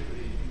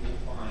activities, you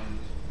will find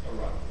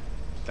corruption.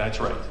 That's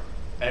right.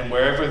 And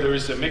wherever there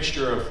is a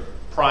mixture of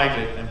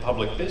private and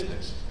public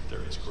business,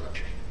 there is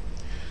corruption.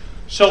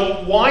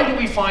 So why do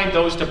we find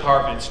those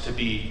departments to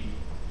be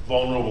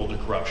vulnerable to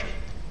corruption?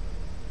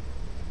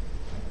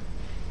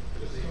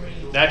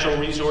 Natural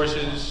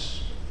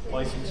resources,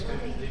 license.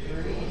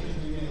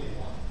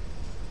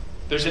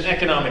 There's an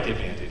economic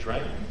advantage,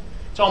 right?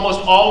 It's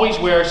almost always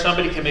where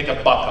somebody can make a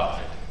buck off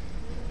it,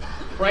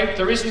 right?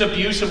 There isn't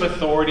abuse of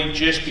authority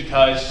just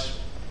because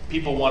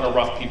people want to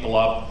rough people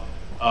up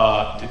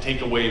to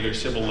take away their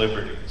civil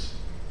liberties.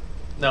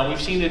 Now,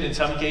 we've seen it in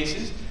some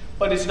cases,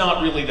 but it's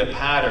not really the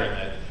pattern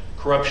that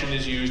corruption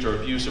is used or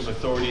abuse of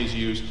authority is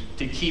used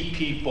to keep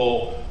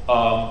people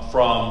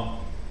from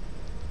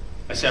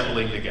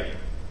assembling together.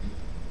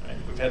 Right?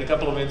 We've had a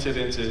couple of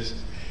incidences.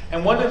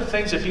 And one of the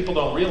things that people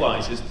don't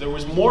realize is there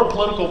was more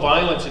political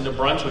violence in New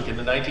Brunswick in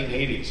the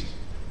 1980s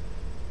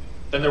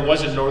than there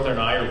was in Northern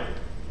Ireland.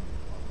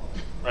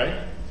 Right?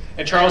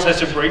 And Charles has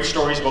some great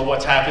stories about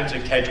what's happened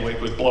in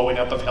Kedgwick with blowing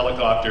up of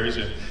helicopters,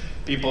 and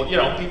people, you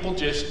know, people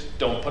just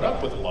don't put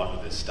up with a lot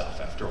of this stuff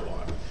after a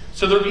while.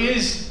 So there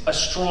is a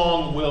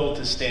strong will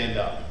to stand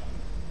up.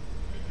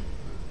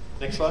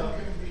 Next slide.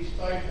 It can be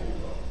stifled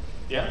though.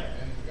 Yeah.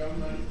 And the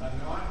government are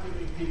not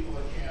giving people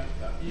a chance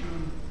to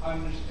even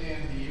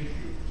understand the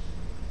issues.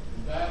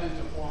 And that is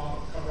a form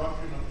of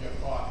corruption of your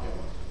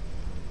populace.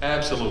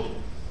 Absolutely.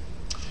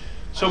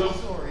 So, I'm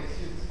sorry,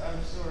 Susan,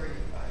 I'm sorry.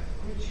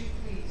 Could you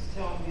please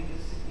tell me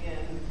this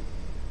again?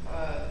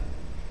 The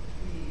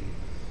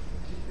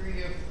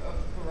degree of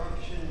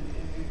corruption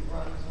in New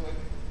Brunswick?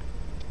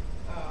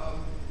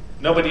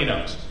 nobody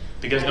knows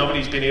because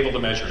nobody's been able to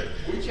measure it.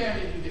 We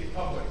can't even get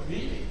public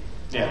meetings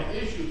on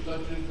issues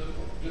such as the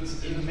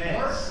It's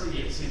immense.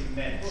 It's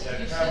immense. Well,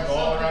 you I've said traveled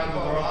all something around the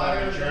about world. I'm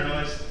a Ireland.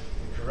 journalist.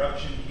 The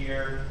corruption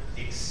here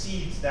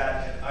exceeds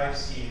that I've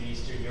seen in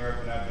Eastern Europe,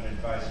 and I've been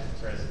advising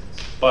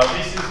presidents. But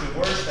This is the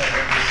worst I've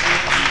ever seen.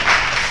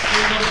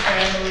 Single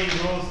family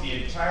rules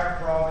the entire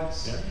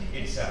province. Yeah.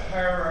 It's a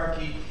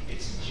hierarchy.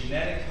 It's a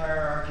genetic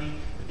hierarchy.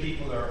 The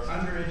people are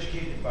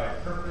undereducated by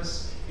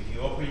purpose. If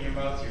you open your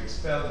mouth, you're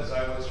expelled, as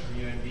I was from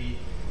UNB,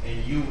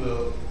 and you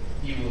will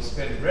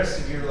spend the rest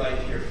of your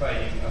life here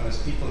fighting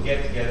unless people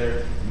get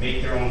together and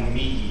make their own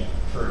media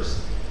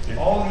first. And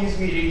all these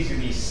meetings in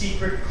these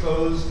secret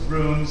closed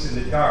rooms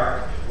in the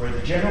dark where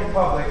the general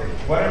public,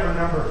 whatever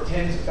number of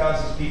tens of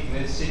thousands of people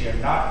in the city are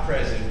not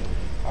present,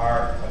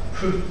 are a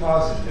proof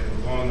positive that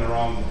we're going the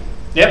wrong way.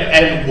 Yep,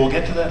 and we'll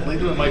get to that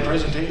later in my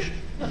presentation.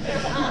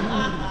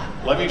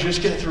 Let me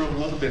just get through a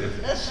little bit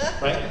of this,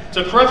 right?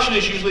 So corruption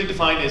is usually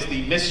defined as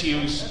the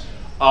misuse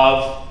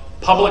of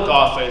public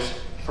office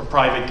for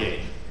private gain.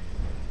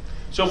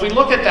 So if we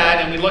look at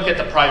that and we look at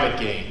the private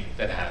gain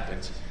that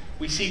happens,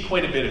 we see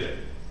quite a bit of it.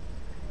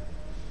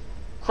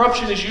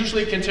 Corruption is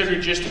usually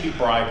considered just to be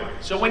bribery.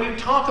 So when you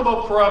talk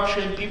about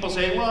corruption, people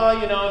say,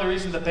 well, you know, there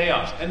isn't the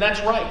payoffs. And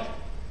that's right.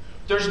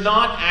 There's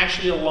not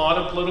actually a lot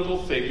of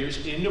political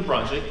figures in New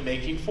Brunswick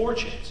making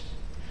fortunes.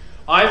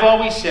 I've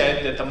always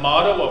said that the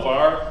motto of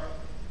our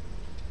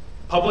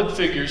public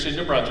figures in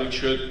New Brunswick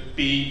should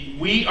be,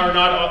 we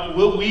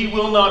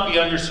will not be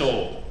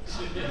undersold.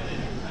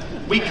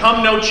 We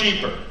come no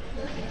cheaper.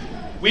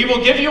 We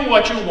will give you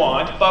what you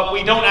want, but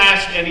we don't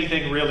ask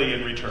anything really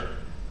in return.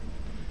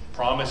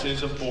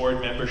 Promises of board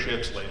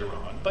memberships later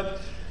on,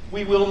 but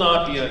we will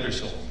not be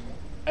undersold.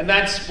 And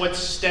that's what's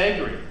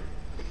staggering.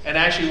 And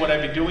actually what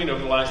I've been doing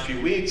over the last few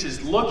weeks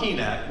is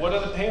looking at what are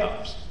the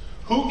payoffs.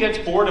 Who gets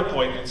board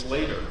appointments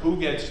later? Who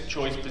gets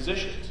choice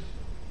positions?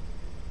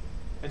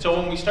 And so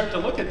when we start to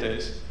look at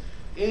this,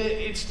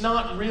 it's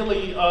not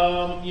really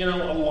you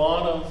know, a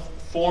lot of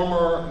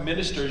former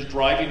ministers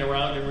driving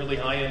around in really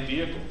high-end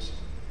vehicles.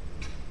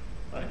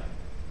 Right?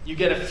 You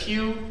get a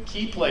few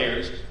key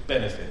players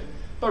benefit,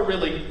 but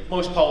really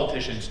most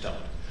politicians don't.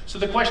 So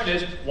the question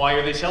is, why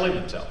are they selling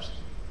themselves?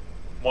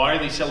 Why are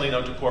they selling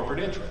out to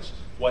corporate interests?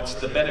 What's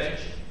the benefit?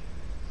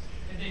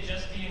 Can they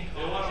just be in?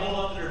 They want to hold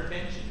on to their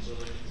pension so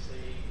they can say.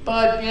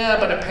 But yeah,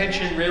 but a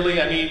pension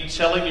really, I mean,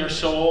 selling your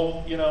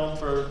soul, you know,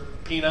 for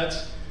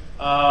peanuts.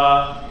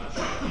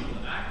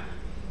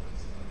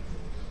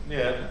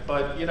 Yeah,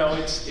 but you know,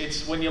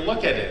 it's when you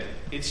look at it,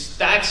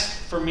 that's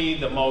for me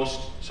the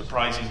most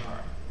surprising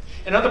part.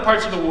 In other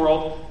parts of the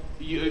world,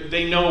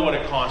 they know what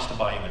it costs to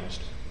buy a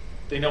minister.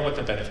 They know what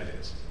the benefit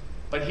is.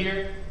 But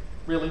here,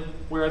 really,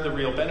 where are the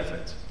real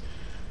benefits?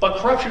 But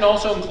corruption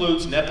also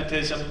includes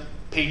nepotism,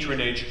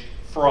 patronage,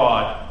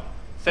 fraud,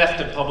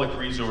 theft of public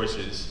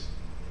resources,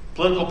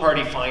 political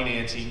party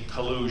financing,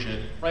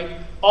 collusion, right?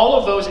 All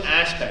of those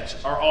aspects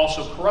are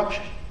also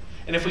corruption.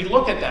 And if we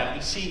look at that,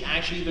 we see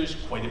actually there's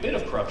quite a bit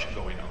of corruption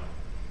going on,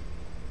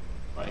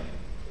 right?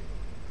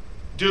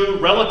 Do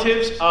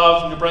relatives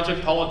of New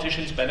Brunswick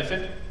politicians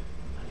benefit?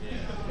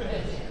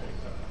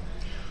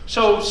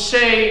 So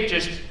say,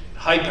 just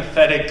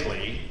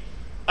hypothetically,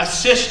 a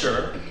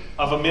sister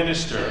of a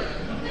minister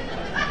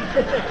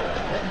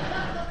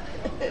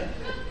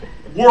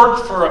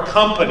worked for a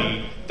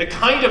company that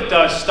kind of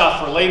does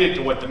stuff related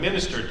to what the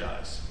minister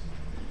does.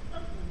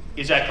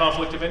 Is that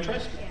conflict of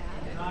interest?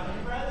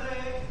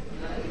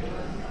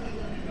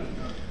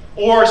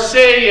 Or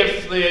say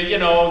if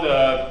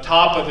the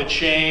top of the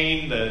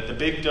chain, the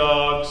big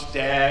dog's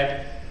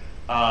dad,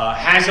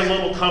 has a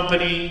little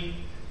company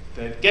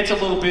that gets a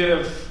little bit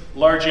of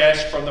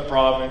largesse from the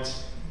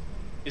province.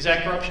 Is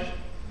that corruption?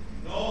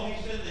 No,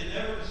 he said they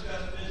never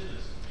discussed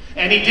business.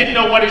 And he didn't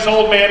know what his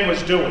old man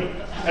was doing.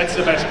 That's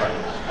the best part.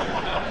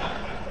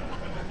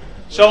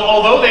 So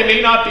although they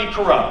may not be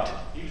corrupt,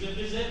 He was a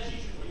phys ed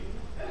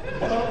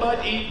teacher.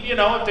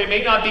 but they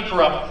may not be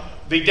corrupt,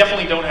 they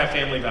definitely don't have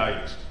family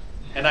values.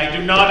 And I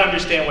do not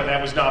understand why that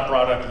was not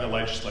brought up in the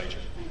legislature.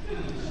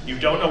 You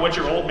don't know what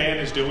your old man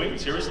is doing?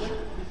 Seriously?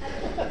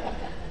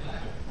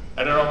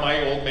 I don't know if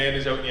my old man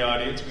is out in the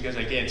audience because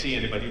I can't see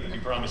anybody, but he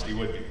promised he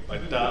would be.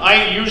 But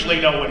I usually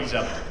know what he's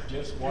up to.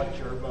 Just watch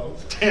your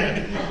mouth.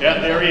 Yeah,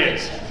 there he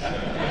is.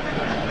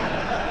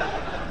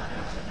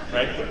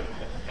 Right?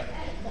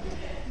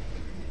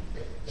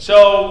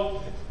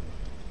 So,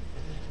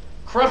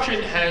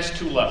 corruption has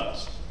two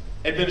levels.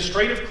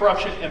 Administrative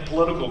corruption and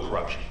political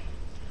corruption.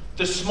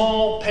 The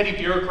small, petty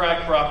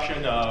bureaucrat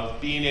corruption of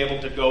being able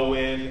to go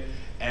in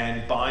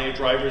and buy a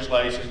driver's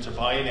license or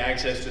buy an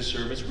access to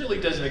service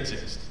really doesn't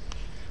exist.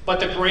 But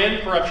the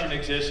grand corruption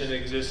exists, and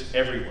it exists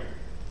everywhere.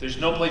 There's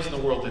no place in the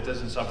world that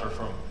doesn't suffer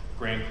from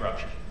grand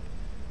corruption.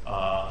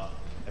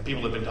 And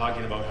people have been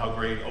talking about how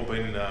great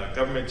open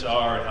governments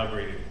are and how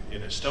great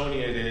in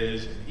Estonia it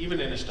is. And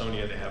even in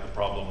Estonia, they have a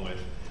problem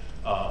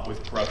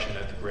with corruption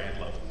at the grand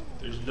level.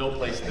 There's no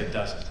place that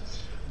doesn't.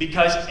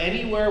 Because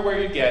anywhere where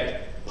you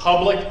get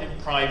public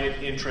and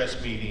private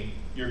interest meeting,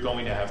 you're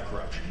going to have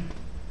corruption.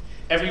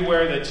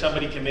 Everywhere that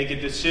somebody can make a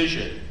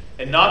decision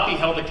and not be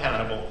held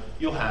accountable,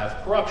 you'll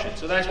have corruption.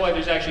 So that's why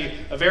there's actually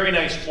a very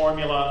nice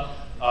formula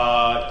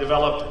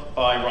developed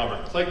by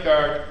Robert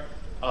Klickard,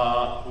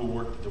 who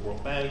worked at the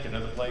World Bank and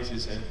other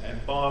places,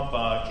 and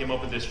Bob came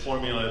up with this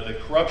formula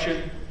that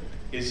corruption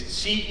is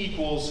C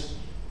equals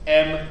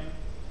M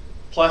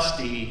plus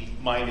D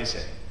minus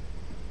A.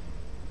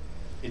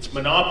 It's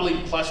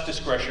monopoly plus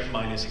discretion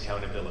minus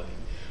accountability.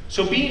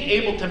 So being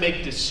able to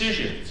make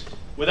decisions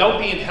without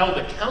being held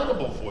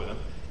accountable for them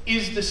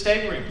is the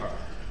staggering part,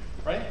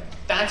 right?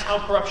 That's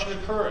how corruption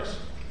occurs.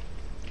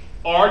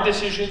 Are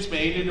decisions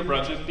made in New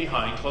Brunswick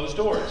behind closed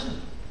doors?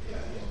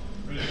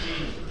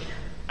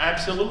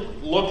 Absolutely.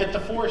 Look at the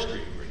forestry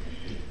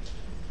agreement,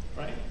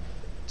 right?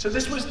 So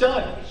this was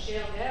done.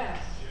 Shale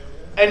gas.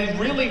 And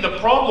really the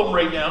problem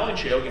right now in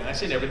shale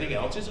gas and everything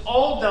else is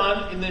all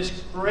done in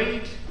this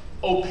great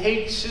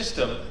opaque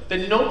system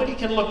that nobody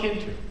can look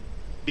into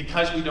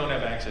because we don't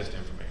have access to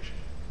information.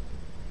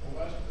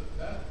 Well,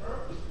 that's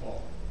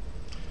purposeful.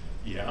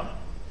 Yeah,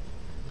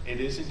 it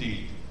is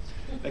indeed.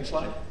 Next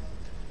slide.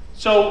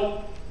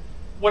 So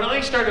when I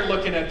started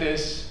looking at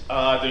this,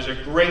 there's a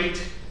great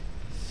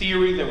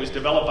theory that was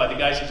developed by the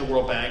guys at the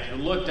World Bank who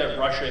looked at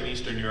Russia and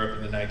Eastern Europe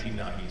in the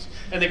 1990s,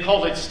 and they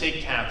called it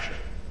state capture.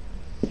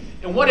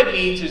 And what it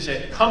means is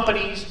that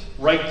companies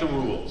write the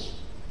rules.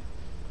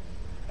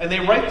 And they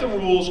write the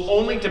rules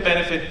only to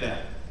benefit them.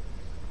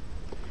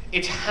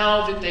 It's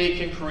how that they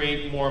can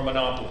create more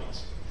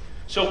monopolies.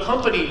 So a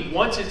company,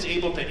 once it's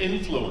able to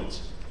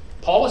influence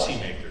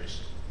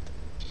policymakers,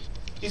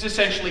 is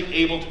essentially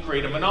able to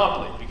create a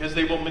monopoly because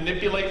they will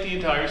manipulate the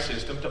entire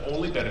system to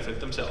only benefit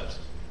themselves.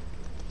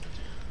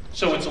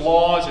 So it's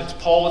laws, it's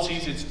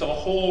policies, it's the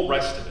whole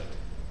rest of it.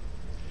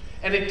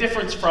 And it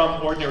differs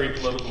from ordinary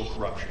political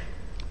corruption.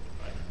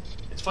 Right?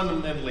 It's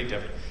fundamentally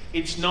different.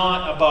 It's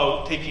not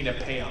about taking a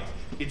payoff.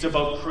 It's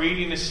about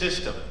creating a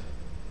system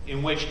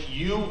in which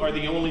you are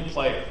the only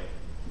player.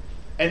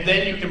 And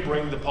then you can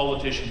bring the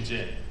politicians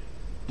in.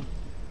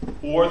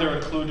 Or they're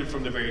included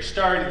from the very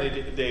start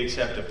and they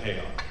accept a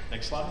payoff.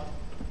 Next slide.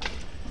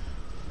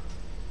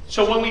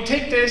 So when we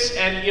take this,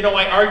 and you know,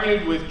 I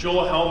argued with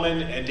Joel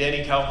Hellman and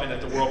Danny Kaufman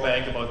at the World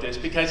Bank about this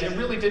because it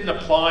really didn't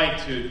apply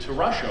to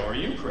Russia or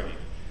Ukraine.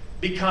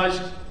 Because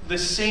the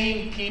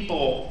same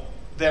people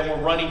that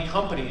were running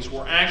companies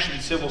were actually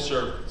civil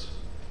servants.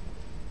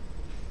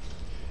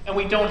 And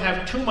we don't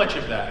have too much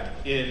of that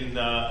in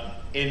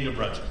New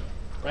Brunswick,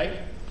 right?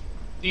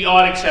 The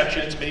odd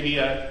exceptions, maybe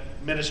a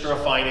Minister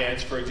of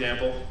Finance, for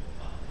example,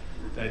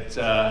 that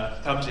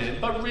comes in.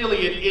 But really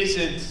it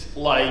isn't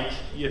like,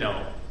 you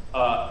know,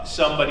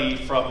 somebody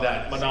from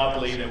that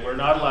monopoly that we're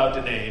not allowed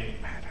to name.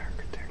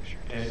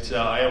 And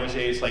I always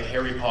say it's like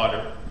Harry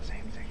Potter.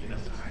 You know,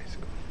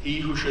 he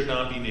who should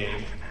not be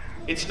named.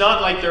 It's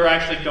not like they're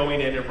actually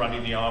going in and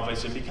running the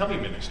office and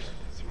becoming minister.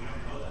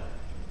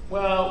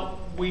 Well,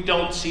 we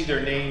don't see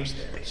their names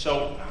there.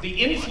 So the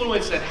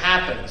influence that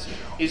happens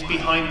is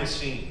behind the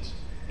scenes.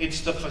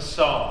 It's the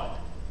facade.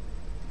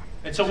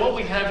 And so what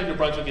we have in New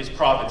Brunswick is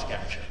province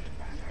capture.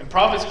 And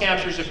province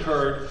captures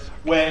occurred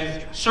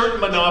when certain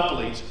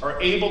monopolies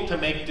are able to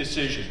make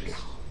decisions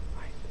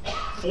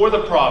for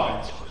the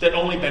province that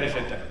only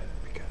benefit them.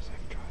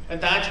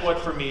 And that's what,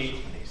 for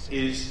me,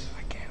 is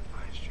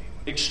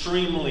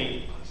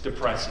extremely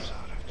depressing,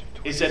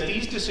 is that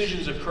these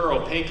decisions occur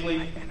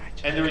opaquely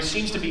and there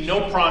seems to be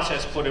no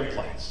process put in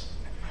place.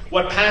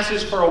 What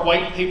passes for a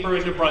white paper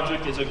in New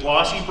Brunswick is a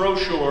glossy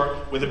brochure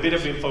with a bit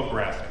of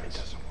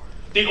infographics.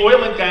 The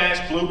oil and gas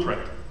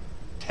blueprint,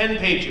 10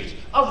 pages,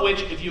 of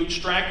which, if you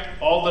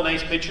extract all the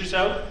nice pictures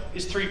out,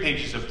 is 3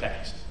 pages of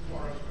text.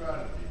 Forest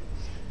strategy.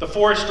 The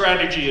forest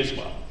strategy as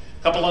well.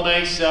 A couple of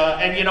nice,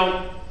 and you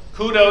know,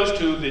 kudos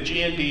to the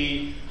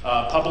GNB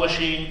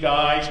publishing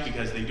guys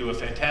because they do a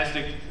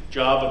fantastic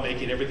job of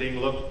making everything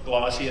look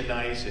glossy and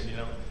nice, and you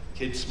know,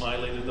 kids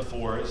smiling in the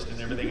forest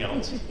and everything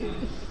else.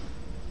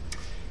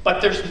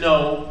 But there's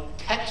no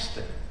text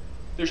there.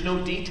 There's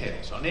no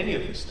details on any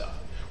of this stuff.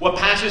 What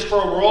passes for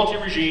a royalty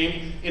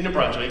regime in New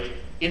Brunswick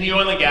in the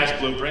oil and gas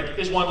blueprint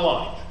is one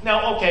line.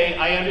 Now, okay,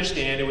 I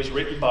understand it was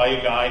written by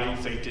a guy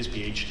who faked his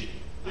PhD.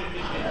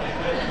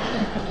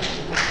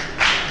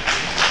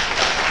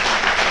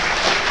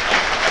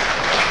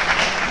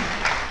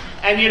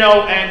 And you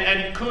know,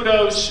 and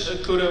kudos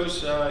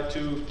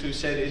to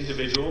said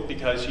individual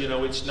because you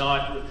know it's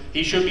not.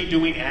 He should be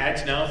doing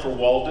ads now for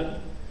Walden.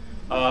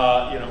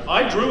 You know,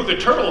 I drew the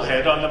turtle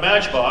head on the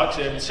matchbox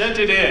and sent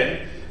it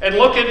in, and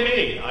look at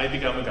me, I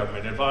become a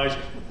government advisor.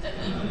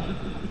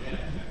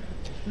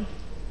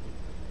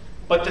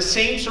 But the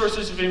same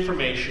sources of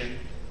information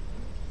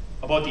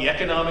about the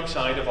economic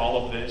side of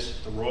all of this,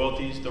 the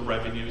royalties, the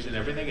revenues, and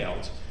everything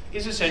else,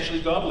 is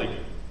essentially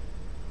gobbledygook.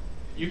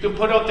 You can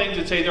put out things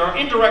that say there are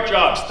indirect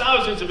jobs,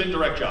 thousands of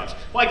indirect jobs.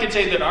 Well, I can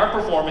say that our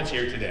performance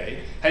here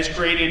today has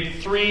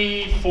created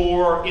 3,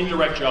 4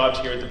 indirect jobs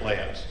here at the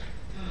Playhouse.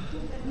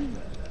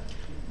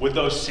 Would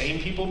those same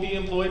people be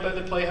employed by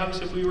the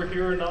Playhouse if we were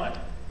here or not?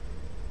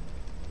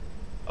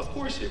 Of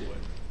course it would.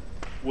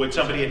 Would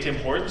somebody at Tim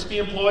Hortons be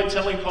employed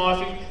selling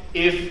coffee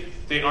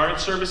if they aren't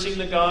servicing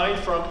the guy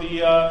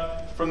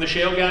from the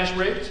shale gas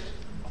rigs?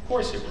 Of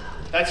course it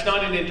would. That's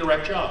not an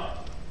indirect job.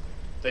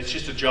 That's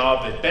just a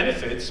job that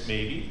benefits,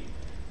 maybe,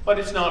 but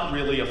it's not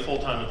really a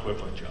full-time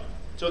equivalent job.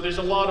 So there's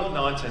a lot of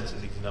nonsense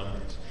in these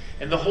numbers.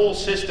 And the whole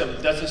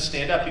system doesn't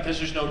stand up because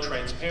there's no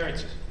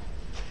transparency.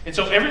 And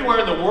so everywhere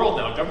in the world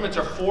now, governments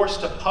are forced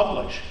to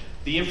publish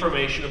the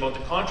information about the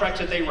contracts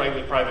that they write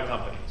with private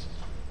companies.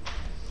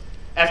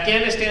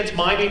 Afghanistan's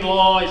mining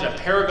law is a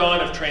paragon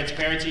of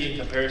transparency in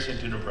comparison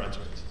to New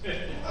Brunswick's.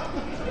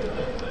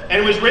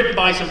 And it was written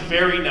by some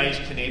very nice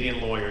Canadian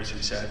lawyers who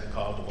sat in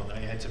Kabul, and I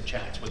had some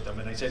chats with them,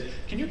 and I said,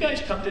 can you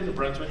guys come to New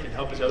Brunswick and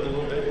help us out a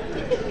little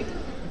bit?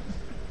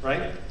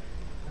 Right?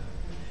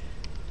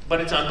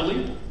 But it's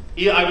unbelievable.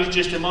 I was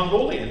just in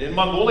Mongolia. And in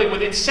Mongolia,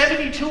 within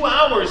 72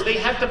 hours, they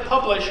have to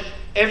publish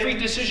every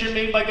decision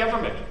made by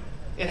government.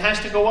 It has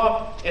to go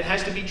up. It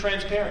has to be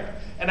transparent.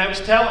 And I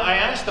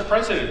asked the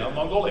president of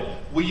Mongolia,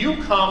 will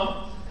you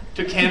come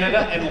to Canada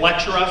and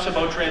lecture us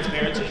about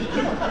transparency?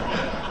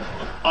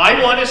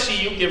 I want to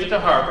see you give it to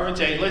Harper and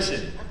say,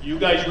 listen, you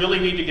guys really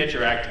need to get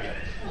your act together.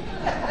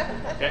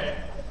 Okay?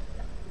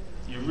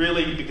 You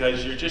really,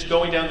 because you're just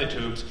going down the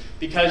tubes,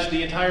 because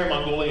the entire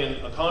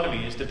Mongolian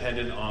economy is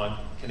dependent on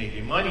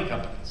Canadian mining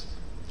companies.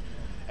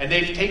 And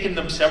they've taken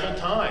them several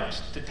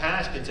times to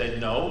task and said,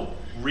 no,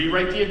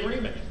 rewrite the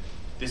agreement.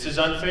 This is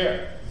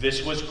unfair.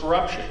 This was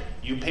corruption.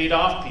 You paid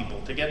off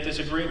people to get this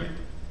agreement.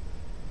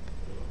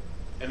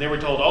 And they were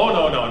told, oh,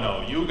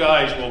 no, you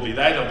guys will be,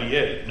 that'll be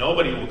it.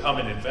 Nobody will come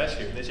and invest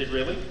here. And they said,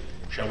 really?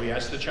 Shall we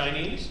ask the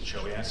Chinese?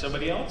 Shall we ask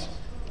somebody else?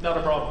 Not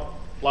a problem.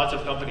 Lots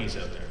of companies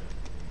out there.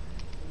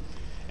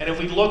 And if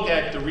we look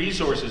at the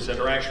resources that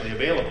are actually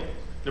available,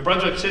 New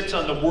Brunswick sits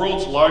on the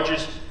world's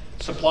largest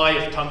supply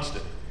of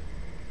tungsten,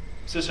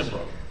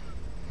 Sissenbrook.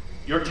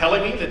 You're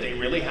telling me that they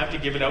really have to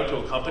give it out to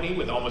a company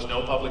with almost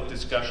no public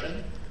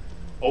discussion,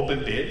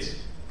 open bids?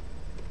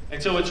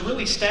 And so it's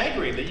really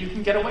staggering that you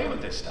can get away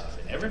with this stuff.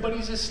 And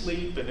everybody's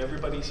asleep, and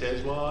everybody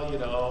says, well, you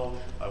know,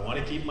 I want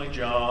to keep my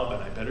job,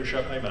 and I better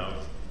shut my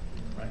mouth.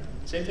 Right?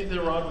 Same thing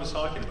that Rod was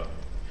talking about.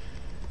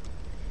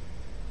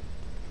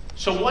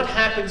 So what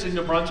happens in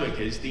New Brunswick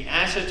is the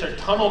assets are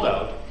tunneled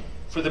out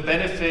for the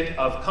benefit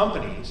of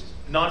companies,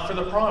 not for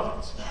the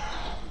province.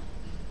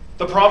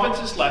 The province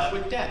is left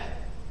with debt.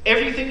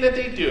 Everything that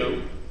they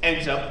do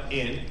ends up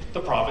in the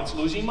province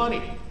losing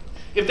money.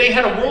 If they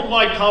had a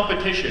worldwide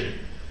competition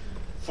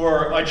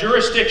for a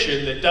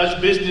jurisdiction that does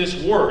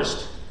business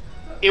worst,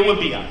 it would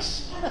be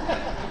us.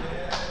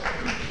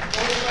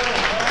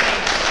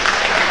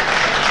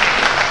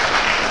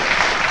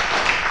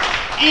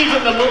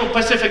 Even the little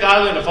Pacific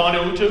island of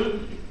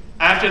Vanuatu,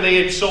 after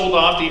they had sold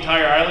off the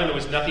entire island, it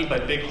was nothing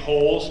but big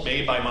holes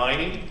made by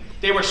mining.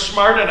 They were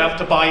smart enough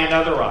to buy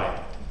another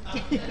island.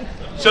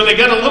 So they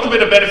got a little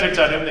bit of benefits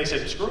on it, and they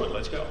said, screw it,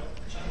 let's go.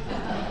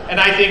 And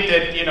I think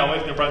that, you know,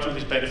 if New Brunswick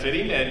is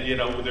benefiting and, you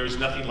know, there's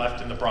nothing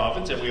left in the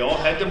province and we all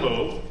had to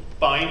move,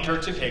 buying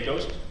Turks and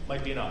Caicos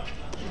might be an option.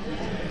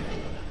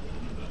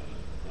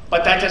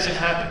 But that doesn't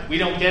happen. We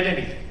don't get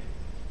anything.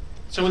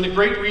 So in the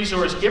great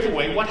resource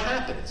giveaway, what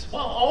happens?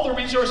 Well, all the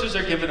resources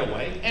are given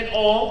away, and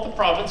all the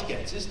province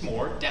gets is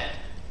more debt.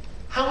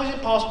 How is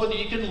it possible that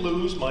you can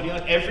lose money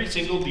on every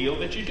single deal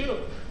that you do?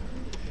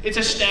 It's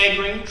a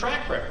staggering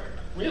track record,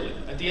 really,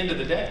 at the end of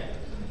the day.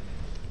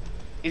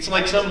 It's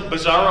like some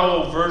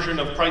bizarro version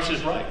of Price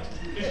is Right.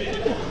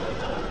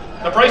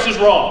 The price is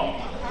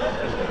wrong.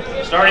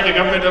 Starring the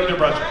government of New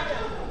Brunswick.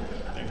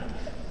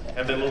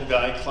 And the little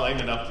guy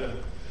climbing up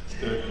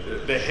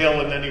the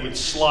hill, and then he would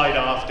slide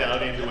off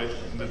down into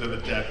the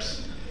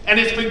depths. And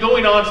it's been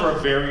going on for a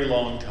very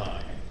long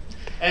time.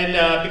 And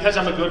because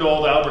I'm a good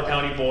old Albert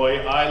County boy,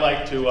 I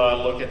like to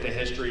look at the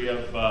history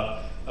of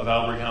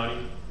Albert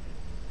County,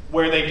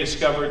 where they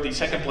discovered the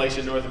second place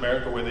in North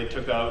America where they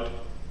took out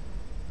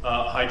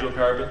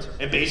hydrocarbons,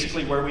 and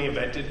basically where we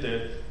invented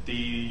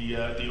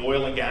the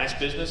oil and gas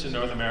business in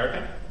North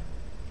America.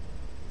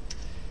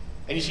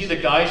 And you see, the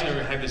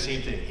Geisner had the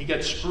same thing. He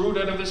got screwed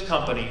out of his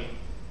company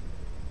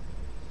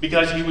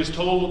because he was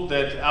told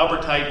that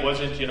Albertite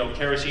wasn't, you know,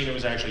 kerosene, it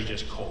was actually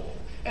just coal.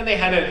 And they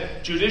had a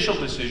judicial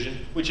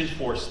decision which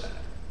enforced that.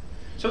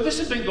 So this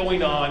has been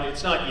going on,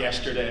 it's not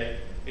yesterday,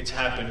 it's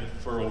happened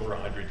for over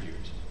 100 years,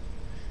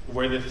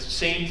 where the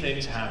same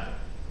things happen.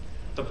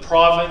 The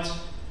province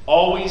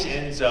always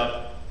ends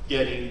up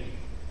getting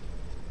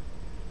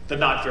the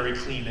not very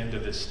clean end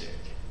of the stick.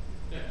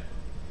 Yeah.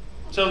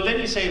 So then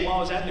you say,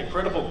 well, is that an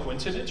incredible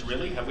coincidence,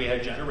 really? Have we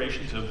had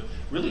generations of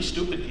really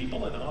stupid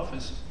people in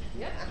office?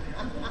 Yeah.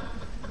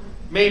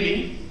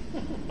 Maybe,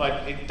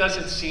 but it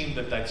doesn't seem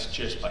that that's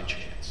just by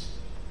chance,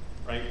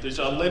 right? There's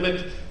a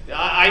limit.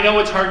 I know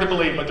it's hard to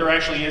believe, but there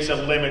actually is a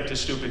limit to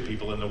stupid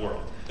people in the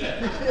world.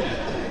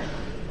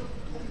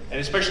 And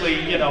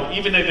especially, you know,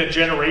 even in a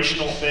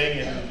generational thing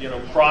and, you know,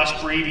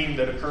 crossbreeding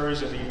that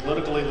occurs in the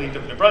political elite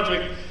of New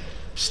Brunswick,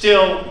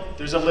 still,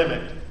 there's a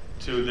limit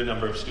to the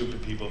number of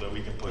stupid people that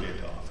we can put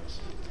into office.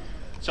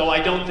 So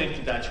I don't think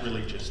that that's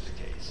really just the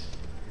case,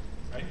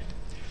 right?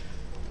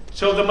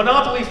 So the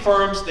monopoly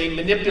firms, they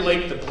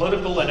manipulate the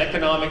political and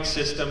economic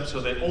system so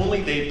that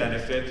only they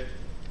benefit,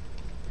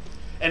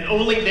 and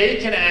only they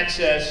can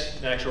access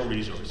natural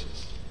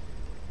resources.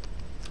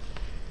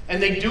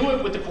 And they do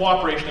it with the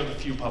cooperation of a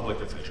few public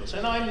officials.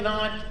 And I'm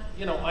not,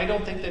 you know, I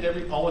don't think that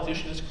every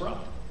politician is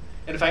corrupt.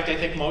 And in fact, I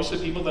think most of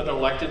the people that are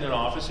elected in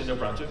office in New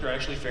Brunswick are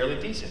actually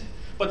fairly decent.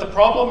 But the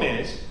problem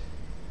is,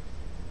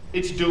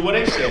 it's do what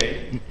I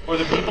say, or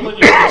the people in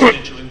your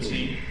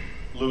constituency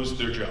lose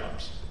their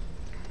jobs.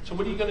 So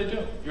what are you going to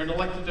do? You're an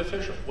elected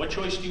official. What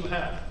choice do you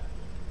have?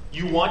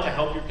 You want to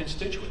help your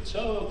constituents.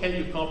 So,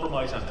 okay, you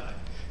compromise on that.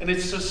 And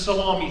it's a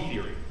salami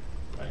theory.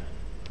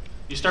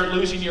 You start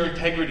losing your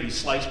integrity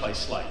slice by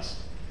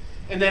slice.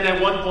 And then at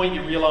one point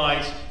you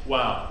realize,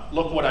 wow,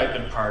 look what I've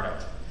been part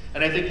of.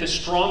 And I think the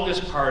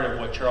strongest part of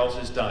what Charles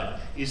has done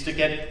is to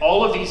get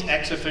all of these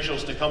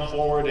ex-officials to come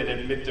forward and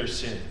admit their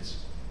sins.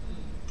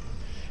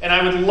 And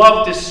I would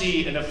love to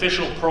see an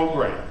official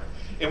program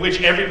in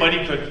which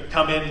everybody could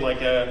come in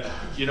like a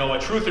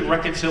Truth and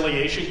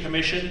Reconciliation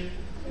Commission,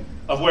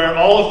 of where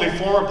all of the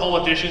former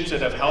politicians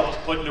that have helped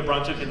put New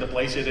Brunswick in the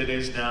place that it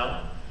is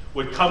now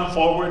would come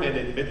forward and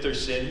admit their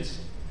sins.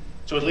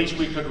 So at least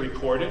we could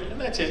record it, and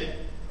that's it.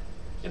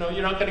 You know,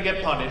 you're not going to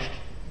get punished,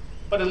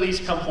 but at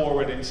least come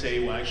forward and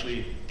say, well,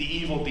 actually, the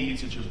evil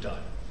deeds that you've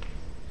done.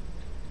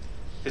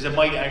 Because it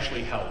might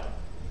actually help,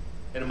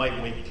 and it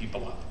might wake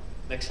people up.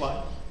 Next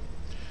slide.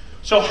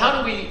 So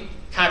how do we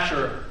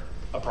capture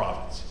a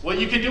province? Well,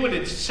 you can do it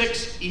in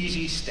 6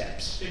 easy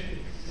steps.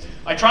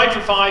 I tried for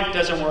 5,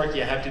 doesn't work,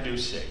 you have to do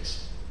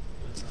 6.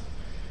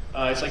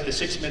 It's like the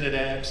 6-minute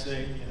abs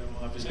thing, you know,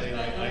 obviously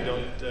I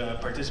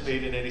don't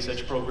participate in any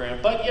such program,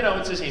 but you know,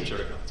 it's the same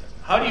sort of concept.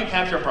 How do you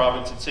capture a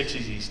province in 6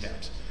 easy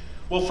steps?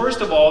 Well,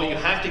 first of all, you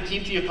have to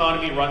keep the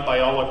economy run by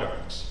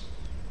oligarchs.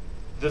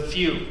 The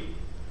few.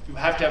 You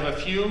have to have a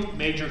few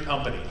major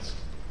companies.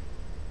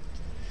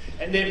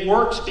 And it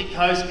works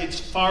because it's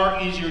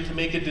far easier to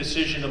make a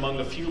decision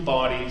among a few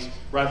bodies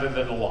rather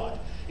than a lot.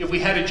 If we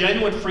had a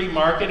genuine free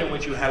market in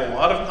which you had a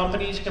lot of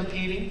companies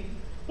competing,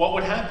 what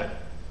would happen?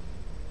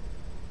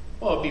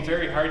 Well, it'd be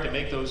very hard to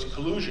make those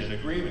collusion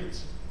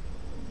agreements.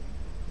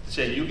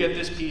 Say, you get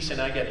this piece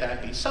and I get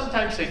that piece.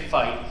 Sometimes they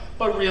fight,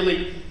 but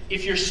really,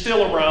 if you're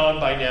still around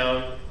by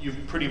now,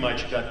 you've pretty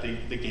much got the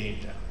game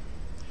down.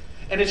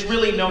 And it's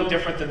really no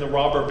different than the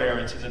robber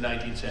barons in the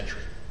 19th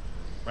century,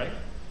 right?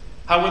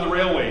 How were the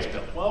railways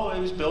built? Well, it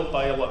was built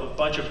by a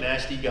bunch of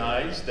nasty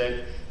guys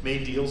that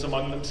made deals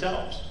among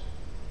themselves.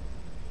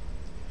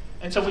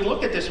 And so we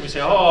look at this and we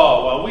say,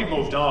 oh, well, we've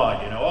moved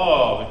on, you know,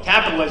 oh,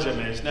 capitalism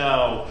is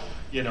now,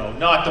 you know,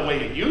 not the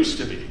way it used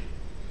to be.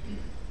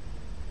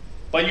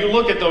 But you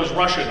look at those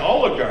Russian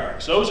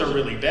oligarchs, those are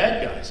really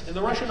bad guys. And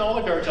the Russian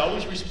oligarchs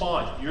always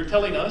respond, you're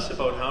telling us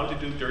about how to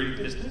do dirty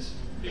business?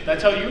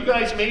 That's how you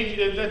guys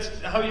made, that's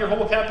how your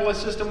whole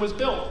capitalist system was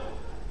built.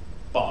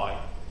 By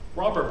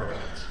robber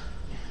barons.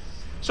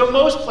 So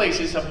most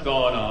places have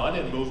gone on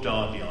and moved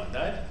on beyond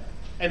that,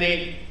 and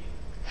they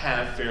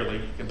have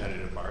fairly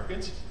competitive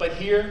markets. But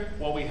here,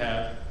 what we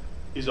have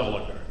is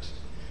oligarchs.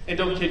 And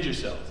don't kid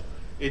yourself,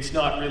 it's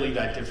not really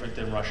that different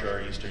than Russia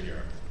or Eastern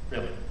Europe,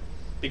 really.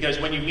 Because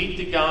when you meet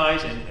the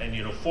guys, and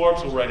you know,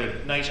 Forbes will write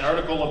a nice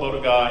article about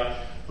a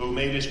guy who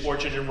made his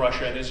fortune in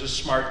Russia and is a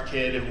smart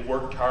kid and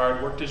worked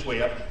hard, worked his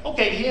way up.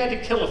 Okay, he had to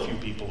kill a few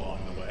people along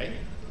the way.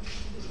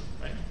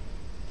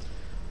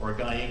 Or a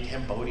guy in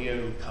Cambodia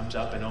who comes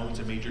up and owns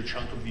a major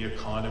chunk of the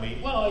economy.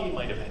 Well, he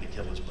might have had to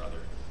kill his brother.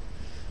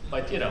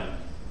 But, you know,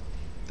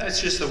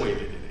 that's just the way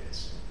that it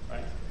is,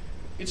 right?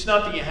 It's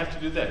not that you have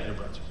to do that in New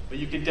Brunswick, but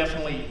you can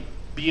definitely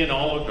be an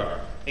oligarch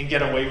and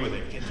get away with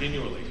it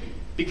continually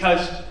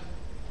because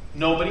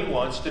nobody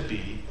wants to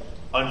be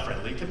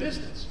unfriendly to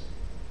business,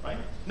 right?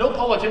 No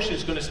politician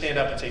is going to stand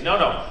up and say, no,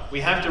 no, we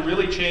have to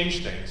really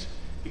change things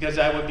because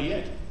that would be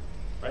it,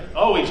 right?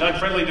 Oh, he's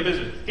unfriendly to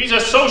business. He's a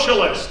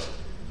socialist.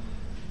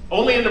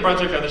 Only in New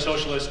Brunswick are the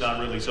socialists not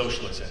really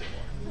socialists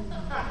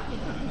anymore.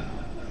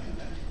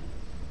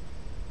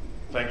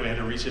 In fact, we had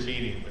a recent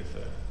meeting with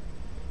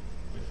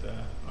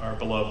our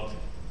beloved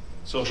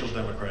social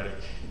democratic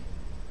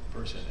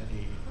person, and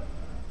he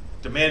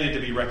demanded to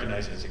be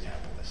recognized as a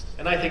capitalist.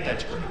 And I think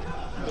that's great.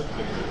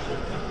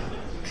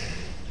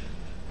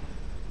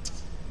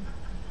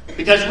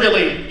 Because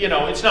really, you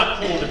know, it's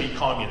not cool to be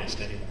communist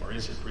anymore,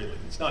 is it really?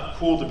 It's not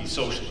cool to be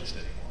socialist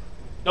anymore.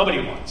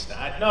 Nobody wants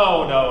that.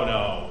 No, no,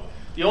 no.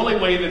 The only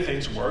way that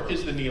things work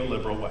is the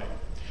neoliberal way.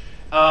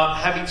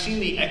 Having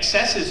seen the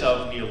excesses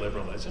of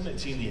neoliberalism and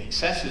seen the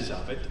excesses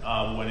of it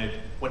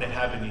when it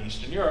happened in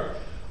Eastern Europe,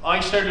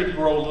 I started to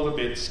grow a little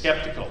bit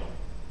skeptical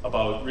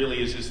about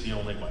really is this the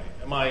only way.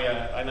 And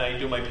I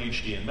do my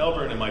PhD in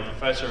Melbourne, and my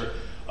professor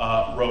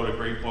wrote a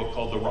great book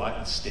called The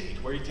Rotten State,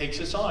 where he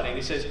takes us on and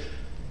he says,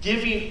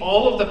 giving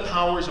all of the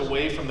powers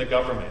away from the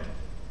government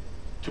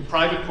to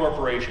private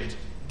corporations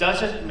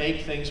doesn't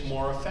make things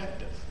more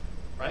effective.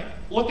 Right?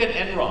 Look at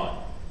Enron.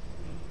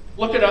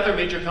 Look at other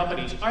major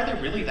companies. Are they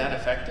really that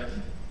effective?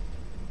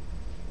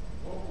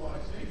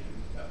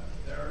 Globalization,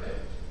 there it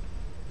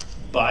is.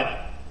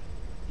 But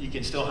you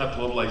can still have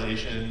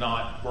globalization and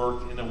not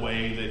work in a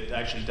way that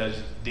actually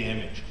does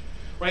damage.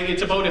 Right?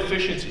 It's about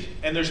efficiency.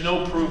 And there's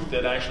no proof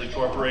that actually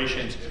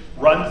corporations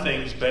run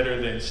things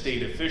better than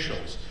state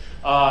officials.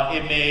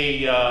 You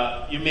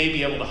may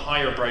be able to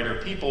hire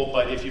brighter people,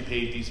 but if you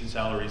paid decent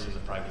salaries in the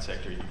private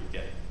sector, you would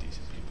get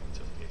decent people in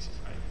some cases,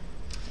 right?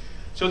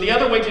 So the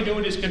other way to do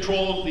it is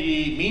control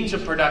the means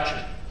of production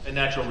and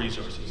natural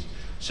resources.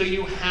 So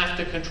you have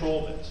to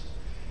control this.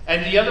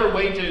 And the other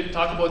way to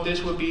talk about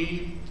this would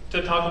be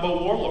to talk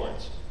about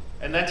warlords.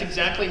 And that's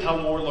exactly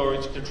how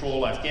warlords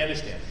control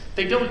Afghanistan.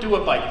 They don't do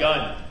it by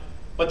gun,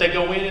 but they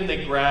go in and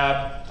they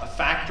grab a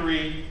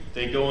factory,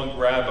 they go and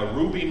grab a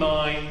ruby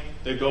mine,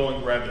 they go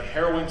and grab the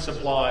heroin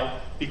supply,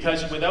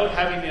 because without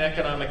having an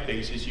economic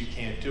basis, you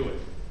can't do it.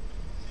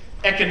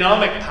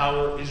 Economic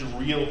power is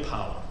real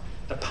power.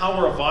 The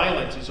power of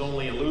violence is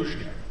only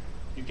illusionary.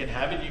 You can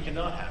have it, you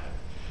cannot have it.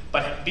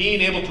 But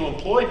being able to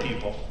employ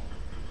people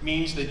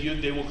means that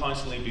they will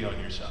constantly be on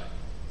your side.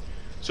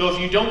 So if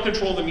you don't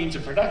control the means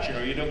of production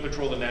or you don't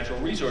control the natural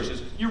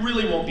resources, you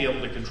really won't be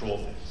able to control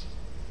things.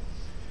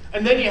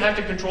 And then you have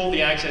to control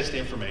the access to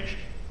information.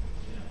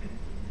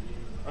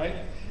 Right?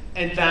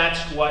 And that's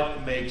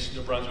what makes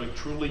New Brunswick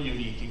truly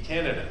unique in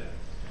Canada.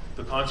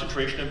 The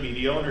concentration of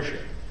media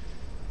ownership.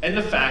 And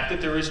the fact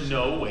that there is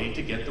no way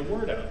to get the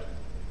word out.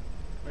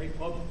 Right?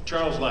 Well,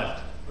 Charles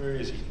left. Where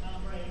is he?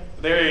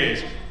 There he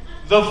is.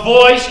 The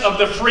voice of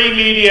the free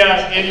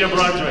media in New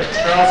Brunswick,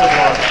 Charles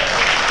Zaborski.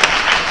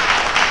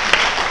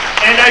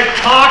 And I've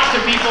talked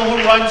to people who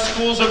run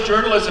schools of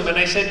journalism, and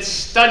I said,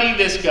 study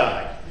this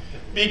guy,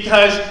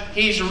 because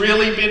he's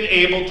really been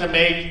able to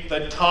make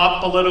the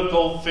top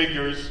political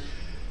figures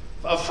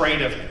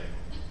afraid of him.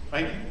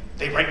 Right?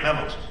 They write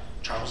memos.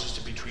 Charles is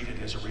to be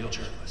treated as a real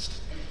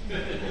journalist.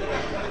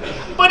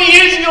 But he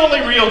is the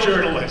only real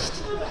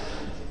journalist.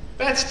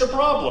 That's the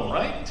problem,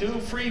 right?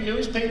 2 free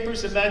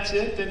newspapers and that's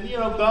it. And you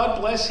know,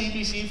 God bless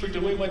CBC for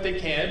doing what they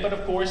can, but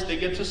of course they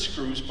get the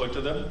screws put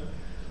to them.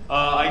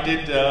 I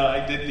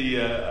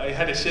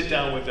had a sit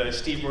down with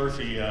Steve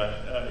Murphy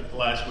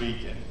last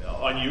week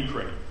on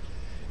Ukraine,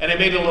 and I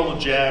made a little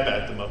jab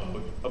at them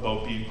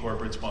about being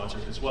corporate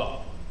sponsored as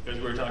well,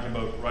 because we were talking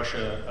about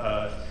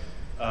Russia,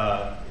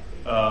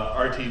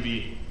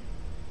 RTV,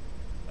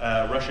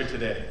 Russia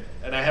Today.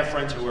 And I have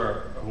friends who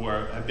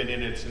have been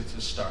in it since the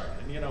start.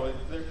 And you know,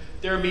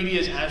 their media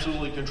is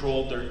absolutely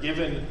controlled. They're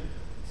given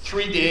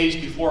 3 days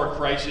before a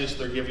crisis,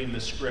 they're giving the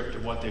script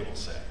of what they will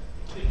say.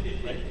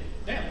 Right?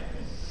 Yeah.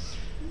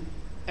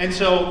 And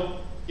so,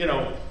 you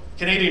know,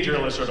 Canadian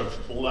journalists sort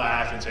of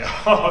laugh and say,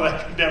 oh,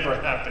 that could never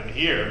happen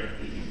here.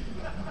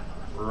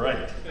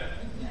 Right.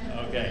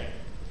 Okay.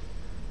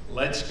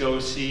 Let's go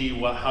see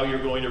how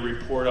you're going to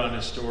report on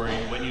a story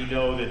when you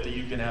know that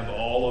you can have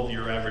all of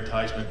your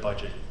advertisement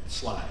budget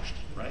slashed,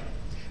 right?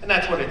 And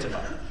that's what it's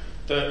about.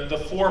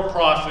 The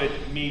for-profit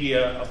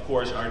media, of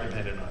course, are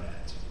dependent on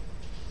ads.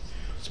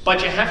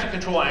 But you have to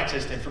control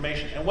access to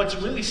information. And what's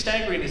really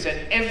staggering is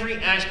that every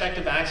aspect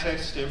of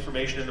access to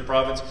information in the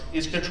province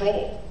is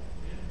controlled.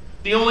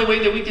 The only way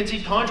that we can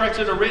see contracts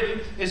that are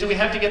written is that we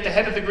have to get the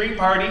head of the Green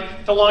Party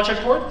to launch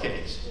a court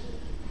case.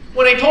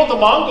 When I told the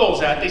Mongols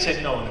that, they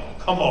said, no,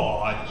 come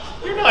on,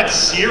 you're not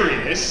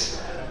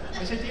serious.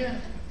 I said, yeah.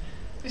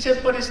 They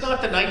said, but it's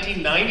not the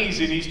 1990s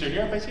in Eastern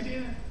Europe. I said,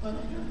 yeah, well,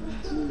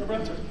 New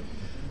Brunswick.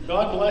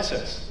 God bless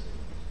us.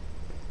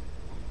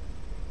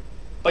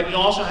 But you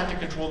also have to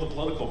control the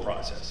political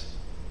process.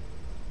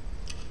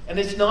 And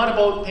it's not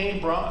about paying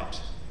bribes.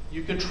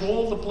 You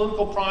control the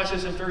political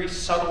process in very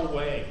subtle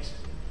ways.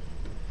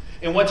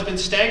 And what's been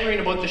staggering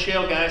about the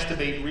shale gas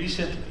debate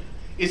recently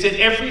is that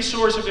every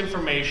source of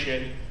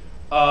information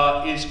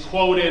is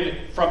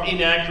quoted from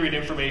inaccurate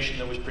information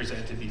that was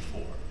presented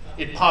before.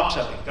 It pops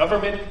up in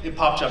government, it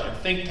pops up in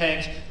think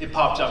tanks, it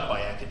pops up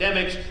by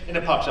academics, and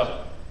it pops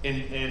up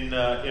in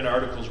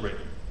articles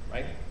written,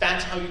 right?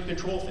 That's how you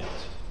control things.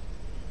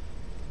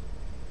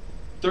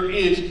 There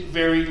is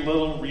very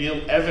little real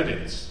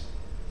evidence.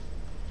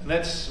 And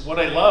that's what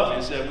I love,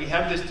 is that we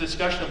have this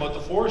discussion about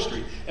the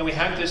forestry, and we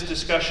have this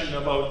discussion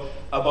about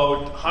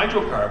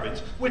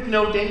hydrocarbons with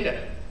no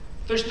data.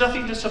 There's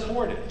nothing to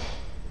support it,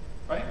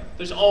 right?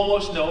 There's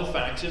almost no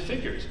facts and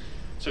figures.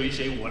 So you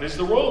say, what is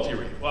the royalty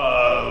rate?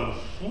 Well,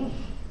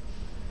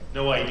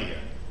 no idea.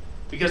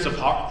 Because the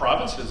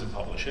province doesn't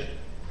publish it.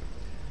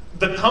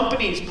 The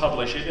companies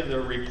publish it in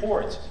their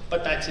reports,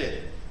 but that's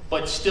it.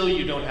 But still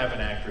you don't have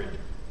an accurate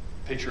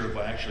picture of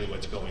actually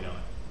what's going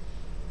on.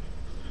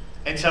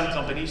 And some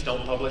companies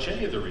don't publish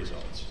any of the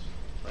results,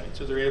 right?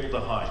 So they're able to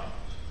hide.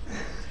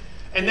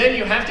 And then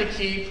you have to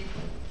keep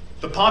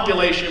the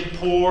population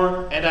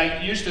poor, and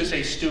I used to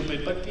say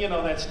stupid, but you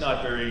know, that's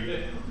not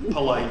very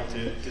polite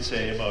to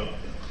say about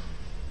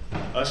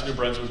us New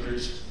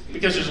Brunswickers,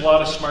 because there's a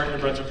lot of smart New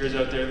Brunswickers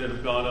out there that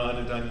have gone on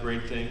and done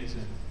great things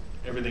and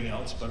everything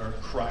else, but are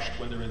crushed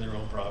when they're in their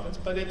own province,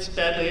 but it's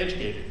badly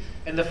educated.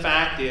 And the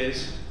fact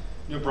is,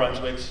 New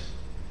Brunswick's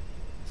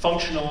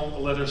functional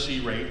illiteracy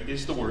rate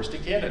is the worst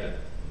in Canada.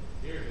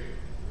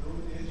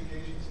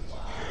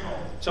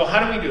 So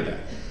how do we do that?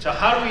 So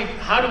how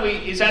do we,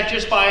 is that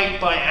just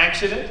by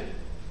accident?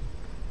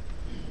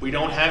 We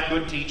don't have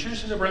good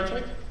teachers in New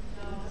Brunswick?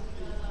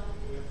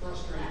 We have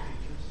frustrated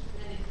teachers.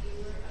 And if you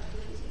were a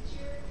good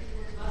teacher, you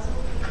were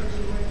muzzled because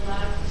you weren't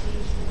allowed to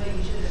teach the way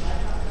you should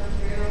have. I taught in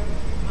Ontario,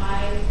 I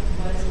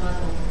was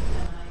muzzled,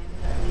 and I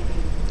ended up leaving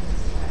because of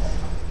stress.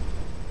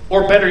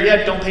 Or better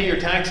yet, don't pay your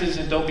taxes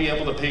and don't be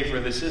able to pay for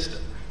the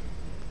system.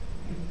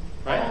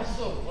 Right?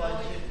 Also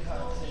budget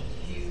cuts and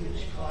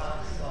huge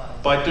class size.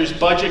 But there's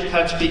budget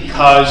cuts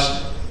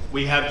because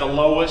we have the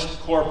lowest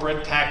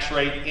corporate tax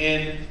rate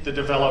in the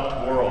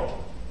developed world.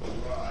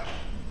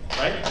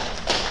 Right?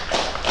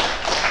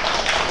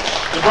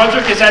 New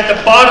Brunswick is at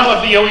the bottom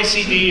of the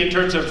OECD in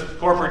terms of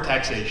corporate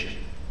taxation.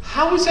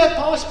 How is that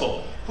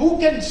possible? Who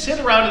can sit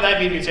around in that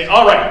meeting and say,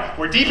 all right,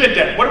 we're deep in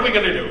debt, what are we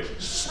going to do?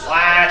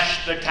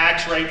 Slash the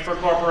tax rate for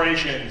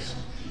corporations.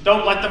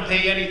 Don't let them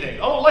pay anything.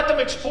 Oh, let them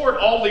export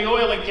all the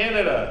oil in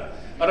Canada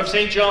out of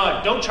St.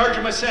 John. Don't charge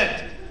them a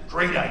cent.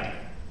 Great idea.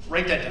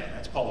 Write that down.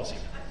 That's policy.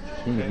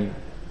 Okay?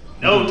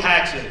 No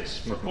taxes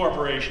for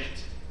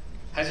corporations.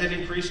 Has it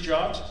increased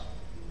jobs?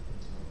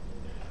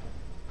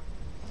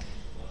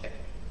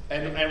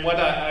 And what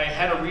I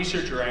had a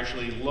researcher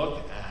actually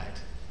look at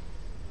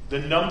the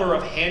number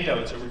of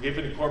handouts that were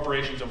given to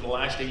corporations over the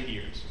last 8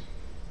 years.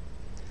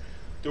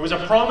 There was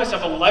a promise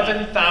of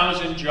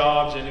 11,000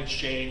 jobs in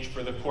exchange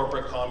for the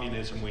corporate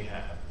communism we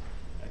have.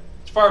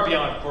 It's far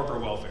beyond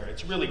corporate welfare.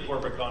 It's really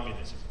corporate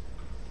communism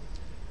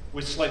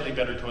with slightly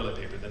better toilet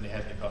paper than they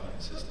had in the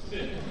communist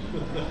system.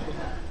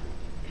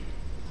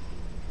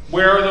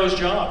 Where are those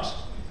jobs?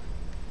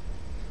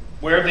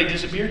 Where have they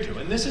disappeared to?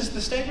 And this is the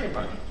staggering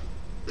part.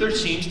 There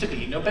seems to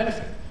be no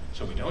benefit.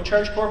 So we don't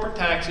charge corporate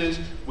taxes,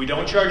 we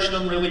don't charge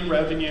them really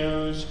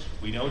revenues,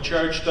 we don't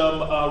charge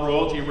them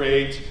royalty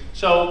rates.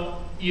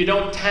 So you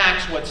don't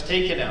tax what's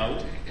taken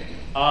out.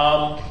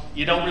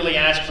 You don't really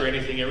ask for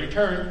anything in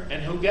return.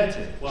 And who gets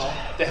it? Well,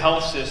 the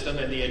health system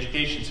and the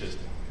education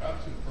system.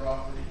 Cuts in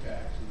property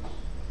taxes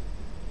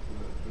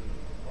to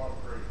the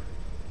corporation.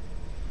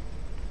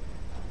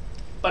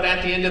 But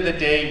at the end of the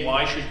day,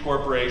 why should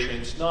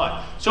corporations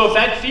not? So if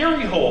that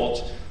theory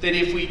holds, that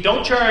if we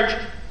don't charge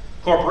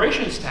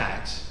corporations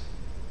tax,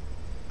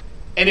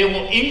 and it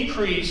will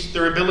increase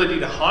their ability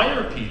to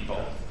hire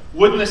people,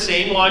 wouldn't the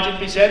same logic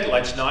be said,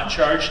 let's not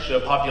charge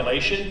the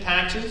population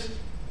taxes?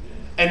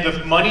 And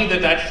the money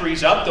that that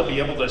frees up, they'll be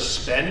able to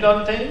spend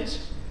on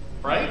things,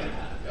 right?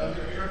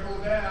 Doesn't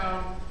trickle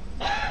down.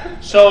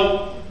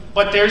 So,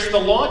 but there's the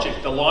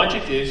logic. The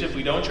logic is if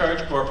we don't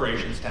charge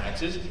corporations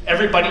taxes,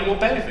 everybody will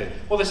benefit.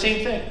 Well, the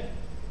same thing.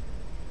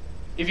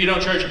 If you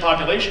don't charge the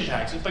population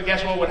taxes, but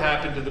guess what would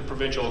happen to the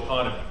provincial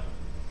economy?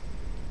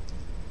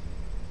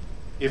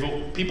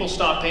 If people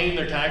stop paying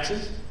their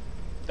taxes,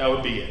 that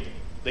would be it.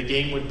 The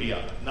game would be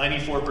up.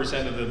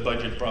 94% of the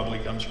budget probably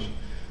comes from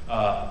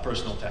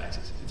personal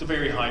taxes. It's a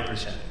very high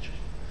percentage.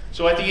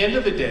 So at the end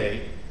of the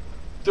day,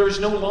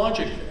 there's no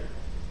logic there.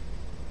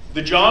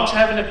 The jobs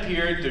haven't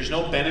appeared, there's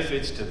no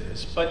benefits to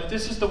this, but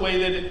this is the way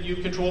that you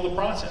control the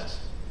process.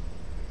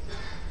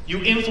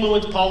 You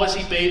influence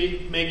policy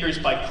makers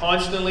by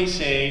constantly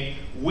saying,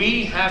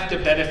 we have to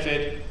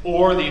benefit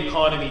or the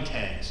economy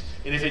tanks.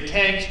 And if it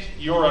tanks,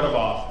 you're out of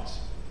office.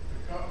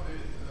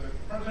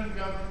 The present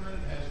government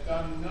has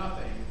done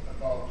nothing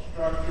about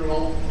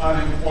structural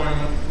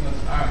unemployment from the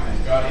time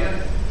they got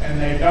in,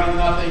 and they've done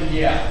nothing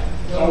yet.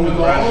 So with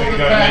all of the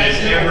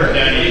past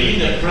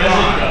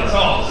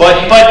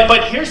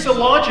But here's the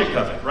logic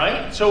of it,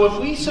 right? So if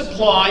we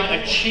supply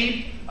a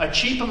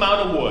cheap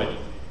amount of wood,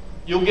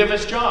 you'll give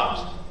us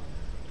jobs.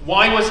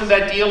 Why wasn't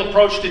that deal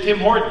approached to Tim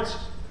Hortons,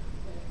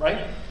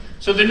 right?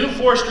 So the new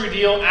forestry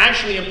deal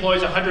actually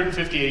employs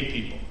 158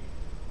 people.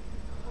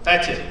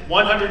 That's it,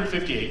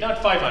 158,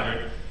 not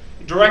 500.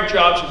 Direct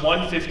jobs,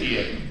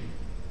 158,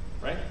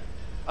 right?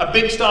 A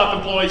big stop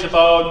employs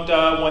about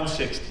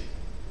 160.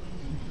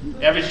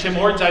 Average Tim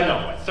Hortons, I don't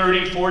know, what,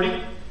 30,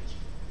 40?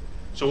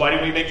 So why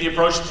didn't we make the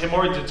approach to Tim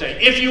Hortons and say,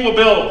 if you will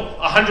build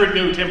 100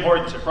 new Tim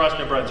Hortons across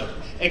New Brunswick,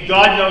 and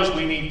God knows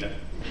we need them.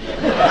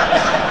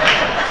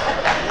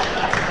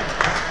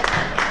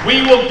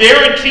 We will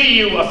guarantee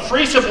you a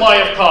free supply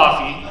of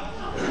coffee.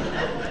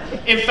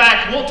 In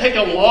fact, we'll take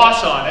a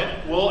loss on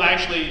it. We'll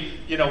actually,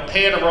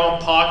 pay out of our own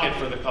pocket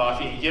for the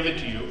coffee and give it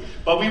to you.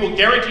 But we will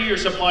guarantee your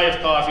supply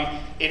of coffee,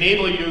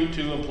 enable you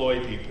to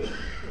employ people.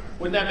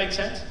 Wouldn't that make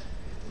sense?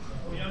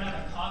 We don't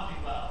have a coffee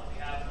well. We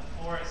have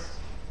a forest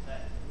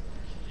that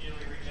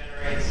continually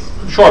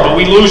regenerates. Sure, but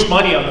we lose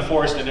money on the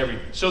forest and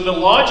everything. So the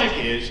logic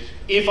is,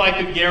 if I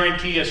could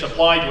guarantee a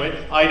supply to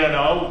it, I don't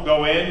know,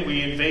 go in,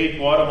 we invade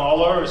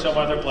Guatemala or some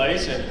other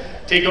place and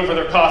take over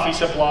their coffee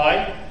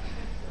supply,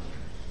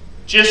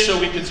 just so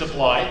we can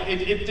supply.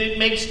 It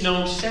makes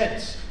no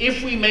sense.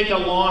 If we make a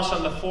loss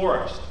on the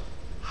forest,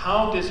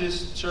 how does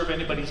this serve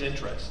anybody's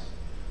interest?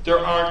 There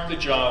aren't the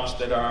jobs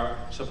that are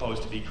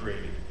supposed to be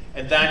created.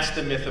 And that's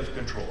the myth of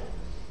control,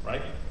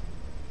 right?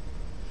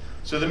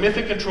 So the myth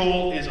of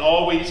control is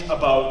always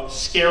about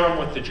scare them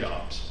with the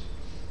jobs.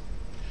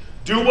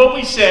 Do what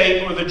we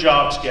say or the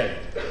jobs get it.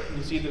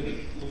 You see the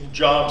little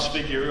jobs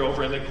figure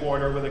over in the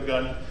corner with a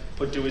gun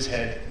put to his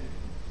head,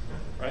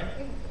 right?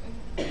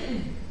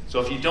 So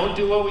if you don't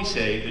do what we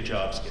say, the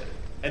jobs get it.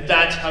 And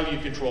that's how you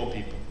control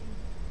people.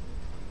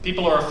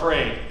 People are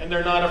afraid, and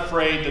they're not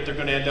afraid that they're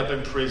going to end up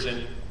in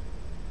prison.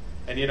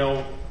 And in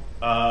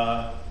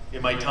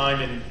my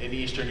time in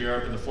Eastern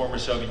Europe and the former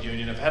Soviet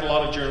Union, I've had a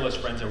lot of journalist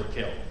friends that were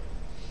killed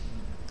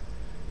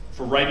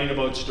for writing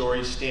about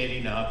stories,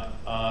 standing up,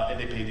 and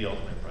they paid the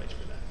ultimate price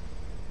for that.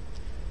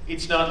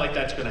 It's not like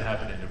that's going to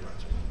happen in New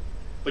Brunswick.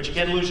 But you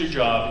can lose your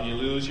job, and you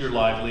lose your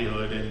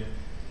livelihood, and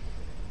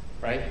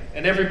right?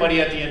 And everybody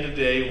at the end of the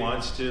day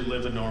wants to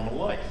live a normal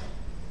life.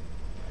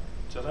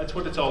 So that's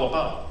what it's all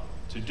about.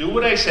 So do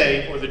what I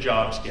say or the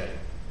jobs get it.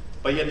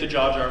 but yet the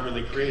jobs aren't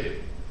really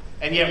created.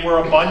 And yet we're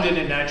abundant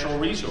in natural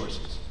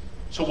resources.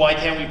 So why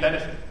can't we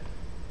benefit?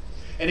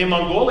 And in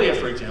Mongolia,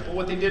 for example,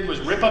 what they did was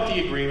rip up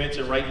the agreements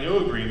and write new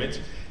agreements,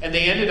 and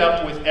they ended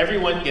up with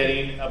everyone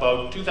getting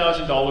about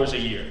 $2,000 a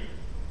year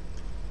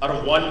out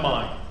of one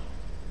mine.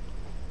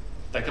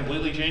 That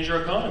completely changed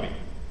our economy.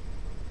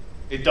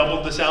 It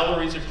doubled the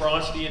salaries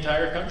across the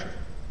entire country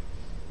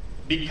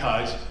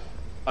because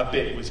a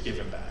bit was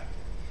given back,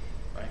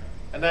 right?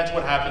 And that's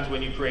what happens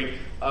when you create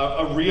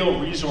a real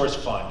resource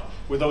fund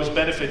where those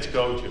benefits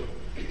go to.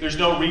 There's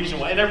no reason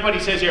why, and everybody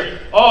says here,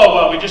 oh,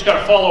 well, we just got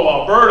to follow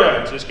Alberta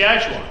and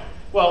Saskatchewan.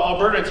 Well,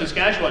 Alberta and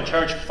Saskatchewan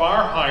charge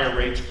far higher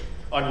rates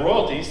on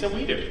royalties than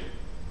we do.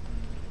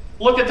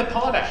 Look at the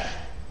potash.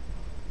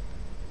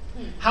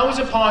 How is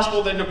it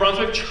possible that New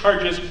Brunswick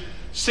charges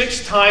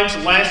 6 times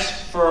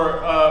less for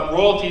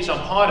royalties on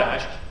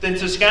potash than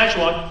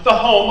Saskatchewan, the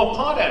home of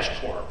Potash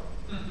Corp?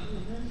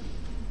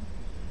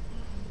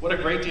 What a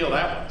great deal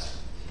that was.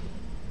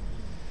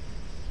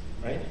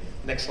 Right?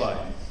 Next slide.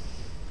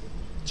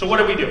 So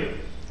what do?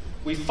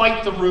 We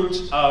fight the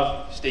roots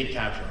of state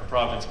capture, or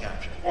province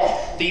capture.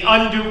 The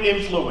undue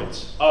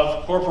influence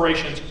of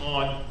corporations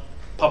on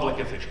public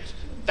officials.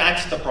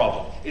 That's the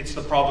problem. It's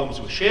the problems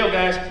with shale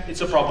gas,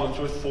 it's the problems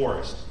with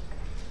forest.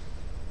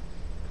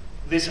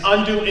 This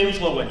undue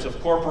influence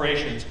of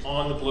corporations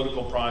on the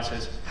political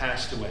process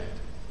has to end.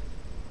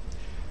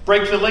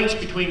 Break the links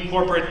between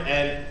corporate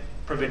and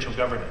provincial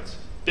governance.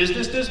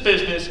 Business does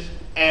business,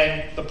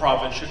 and the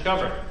province should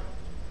govern.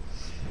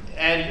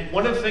 And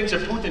one of the things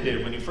that Putin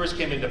did when he first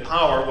came into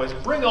power was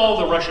bring all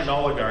the Russian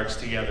oligarchs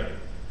together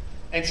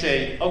and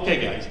say, okay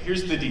guys,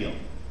 here's the deal.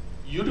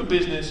 You do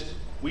business,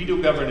 we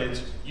do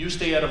governance, you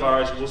stay out of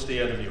ours, we'll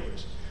stay out of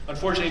yours.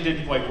 Unfortunately, it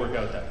didn't quite work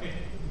out that way.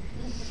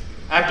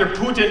 After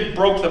Putin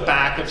broke the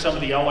back of some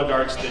of the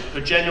oligarchs that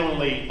could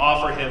genuinely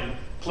offer him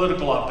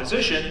political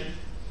opposition,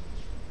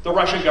 the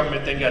Russian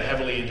government then got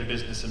heavily into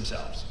business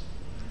themselves.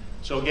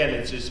 So again,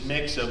 it's this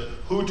mix of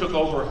who took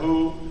over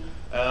who,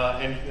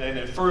 and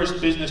at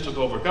first business took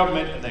over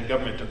government, and then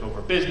government took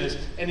over business,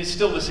 and it's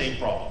still the same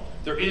problem.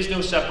 There is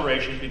no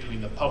separation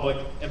between the public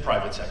and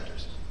private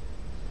sectors.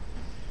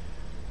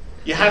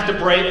 You have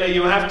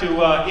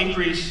to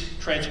increase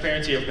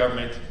transparency of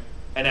government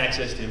and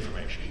access to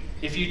information.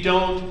 If you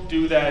don't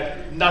do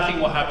that, nothing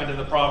will happen in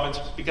the province,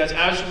 because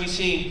as we've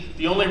seen,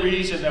 the only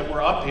reason that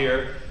we're up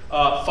here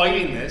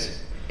fighting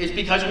this is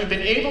because we've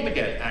been able to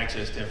get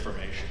access to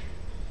information.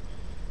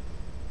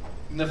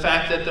 And the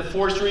fact that the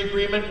forestry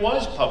agreement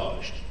was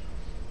published.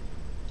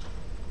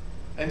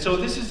 And so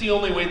this is the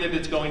only way that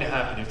it's going to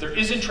happen. If there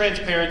isn't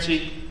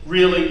transparency,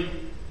 really,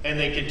 and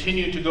they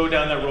continue to go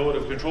down that road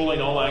of controlling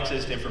all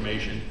access to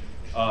information,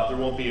 there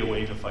won't be a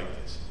way to fight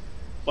this.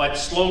 But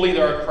slowly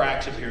there are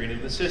cracks appearing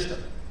in the system.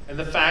 And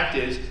the fact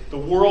is, the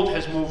world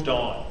has moved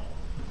on.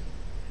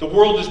 The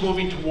world is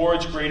moving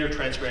towards greater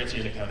transparency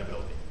and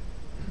accountability.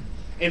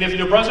 And if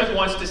New Brunswick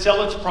wants to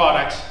sell its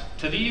products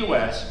to the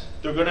US,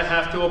 they're going to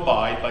have to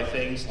abide by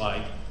things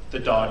like the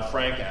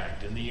Dodd-Frank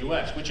Act in the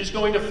US, which is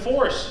going to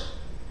force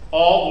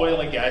all oil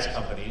and gas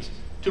companies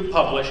to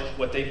publish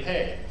what they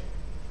pay.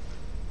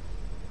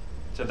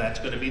 So that's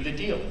going to be the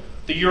deal.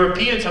 The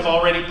Europeans have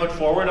already put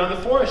forward on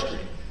the forestry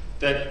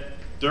that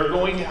they're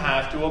going to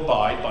have to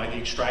abide by the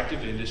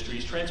Extractive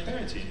Industries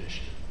Transparency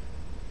Initiative.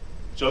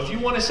 So if you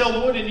want to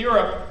sell wood in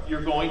Europe,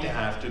 you're going to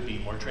have to be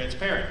more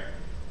transparent.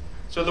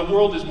 So the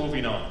world is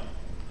moving on.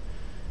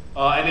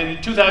 And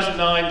in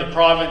 2009, the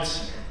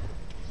province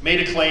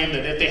made a claim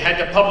that if they had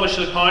to publish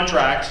the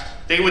contracts,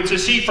 they would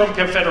secede from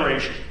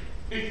Confederation.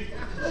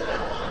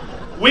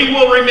 We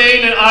will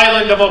remain an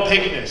island of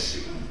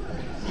opaqueness.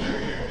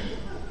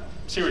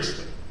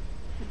 Seriously.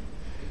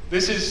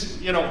 This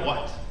is, you know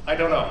what? I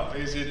don't know.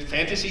 Is it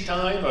fantasy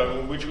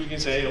time, which we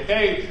can say,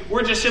 okay,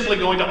 we're just simply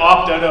going to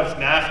opt out of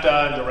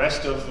NAFTA and the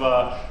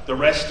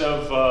rest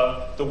of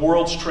the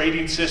world's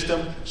trading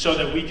system so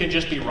that we can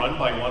just be run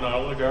by one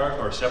oligarch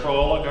or several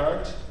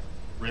oligarchs?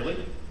 Really?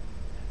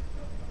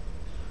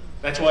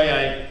 That's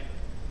why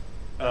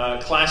I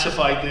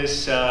classified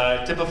this,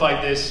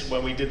 typified this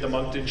when we did the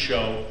Moncton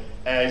show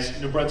as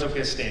New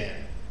Brunswickistan.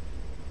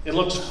 It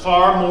looks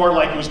far more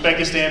like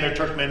Uzbekistan or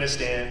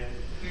Turkmenistan.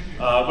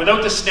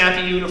 Without the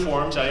snappy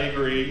uniforms, I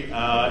agree,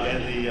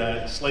 and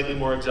the slightly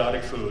more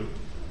exotic food.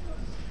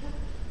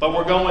 But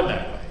we're going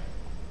that way.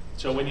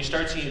 So when you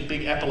start seeing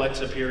big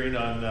epaulets appearing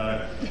on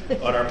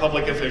our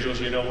public officials,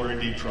 you know we're in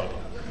deep trouble.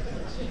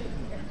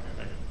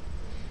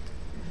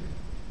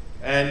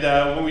 And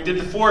when we did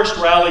the forest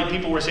rally,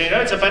 people were saying,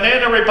 oh, it's a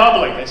banana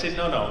republic. I said,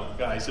 no, no,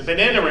 guys, the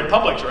banana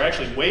republics are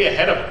actually way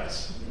ahead of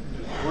us.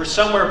 We're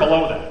somewhere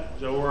below that.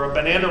 So we're a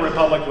banana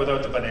republic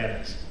without the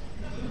bananas.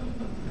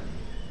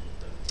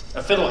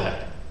 A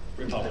fiddlehead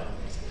republic,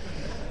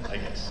 I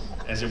guess,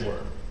 as it were.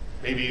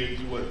 Maybe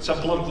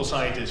some political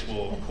scientists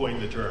will coin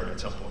the term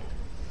at some point.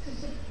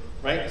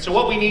 Right? So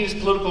what we need is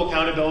political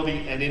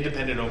accountability and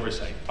independent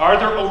oversight. Are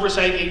there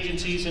oversight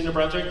agencies in New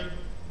Brunswick?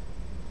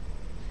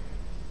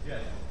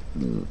 Yes.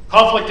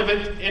 Conflict of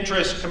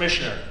Interest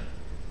Commissioner.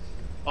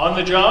 On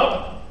the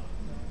job?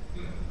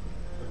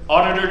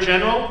 Auditor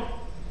General,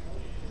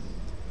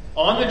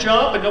 on the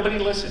job, but nobody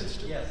listens to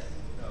them. Yes,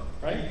 no.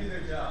 Right? They do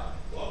their job.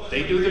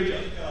 They do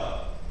their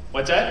job.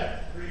 What's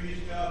that? Previous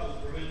job was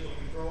provincial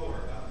controller,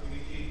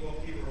 chief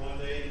bookkeeper one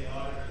day and the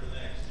auditor the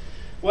next.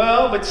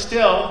 Well, but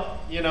still,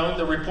 you know,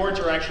 the reports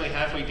are actually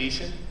halfway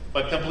decent,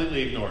 but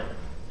completely ignored.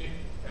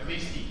 At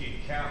least he can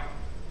count.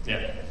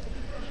 Yeah.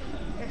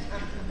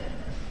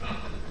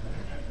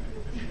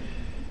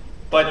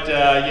 But you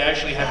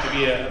actually have to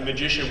be a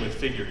magician with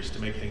figures to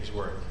make things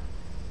work,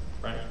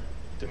 right?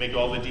 To make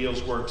all the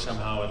deals work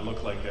somehow and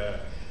look like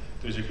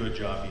there's a good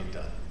job being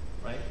done,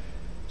 right?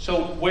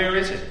 So where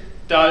is it?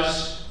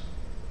 Does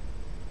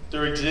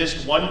there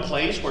exist one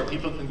place where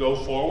people can go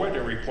forward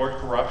and report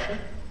corruption?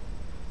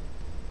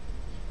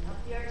 Not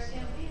the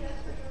RCMP,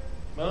 that's for sure.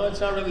 Well, it's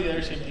not really the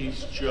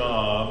RCMP's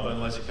job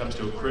unless it comes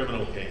to a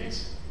criminal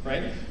case,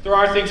 right? There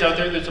are things out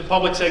there. There's a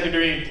Public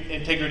Secretary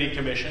Integrity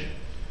Commission,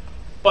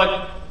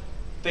 but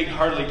they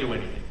hardly do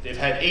anything. They've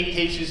had 8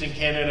 cases in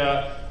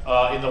Canada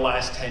in the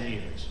last 10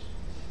 years.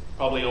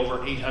 Probably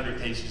over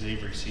 800 cases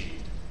they've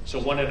received. So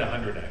 1 in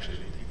 100 actually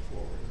they take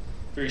forward.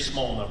 Very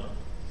small number.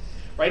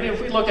 Right? And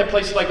if we look at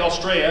places like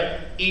Australia,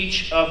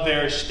 each of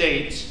their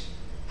states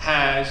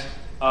has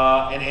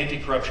an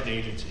anti-corruption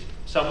agency.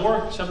 Some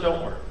work, some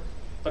don't work.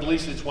 But at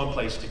least it's one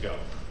place to go.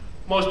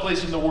 Most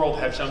places in the world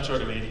have some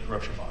sort of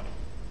anti-corruption body.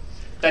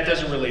 That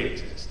doesn't really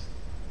exist.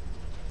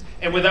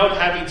 And without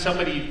having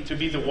somebody to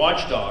be the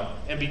watchdog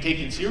and be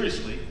taken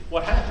seriously,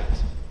 what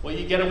happens? Well,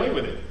 you get away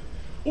with it.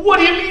 What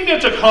do you mean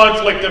it's a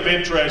conflict of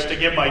interest to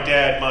give my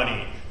dad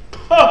money?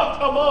 Oh,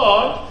 come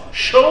on,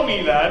 show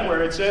me that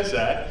where it says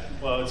that.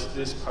 Well, it's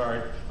this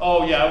part.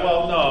 Oh, yeah,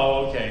 well,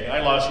 no, okay,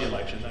 I lost the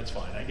election, that's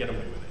fine, I get away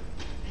with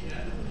it.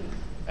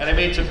 And I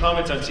made some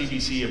comments on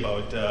CBC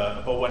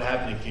about what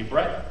happened in Cape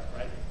Breton,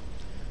 right?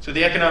 So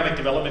the Economic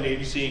Development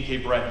Agency in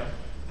Cape Breton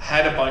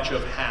had a bunch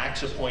of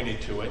hacks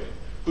appointed to it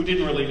who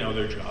didn't really know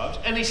their jobs,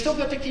 and they still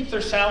got to keep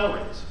their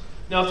salaries.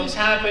 Now, if this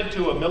happened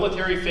to a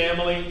military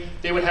family,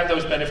 they would have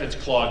those benefits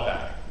clawed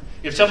back.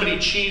 If somebody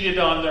cheated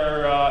on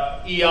their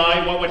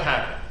EI, what would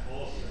happen?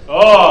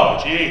 Oh,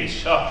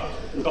 geez. Oh,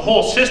 the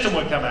whole system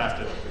would come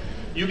after them.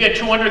 You get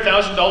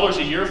 $200,000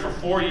 a year for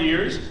 4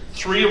 years,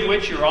 3 of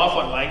which you're off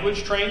on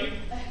language training.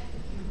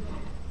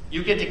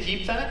 You get to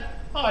keep that?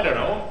 Oh, I don't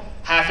know,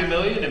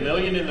 $500,000, $1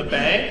 million in the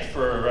bank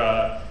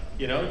for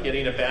you know,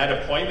 getting a bad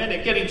appointment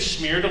and getting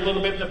smeared a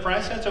little bit in the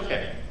press. That's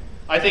okay.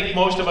 I think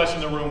most of us in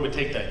the room would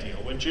take that deal,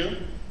 wouldn't you?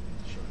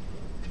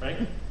 Right?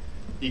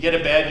 You get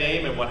a bad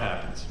name and what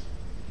happens?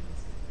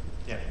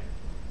 Yeah.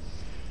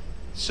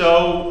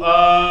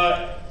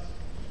 So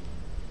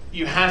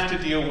you have to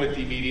deal with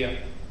the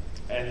media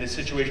and the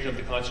situation of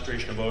the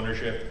concentration of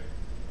ownership,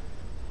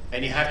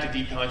 and you have to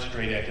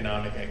deconcentrate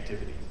economic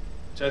activity.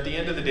 So at the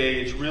end of the day,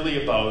 it's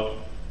really about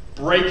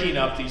breaking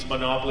up these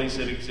monopolies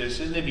that exist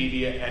in the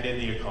media and in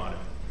the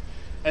economy.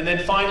 And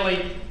then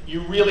finally,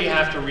 you really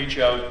have to reach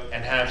out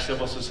and have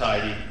civil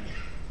society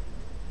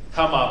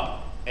come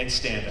up and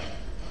stand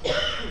up.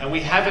 And we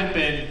haven't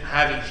been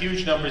having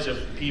huge numbers of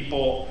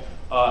people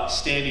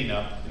standing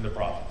up in the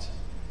province.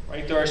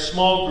 Right? There are a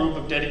small group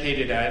of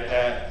dedicated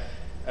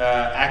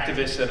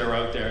activists that are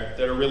out there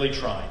that are really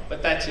trying,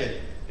 but that's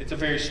it. It's a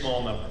very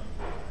small number.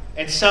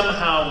 And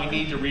somehow we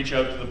need to reach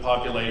out to the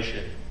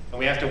population, and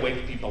we have to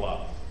wake people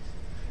up.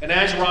 And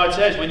as Rod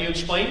says, when you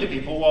explain to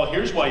people, well,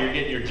 here's why you're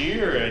getting your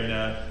deer in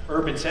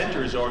urban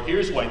centers, or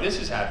here's why this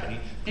is happening,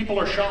 people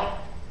are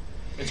shocked.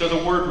 And so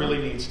the word really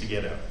needs to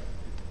get out.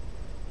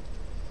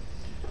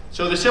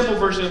 So the simple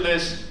version of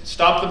this,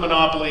 stop the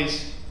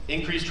monopolies,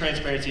 increase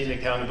transparency and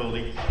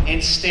accountability,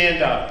 and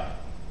stand up.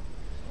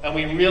 And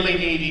we really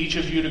need each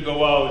of you to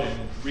go out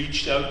and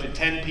reach out to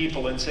 10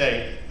 people and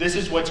say, this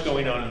is what's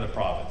going on in the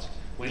province.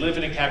 We live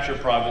in a captured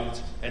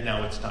province, and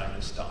now it's time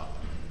to stop.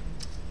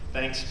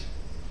 Thanks.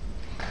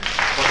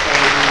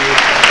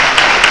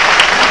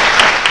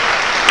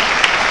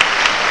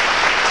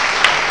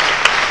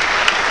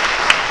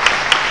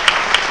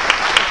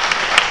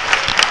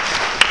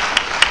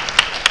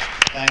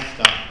 Thanks,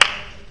 Don.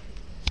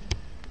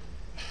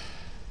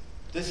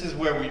 This is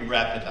where we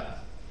wrap it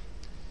up.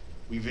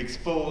 We've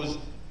exposed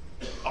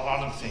a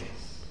lot of things.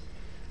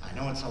 I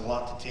know it's a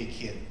lot to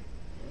take in,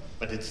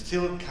 but it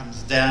still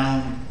comes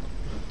down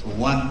to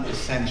one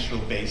essential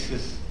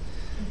basis,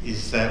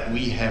 is that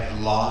we have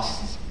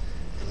lost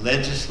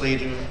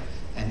legislative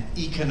and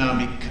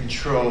economic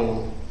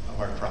control of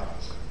our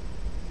province.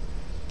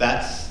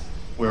 That's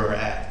where we're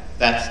at.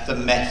 That's the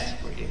mess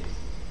we're in.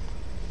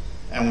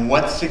 And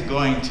what's it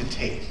going to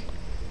take?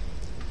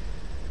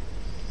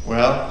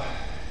 Well,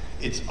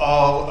 it's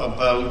all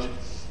about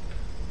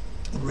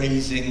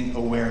raising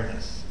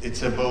awareness.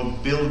 It's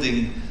about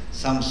building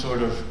some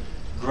sort of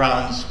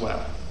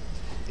groundswell.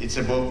 It's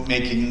about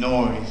making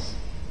noise.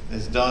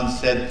 As Don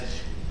said,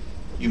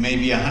 you may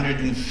be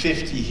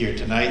 150 here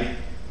tonight,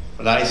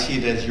 but I see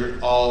it as you're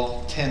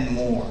all 10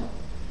 more.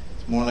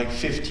 It's more like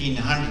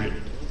 1,500.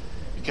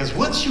 Because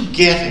once you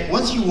get it,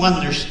 once you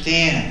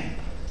understand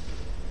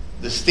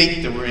the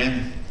state that we're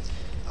in,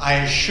 I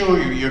assure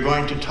you, you're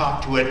going to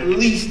talk to at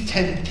least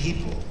 10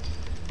 people,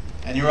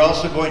 and you're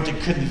also going to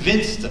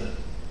convince them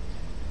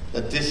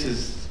that this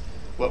is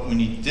what we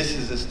need. This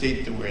is the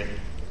state that we're in.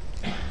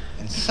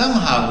 And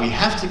somehow we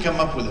have to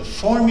come up with a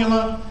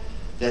formula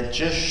that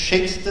just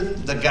shakes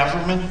the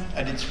government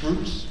at its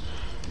roots,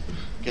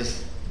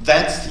 because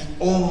that's the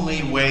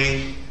only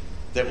way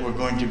that we're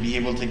going to be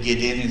able to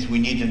get in. Is we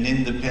need an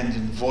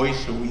independent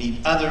voice, or we need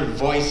other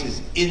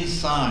voices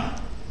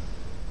inside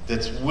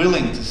that's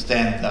willing to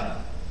stand up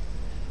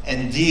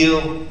and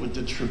deal with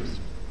the truth.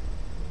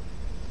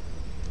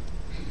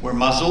 We're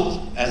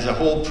muzzled. As a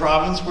whole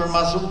province, we're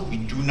muzzled. We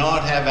do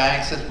not have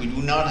access. We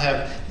do not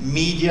have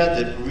media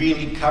that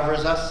really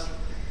covers us,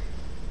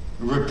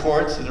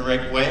 reports in the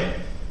right way.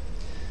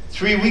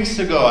 3 weeks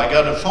ago, I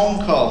got a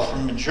phone call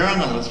from a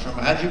journalist from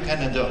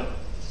Radio-Canada,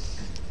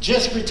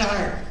 just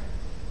retired.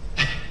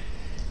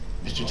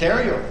 Mr.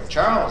 Theriault,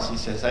 Charles, he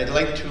says, I'd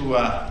like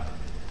to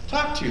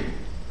talk to you.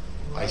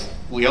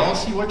 We all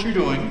see what you're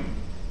doing.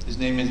 His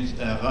name is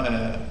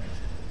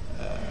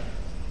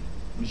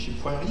Monsieur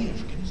Poirier, I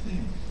forget his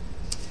name.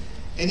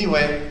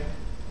 Anyway,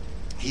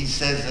 he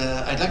says,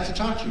 I'd like to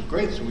talk to you.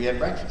 Great, so we had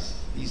breakfast.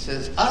 He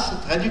says, us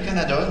at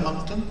Radio-Canada in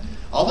Moncton,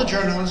 all the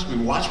journalists, we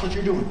watch what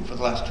you're doing for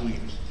the last 2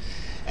 years.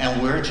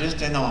 And we're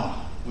just in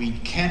awe. We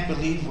can't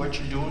believe what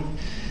you're doing,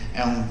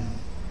 and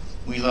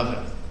we love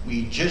it.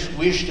 We just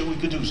wish that we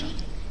could do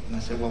something. And I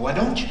said, well, why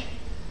don't you?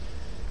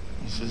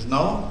 He says,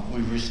 no,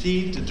 we've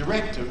received a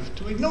directive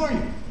to ignore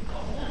you.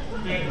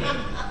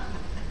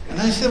 And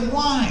I said,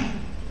 why?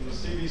 The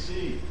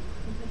CBC.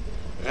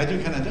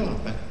 Radio-Canada,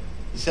 but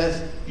he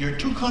says, you're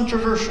too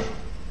controversial.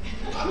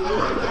 And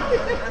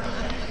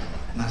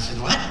I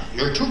said, what?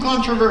 You're too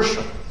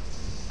controversial.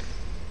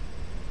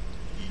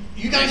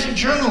 You guys are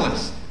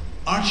journalists.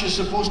 Aren't you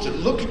supposed to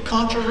look at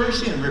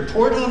controversy and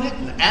report on it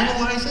and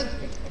analyze it?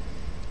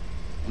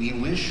 We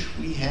wish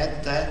we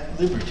had that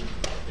liberty.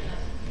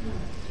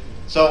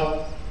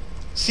 So,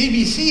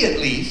 CBC at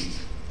least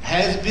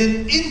has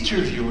been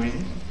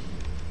interviewing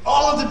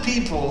all of the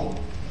people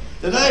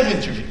that I've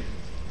interviewed.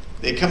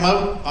 They come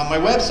out on my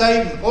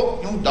website and,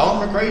 oh, you know,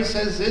 Don McRae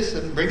says this,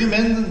 and bring him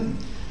in, and,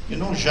 you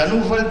know,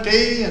 Jeannot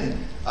Volpe and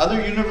other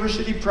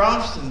university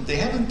profs, and they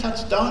haven't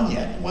touched Don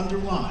yet. Wonder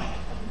why.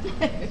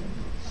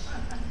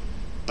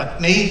 But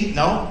maybe,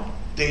 no,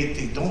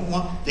 they don't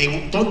want,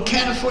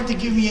 can't afford to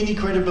give me any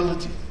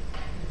credibility.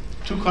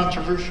 Too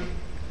controversial.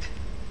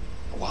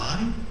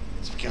 Why?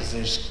 It's because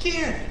they're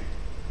scared.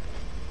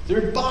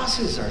 Their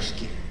bosses are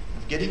scared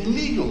of getting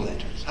legal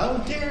letters. How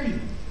dare you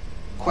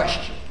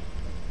question?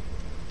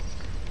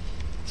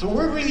 So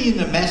we're really in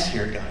the mess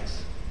here,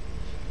 guys.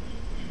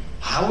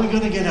 How are we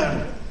going to get out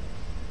of it?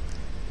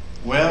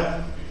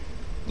 Well,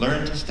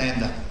 learn to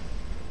stand up.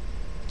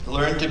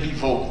 Learn to be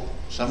vocal.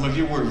 Some of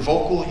you were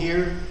vocal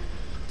here.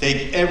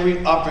 Take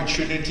every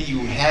opportunity you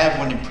have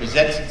when it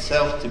presents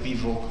itself to be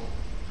vocal.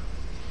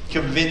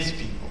 Convince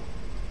people.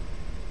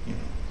 You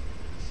know.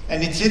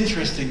 And it's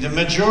interesting, the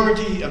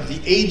majority of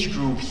the age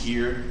group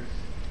here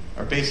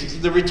are basically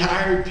the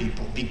retired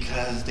people,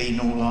 because they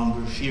no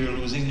longer fear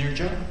losing their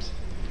jobs.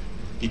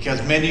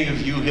 Because many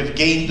of you have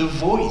gained a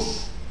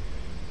voice,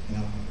 you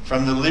know,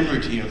 from the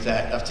liberty of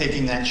that, of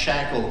taking that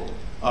shackle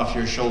off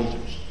your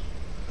shoulders.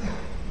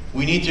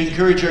 We need to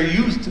encourage our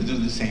youth to do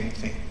the same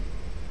thing.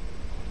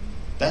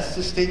 That's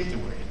the state that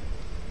we're in.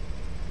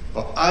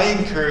 But I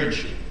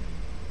encourage you,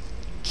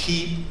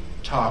 keep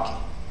talking.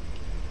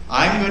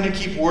 I'm going to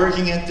keep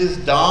working at this.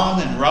 Don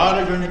and Rod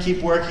are going to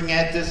keep working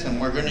at this, and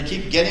we're going to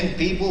keep getting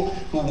people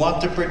who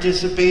want to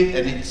participate,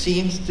 and it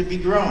seems to be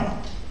growing.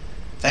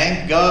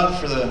 Thank God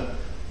for the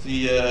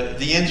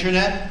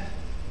internet,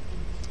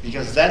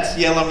 because that's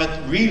the element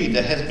really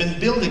that has been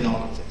building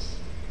all of this.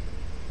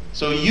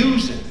 So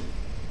use it.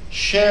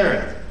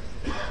 Share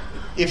it.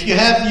 If you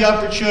have the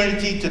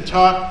opportunity to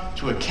talk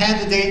to a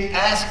candidate,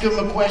 ask them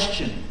a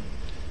question.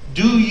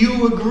 Do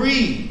you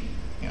agree,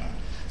 you know,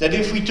 that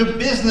if we took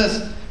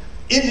business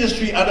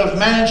industry out of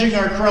managing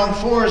our crown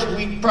forest,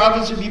 we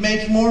province would be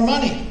making more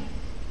money?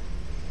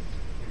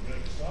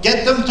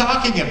 Get them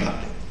talking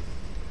about it.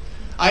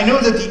 I know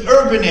that the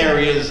urban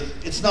areas,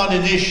 it's not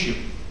an issue,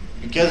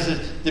 because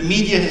the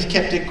media has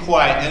kept it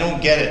quiet. They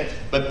don't get it.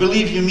 But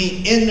believe you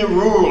me, in the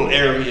rural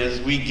areas,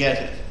 we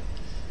get it.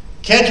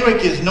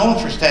 Kedgwick is known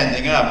for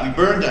standing up. We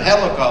burned a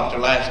helicopter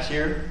last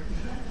year.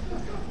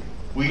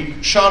 We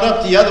shot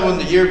up the other one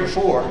the year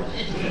before.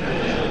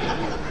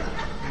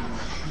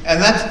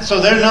 And that's, so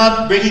they're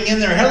not bringing in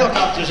their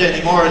helicopters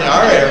anymore in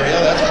our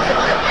area.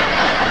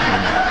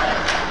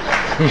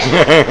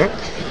 That's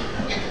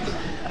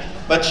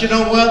But you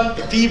know what?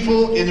 The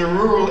people in the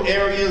rural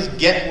areas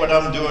get what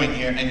I'm doing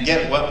here and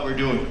get what we're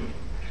doing.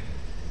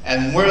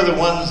 And we're the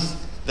ones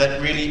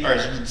that really are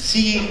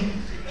seeing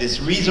this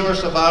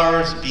resource of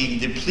ours being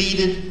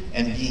depleted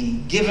and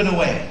being given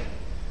away.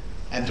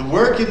 And to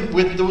work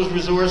with those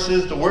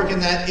resources, to work in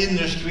that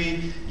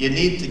industry, you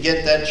need to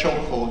get that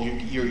chokehold.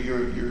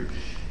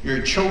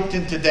 You're choked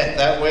into debt.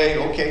 That way,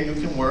 okay, you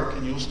can work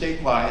and you'll stay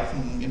quiet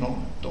and, you know,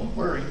 don't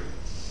worry.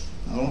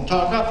 I don't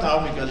talk up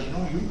now because, you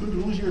know, you could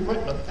lose your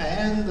equipment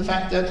and the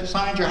fact that you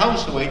signed your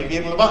house away to be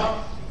able to buy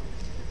it.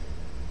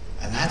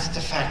 And that's the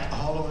fact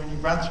all over New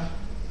Brunswick.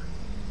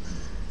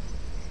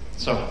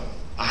 So,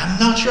 I'm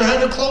not sure how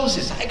to close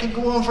this. I could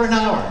go on for an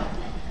hour.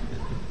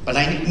 But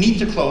I need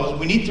to close.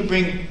 We need to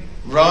bring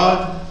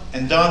Rod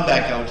and Don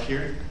back out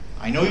here.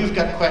 I know you've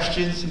got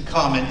questions and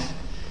comments.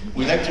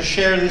 We'd like to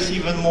share this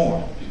even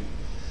more.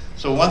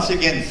 So once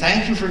again,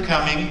 thank you for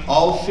coming,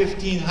 all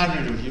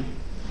 1,500 of you.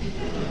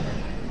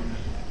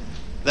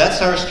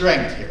 That's our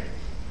strength here.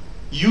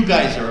 You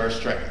guys are our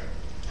strength.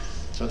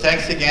 So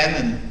thanks again,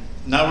 and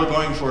now we're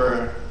going for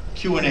a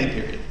Q&A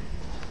period.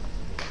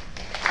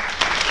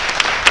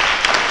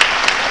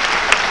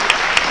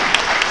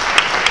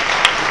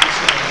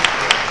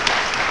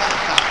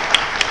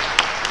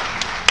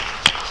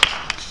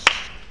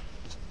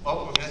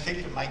 Oh, we're going to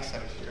take the mics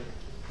out here.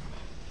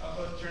 How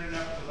about turning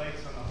up the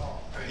lights on the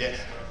hall? Yes.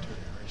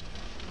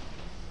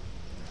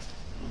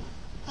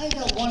 I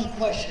got one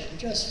question,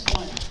 just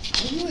one.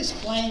 Can you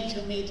explain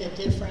to me the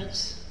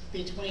difference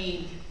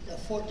between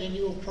the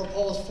new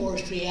proposed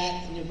Forestry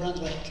Act in New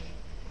Brunswick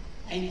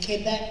and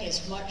Quebec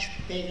is much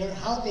bigger?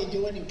 How do they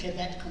do it in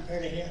Quebec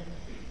compared to here?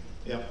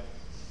 Yeah.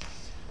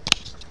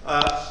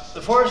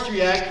 The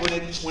Forestry Act,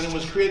 when it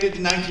was created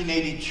in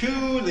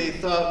 1982, they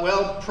thought,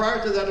 well,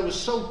 prior to that it was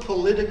so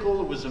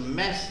political, it was a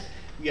mess.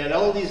 You had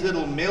all these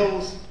little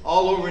mills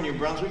all over New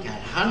Brunswick, you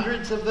had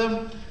hundreds of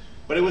them.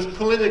 But it was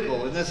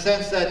political in the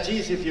sense that,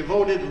 geez, if you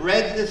voted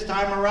red this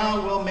time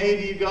around, well,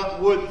 maybe you got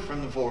wood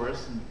from the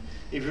forest. And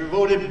if you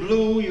voted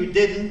blue, you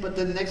didn't, but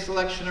the next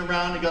election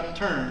around, it got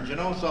turned, you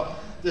know? So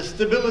the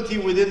stability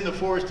within the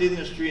forest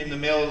industry and the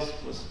mills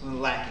was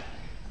lacking.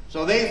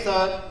 So they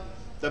thought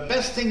the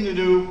best thing to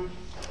do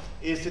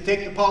is to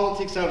take the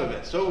politics out of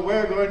it. So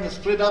we're going to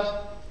split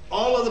up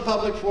all of the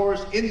public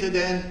forest into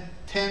 10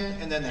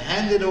 and then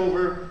hand it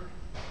over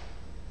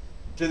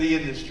to the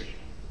industry.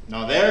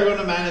 Now they're going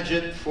to manage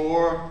it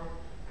for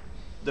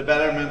the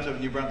betterment of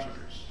New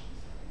Brunswickers.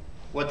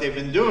 What they've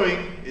been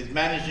doing is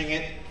managing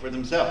it for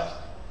themselves.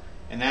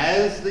 And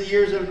as the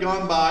years have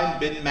gone by,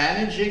 been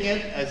managing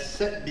it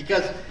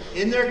because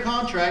in their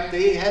contract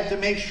they had to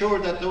make sure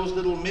that those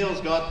little mills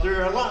got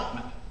their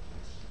allotment.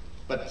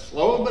 But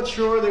slow but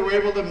sure they were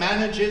able to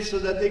manage it so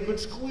that they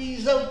could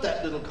squeeze out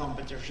that little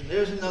competition.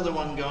 There's another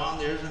one gone,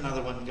 there's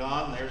another one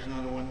gone, there's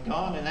another one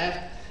gone, and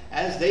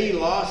as they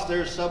lost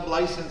their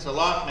sub-license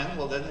allotment,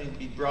 well, then they'd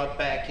be brought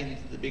back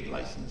into the big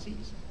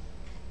licensees.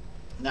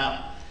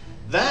 Now,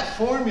 that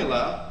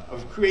formula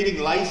of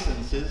creating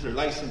licenses or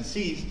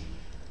licensees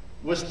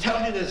was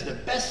touted as the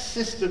best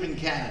system in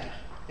Canada.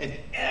 And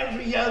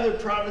every other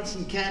province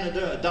in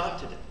Canada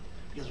adopted it.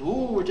 Because,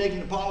 ooh, we're taking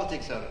the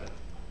politics out of it.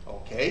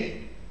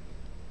 Okay.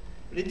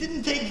 But it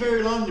didn't take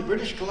very long to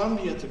British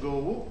Columbia to go,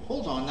 whoa,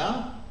 hold on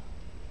now.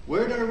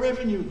 Where'd our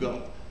revenue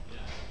go?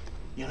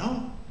 You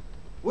know?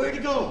 Where'd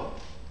it go?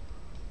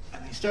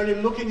 And they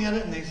started looking at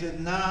it and they said,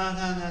 no.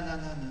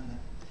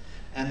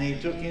 And they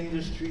took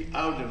industry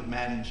out of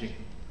managing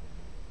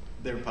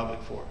their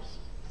public forests.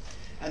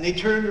 And they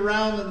turned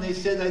around and they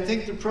said, I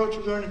think the approach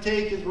we're going to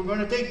take is we're going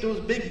to take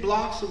those big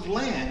blocks of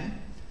land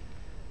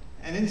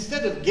and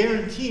instead of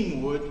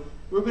guaranteeing wood,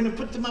 we're going to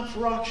put them up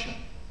for auction.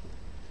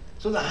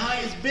 So the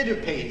highest bidder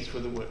pays for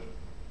the wood.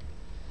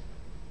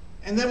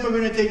 And then we're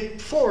going to take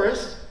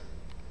forests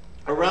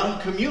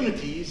around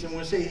communities and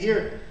we'll say,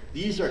 here,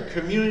 these are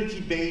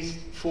community-based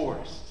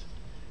forests.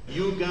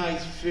 You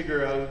guys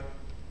figure out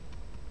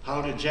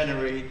how to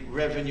generate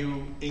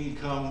revenue,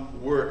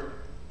 income, work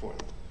for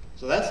them.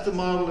 So that's the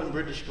model in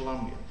British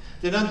Columbia.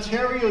 Then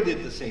Ontario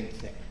did the same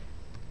thing.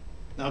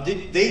 Now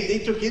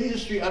they took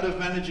industry out of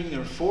managing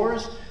their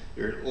forests.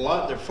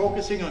 They're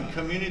focusing on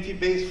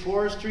community-based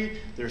forestry.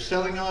 They're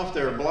selling off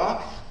their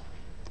blocks.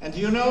 And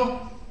do you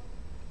know,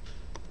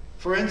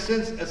 for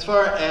instance, as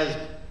far as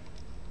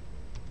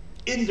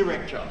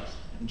indirect jobs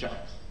and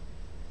jobs,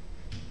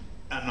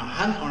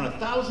 on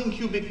 1,000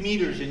 cubic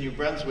meters in New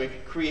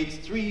Brunswick creates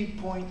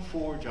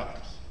 3.4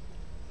 jobs.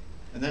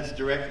 And that's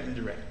direct and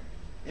indirect.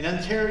 In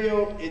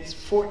Ontario, it's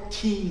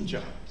 14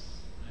 jobs.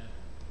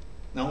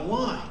 Now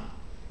why?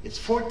 It's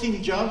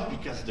 14 jobs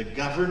because the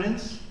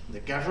governments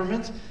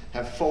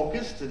have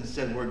focused and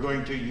said we're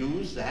going to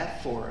use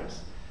that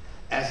forest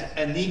as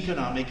an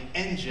economic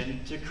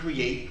engine to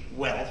create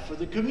wealth for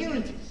the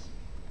communities.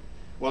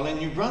 Well, in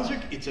New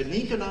Brunswick, it's an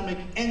economic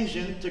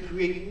engine to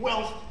create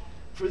wealth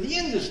for the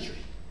industry.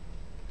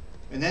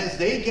 And as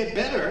they get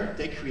better,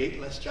 they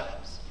create less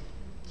jobs.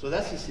 So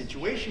that's the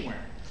situation we're in.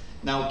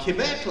 Now,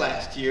 Quebec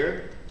last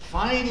year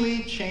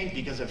finally changed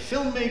because a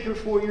filmmaker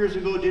 4 years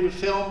ago did a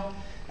film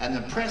and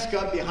the press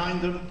got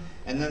behind them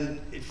and then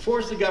it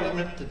forced the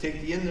government to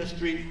take the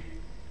industry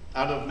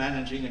out of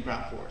managing the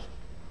crop forest.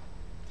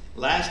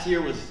 Last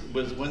year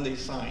was when they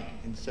signed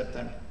in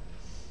September.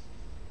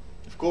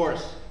 Of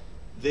course,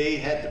 they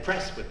had the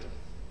press with them.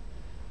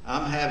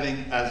 I'm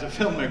as a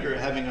filmmaker,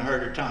 having a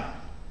harder time.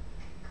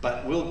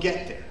 But we'll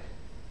get there.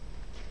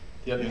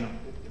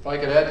 If I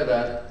could add to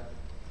that,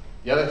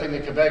 the other thing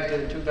that Quebec did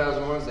in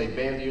 2001 is they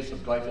banned the use of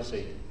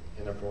glyphosate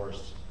in their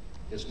forests.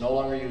 It's no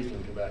longer used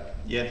in Quebec.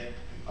 Yes.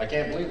 I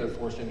can't believe that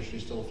forest industry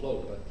is still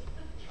afloat, but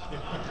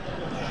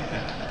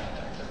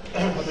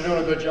but they're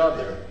doing a good job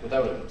there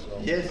without it. So.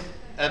 Yes,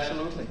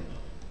 absolutely.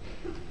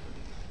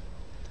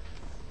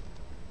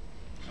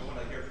 I want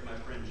to hear from my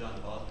friend John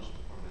Bosnish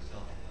before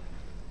myself.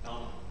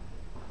 Pamela.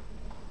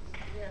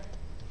 Yeah.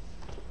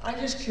 I'm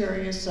just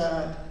curious,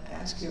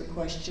 ask you a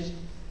question.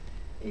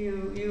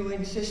 You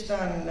insist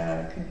on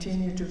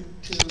continue to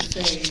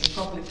say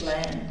public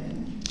land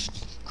and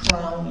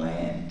crown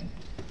land.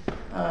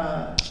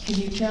 Can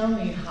you tell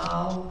me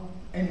how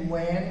and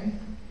when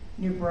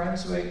New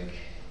Brunswick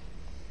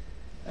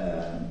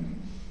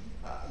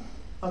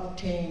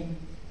obtained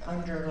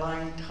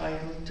underlying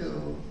title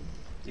to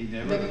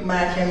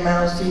Micmac and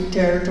Mousy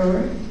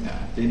territory? No,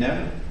 they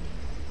never.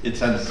 It's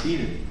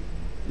unceded.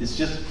 It's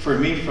just, for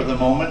me, for the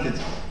moment,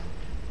 it's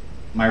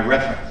my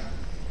reference.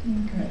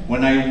 Okay.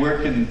 When I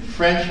work in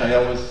French, I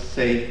always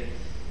say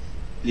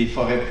les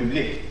forêts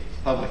publiques,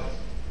 public.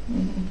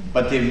 Mm-hmm.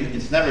 But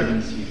it's never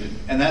been ceded.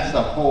 And that's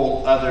a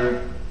whole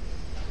other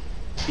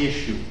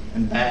issue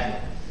and battle.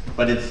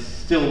 But it's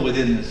still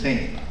within the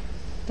same.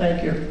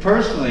 Thank you.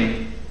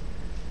 Personally,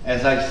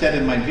 as I've said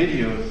in my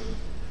videos,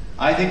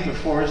 I think the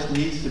forest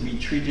needs to be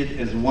treated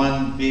as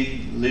one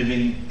big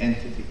living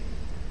entity.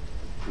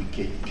 If we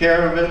take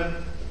care of it,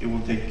 it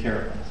will take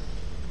care of us.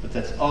 But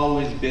that's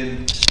always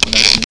been what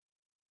I've been.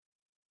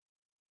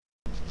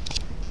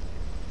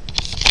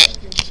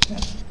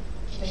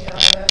 May I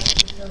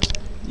ask you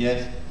something?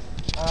 Yes.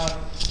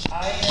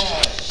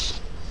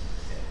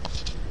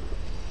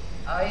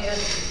 I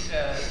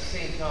entered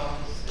St.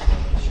 Thomas as a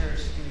mature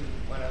student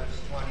when I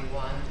was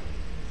 21,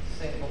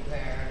 single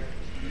parent.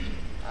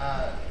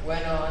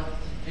 Went on to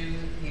do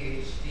the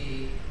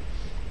PhD,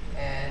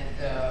 and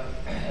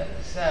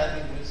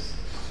sadly was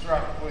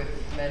struck with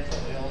mental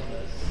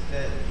illness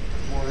that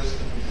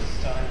worsened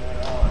as time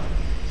went on.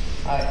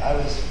 I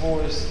was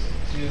forced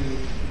to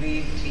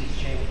leave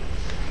teaching.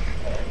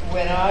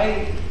 When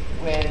I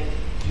went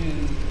to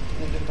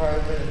the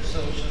Department of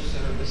Social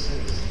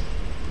Services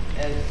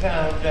and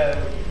found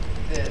out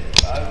that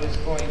I was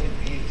going to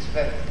be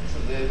expected to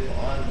live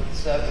on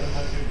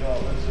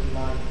 $700 a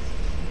month,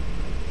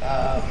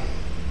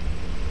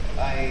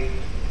 I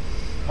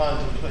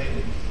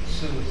contemplated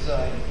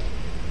suicide.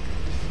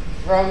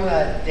 From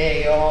that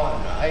day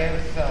on, I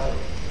have felt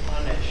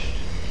punished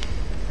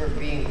for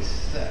being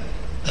sick.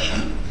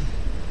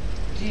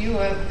 Do you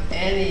have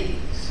any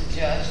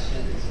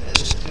suggestions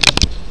as to,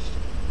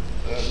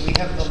 we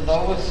have the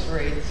lowest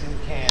rates in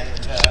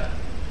Canada,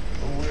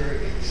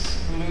 we're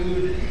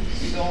excluded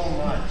so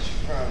much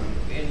from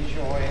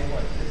enjoying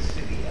what the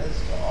city has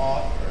to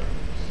offer,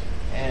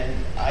 and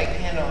I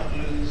cannot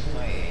lose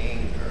my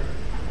anger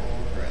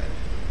over it.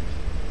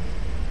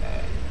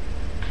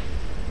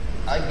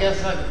 I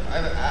guess I'm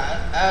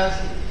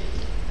asking,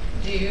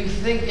 do you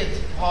think it's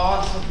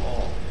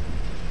possible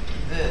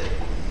that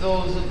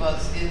those of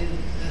us in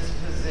this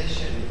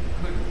position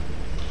could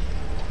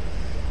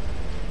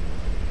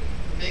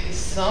make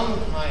some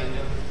kind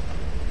of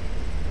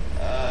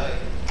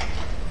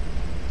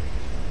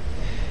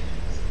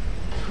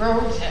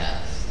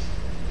protest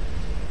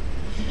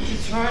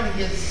to try to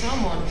get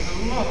someone to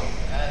look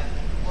at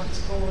what's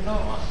going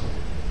on?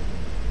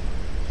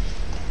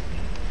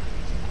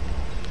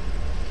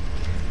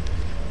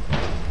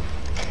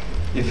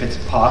 If it's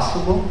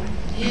possible?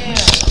 Yeah.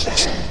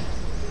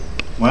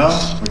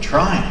 Well, we're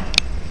trying.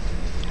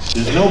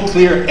 There's no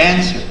clear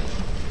answer.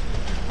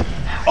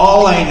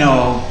 All I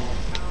know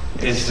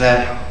is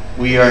that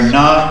we are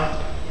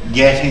not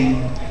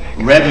getting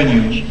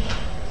revenue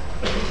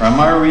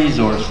from our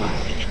resources.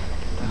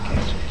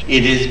 Okay.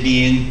 It is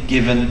being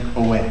given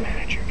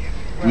away.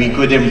 We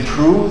could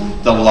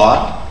improve the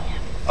lot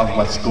of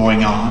what's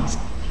going on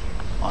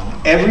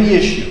every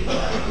issue,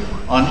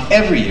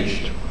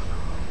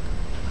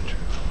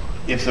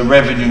 if the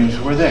revenues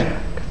were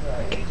there.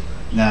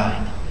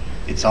 Now,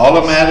 it's all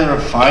a matter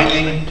of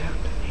finding,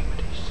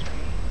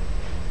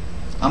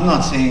 I'm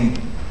not saying,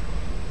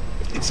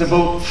 it's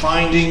about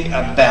finding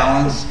a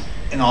balance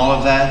in all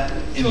of that,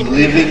 in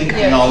living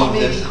in all of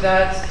this.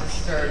 That's the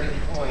starting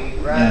point,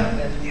 rather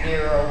than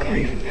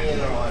narrowing in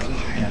on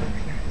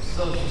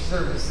social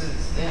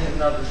services in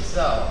and of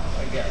itself,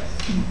 I guess.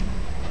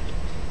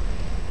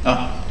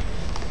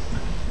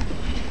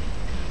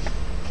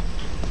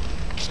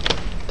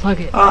 Plug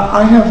it.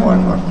 I have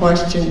one more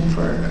question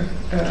for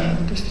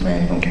this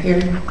man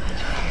here.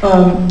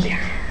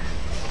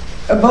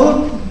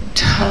 About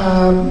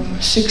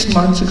 6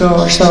 months ago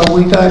or so,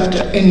 we got,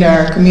 in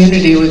our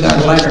community, we got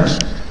a letter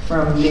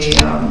from the,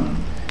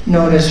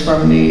 notice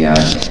from the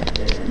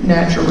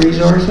Natural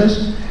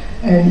Resources,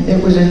 and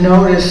it was a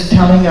notice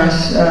telling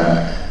us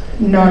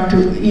not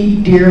to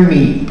eat deer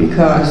meat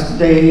because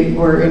they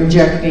were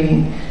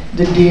injecting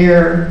the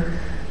deer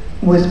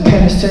with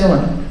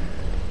penicillin.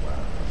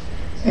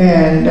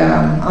 And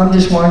I'm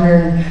just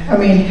wondering, I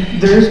mean,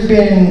 there's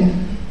been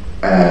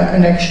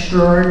an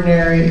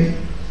extraordinary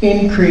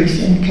increase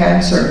in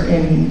cancer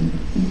in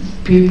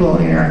people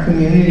in our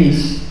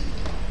communities.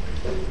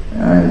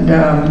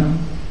 And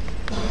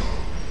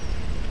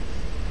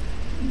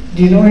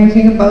do you know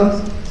anything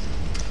about?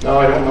 No,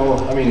 I don't know.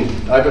 I mean,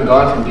 I've been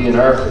gone from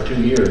DNR for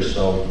 2 years,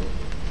 so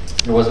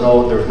there was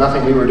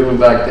nothing we were doing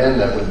back then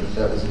that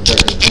was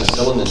injecting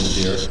penicillin into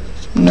deer.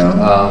 No.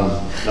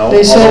 No.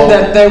 They said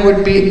that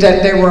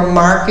they were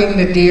marking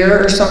the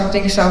deer or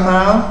something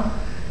somehow,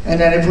 and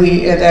that if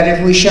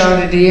we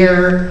shot a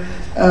deer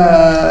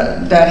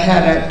that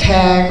had a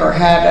tag or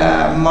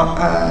had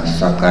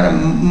some kind of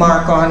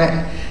mark on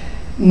it,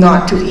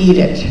 not to eat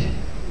it.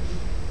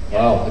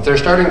 Wow. If they're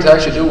starting to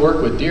actually do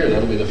work with deer,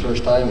 that'll be the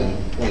first time in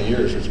 20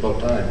 years. It's about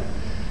time.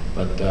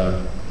 But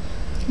I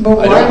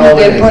why don't know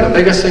would they anything. put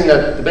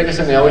The biggest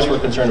thing they always were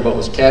concerned about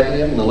was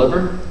cadmium in the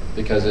liver,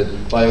 because it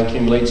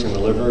bioaccumulates in the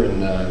liver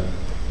and the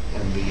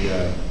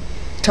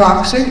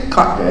toxic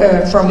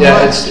from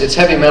yeah, what? it's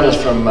heavy metals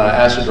from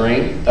acid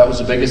rain. That was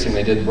the biggest thing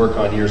they did work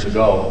on years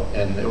ago,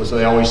 and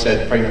they always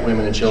said pregnant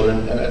women and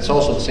children, and it's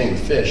also the same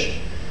with fish.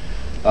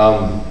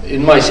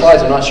 In my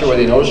slides, I'm not sure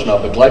whether you noticed or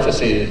not, but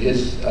glyphosate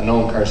is a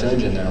known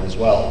carcinogen now as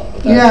well.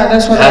 But Yeah,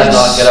 that's what has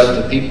not get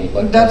out to people.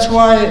 But that's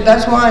why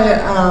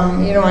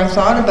you know, I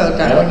thought about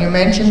that when you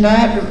mentioned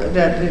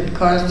that it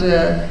caused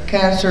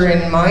cancer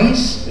in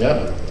mice.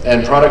 Yeah,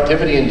 and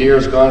productivity in deer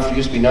has gone from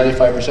used to be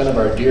 95% of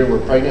our deer were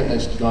pregnant,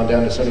 and it's gone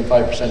down to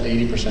 75% to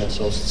 80%.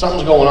 So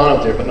something's going on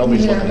out there, but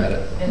nobody's looking at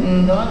it.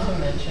 And not to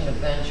mention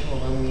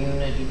eventual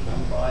immunity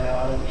from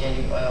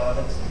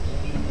antibiotics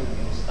that can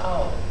be used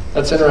out.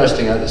 That's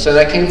interesting. So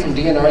that came from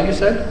DNR, you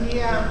said?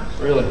 Yeah.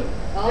 Really?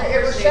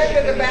 It was sent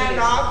to the band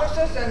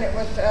offices, and it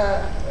was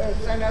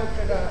sent out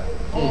to the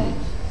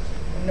homes.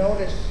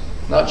 Notice.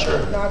 Not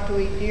sure. Not to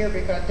eat deer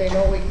because they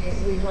know we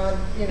hunt.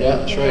 You know, Yeah,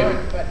 that's right.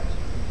 hunt, but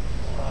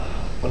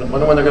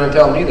Wonder when they're going to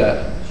tell me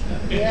that.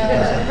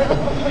 yeah.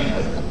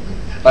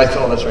 I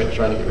thought that's right. They're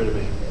trying to get rid of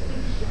me.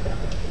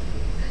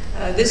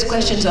 This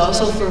question's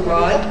also for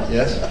Rod.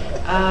 Yes.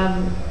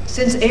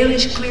 Since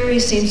Ailish Cleary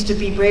seems to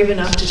be brave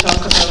enough to talk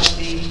about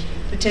the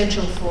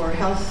potential for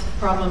health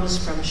problems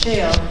from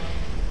shale,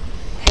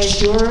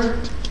 has your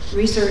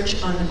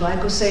research on the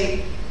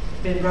glyphosate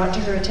been brought to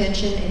her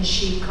attention? Is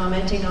she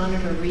commenting on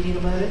it or reading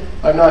about it?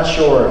 I'm not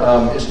sure.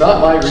 It's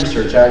not my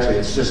research, actually.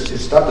 It's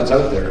stuff that's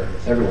out there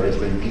everywhere.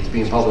 It's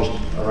being published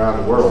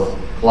around the world.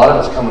 A lot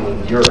of it's coming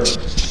from Europe.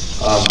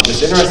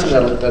 It's interesting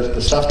that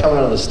the stuff coming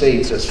out of the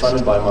States that's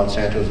funded by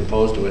Monsanto is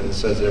opposed to it and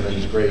says that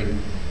everything's great.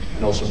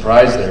 No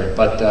surprise there.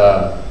 But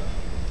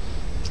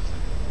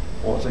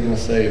what was I going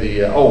to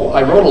say?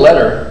 I wrote a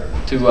letter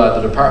to the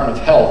Department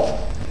of Health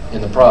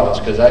in the province,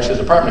 because actually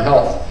the Department of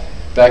Health,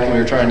 back when we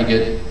were trying to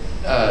get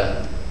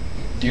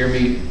deer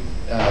meat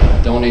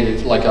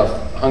donated, like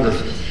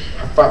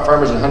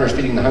Farmers and Hunters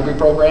Feeding the Hungry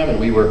program, and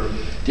we were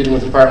dealing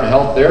with the Department of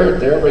Health.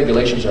 Their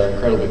regulations are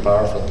incredibly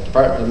powerful.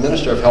 The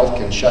Minister of Health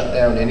can shut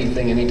down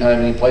anything, anytime,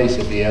 any place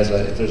if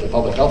there's a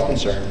public health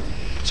concern.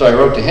 So I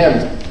wrote to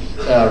him,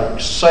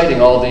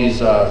 citing all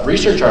these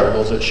research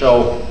articles that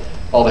show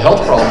all the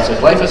health problems that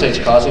glyphosate's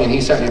causing, and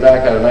he sent me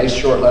back a nice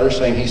short letter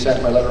saying he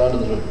sent my letter on to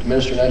the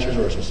Minister of Natural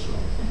Resources.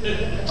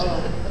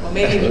 Well,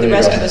 maybe the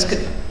rest of us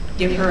could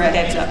give her a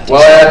heads up.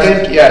 Well, I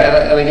think,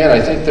 and again, I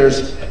think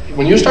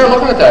when you start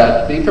looking at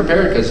that, be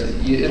prepared, because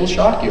it'll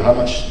shock you how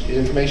much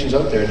information's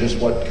out there and just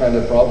what kind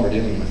of problem we're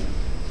dealing with.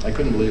 I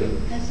couldn't believe it.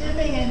 Has there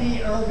been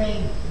any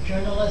urban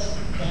journalists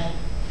that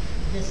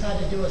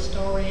decided to do a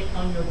story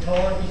on your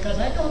tour? Because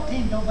I don't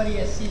think nobody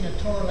has seen a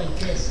tour like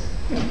this.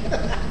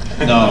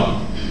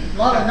 No. A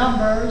lot of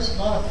numbers, a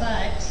lot of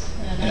facts,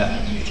 and I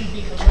think you should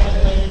be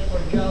congratulated for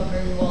a job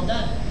very well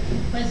done.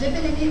 But has there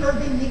been any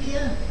urban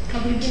media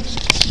covering this?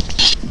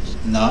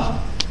 No.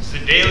 Is the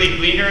Daily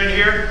Gleaner in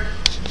here?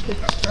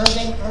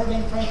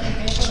 Urban Franklin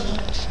paper? No?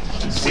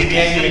 CBS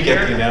Didn't in get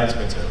the here?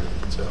 announcements out,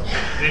 so.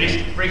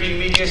 Any breaking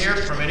media here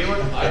from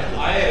anyone?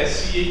 I had a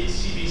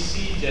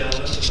CBC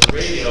gentleman from the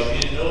radio, he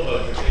didn't know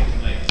about your thing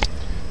tonight.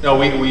 No,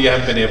 we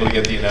haven't been able to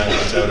get the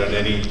announcements out on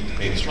any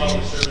mainstream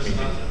Public service media.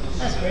 announcement.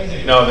 That's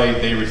crazy. No,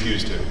 they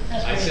refuse to.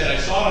 I said, I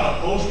saw it on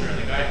a poster, and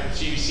the guy from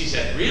CBC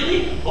said,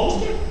 really? A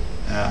poster?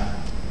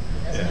 Yeah.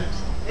 It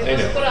They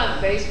was know. put on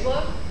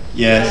Facebook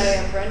Yes.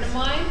 by a friend of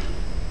mine,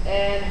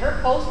 and her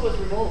post was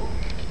removed.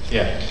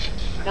 Yeah.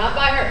 Not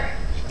by her.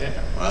 Yeah.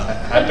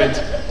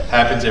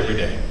 Happens every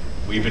day.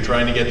 We've been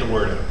trying to get the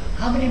word out.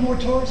 How many more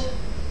tours?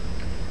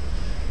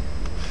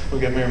 We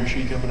got Mayor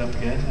Machine coming up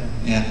again.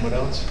 And what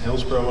else?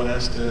 Hillsborough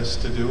asked us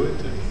to do it.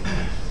 And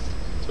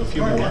so a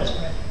few more.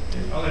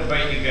 I'll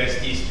invite you guys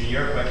to Eastern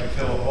Europe. I can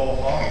fill a whole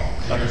hall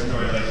to hear a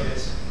story like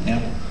this.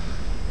 Yeah.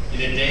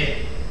 In a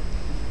day.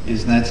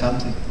 Isn't that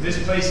something?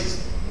 This place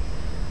is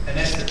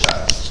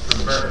anesthetized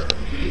from birth.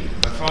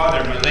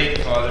 My late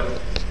father,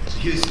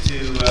 used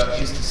to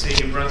say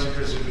New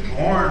Brunswickers would be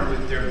born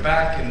with their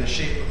back in the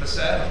shape of a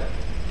saddle,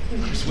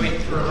 just waiting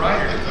for a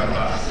rider to come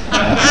by.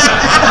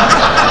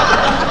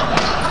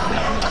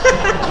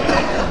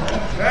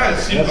 Yeah,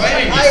 it's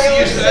inviting. You see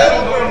a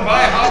saddle going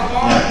by, hop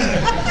on.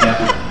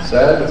 Yeah.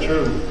 Sad but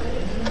true.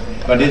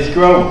 But it's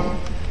growing.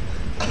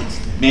 It's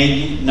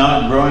maybe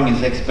not growing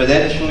as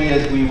exponentially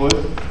as we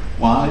would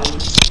want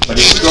it, but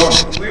it's growing.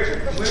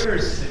 Where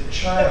is the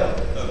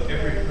child of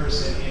every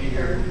person in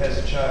here who has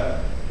a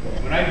child?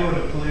 When I go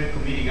to a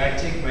political meeting, I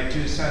take my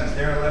two sons,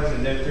 they're 11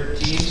 and they're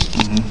 13,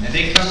 and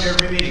they come to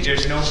every meeting.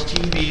 There's no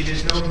TV,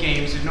 there's no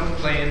games, there's no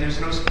playing, there's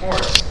no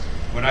sports.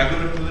 When I go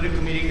to a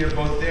political meeting, they're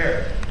both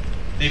there.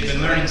 They've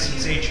been learning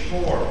since age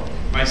 4.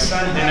 My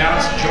son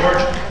denounced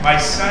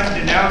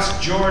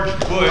George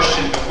Bush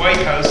in the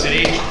White House at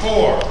age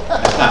 4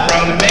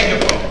 from the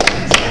megaphone.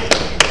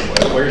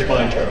 Where's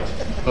mine, Charles?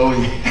 Oh,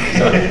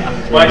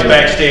 yeah. Mine's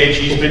backstage.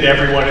 He's been to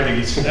every one of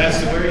these.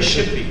 That's where he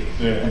should be.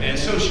 Yeah. And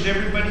so should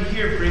everybody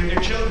here bring their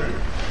children.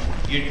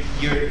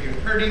 You're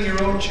hurting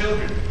your own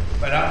children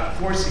by not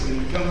forcing them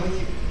to come with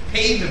you.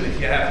 Pay them if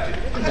you have to.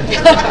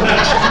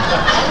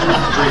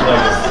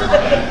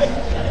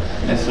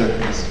 Yes, sir.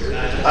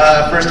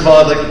 First of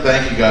all, I'd like to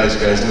thank you guys.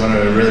 You guys doing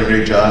a really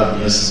great job,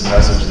 and this is a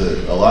message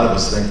that a lot of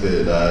us think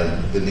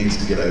that needs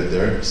to get out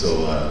there.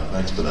 So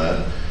thanks for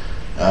that.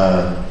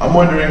 I'm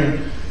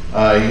wondering,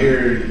 I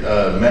hear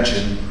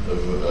mention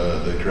of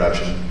the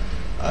corruption,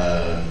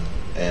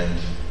 and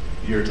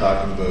you're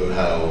talking about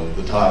how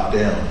the top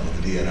down in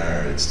the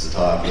DNR, it's the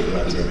top that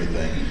runs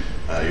everything.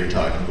 You're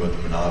talking about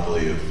the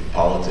monopoly of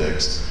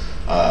politics.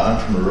 I'm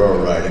from a rural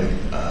riding.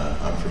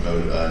 I'm from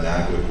out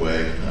Nagwick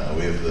way.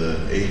 We have the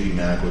AV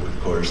Nagwick, of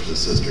course, the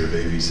sister of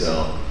AV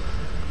Cell.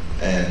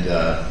 And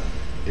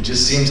it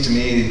just seems to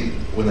me,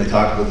 when they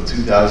talk about the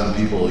 2,000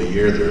 people a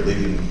year that are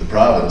leaving the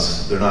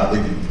province, they're not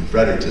leaving from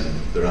Fredericton,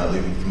 they're not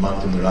leaving from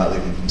Moncton, they're not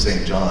leaving from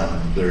St.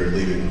 John, they're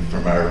leaving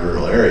from our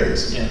rural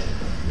areas. Yes.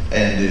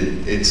 And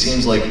it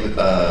seems like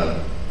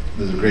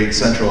there's a great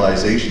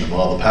centralization of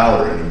all the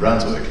power in New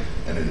Brunswick,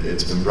 and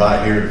it's been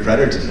brought here to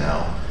Fredericton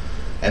now.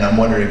 And I'm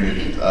wondering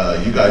if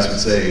you guys would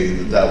say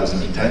that was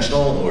an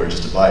intentional or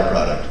just a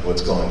byproduct of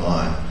what's going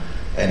on.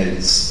 And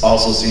it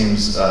also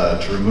seems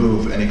to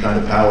remove any kind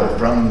of power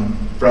from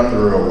the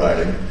rural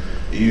riding.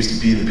 It used to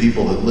be the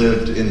people that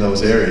lived in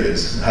those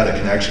areas had a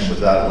connection with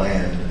that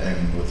land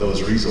and with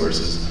those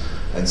resources,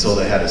 and so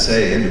they had a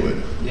say into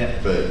it. Yeah.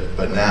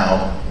 But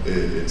now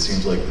it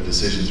seems like the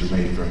decisions are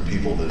made from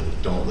people that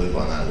don't live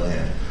on that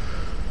land.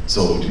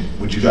 So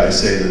would you guys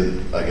say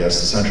that, I guess,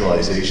 the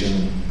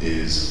centralization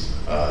is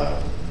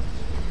a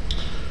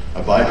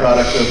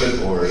byproduct of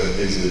it, or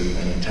is it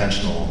an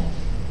intentional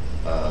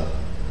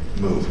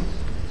move?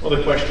 Well,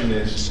 the question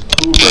is,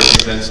 who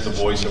represents the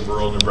voice of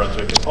rural New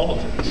Brunswick in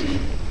politics?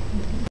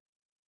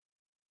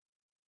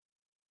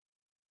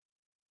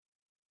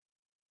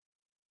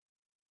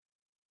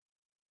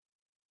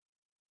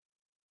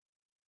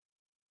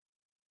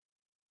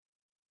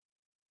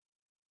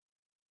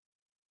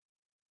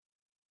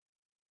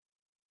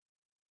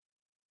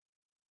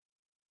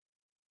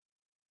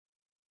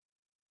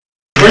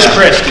 Where's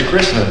Chris? Did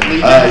Chris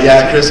leave?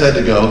 Yeah, Chris had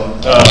to go.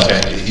 Oh,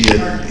 okay.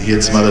 He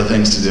had some other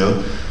things to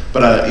do.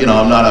 But you know,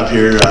 I'm not up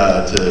here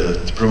to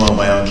promote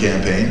my own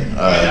campaign.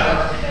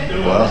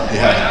 Well,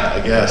 yeah,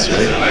 I guess,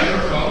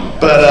 right?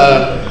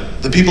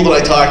 But the people that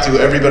I talk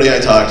to, everybody I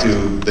talk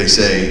to, they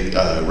say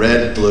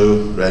red,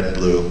 blue,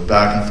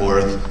 back and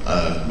forth.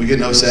 We get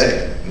no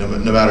say, no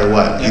matter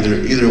what,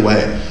 either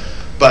way.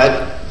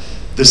 But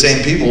the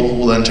same people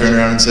will then turn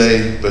around and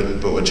say,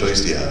 but what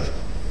choice do you have?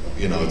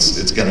 You know,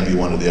 it's going to be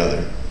one or the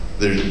other.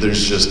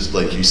 There's just,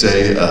 like you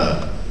say,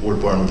 we're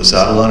born with a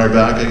saddle on our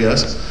back, I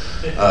guess.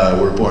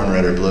 We're born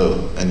red or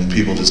blue, and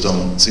people just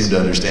don't seem to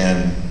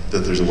understand that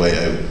there's a way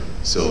out.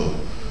 So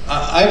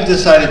I've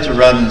decided to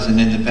run as an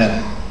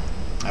independent.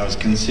 I was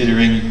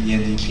considering the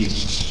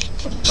NDP,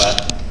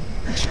 but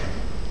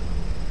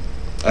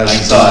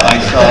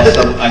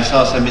I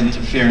saw some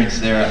interference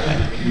there.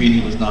 I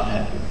really was not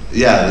happy.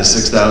 Yeah, the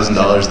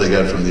 $6,000 they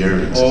got from the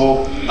Urbans.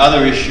 Oh,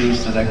 other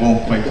issues that I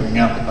won't quite bring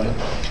up, but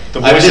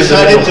I've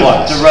decided to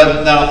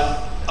run.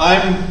 Now, I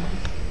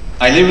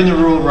live in the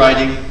rural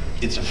riding.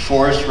 It's a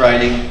forest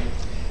riding,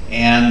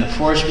 and the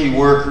forestry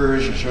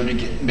workers are sort of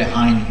getting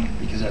behind me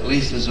because at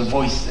least there's a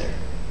voice there,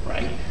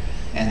 right?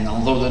 And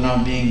although they're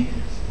not being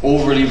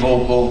overly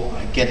vocal,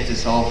 I get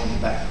this all from the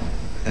background.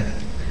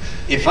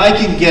 If I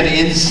can get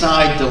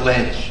inside the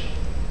ledge,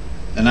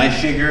 then I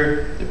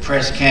figure the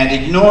press can't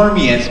ignore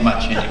me as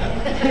much anymore,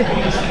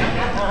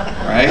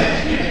 right?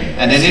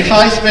 And then if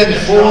I spend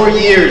 4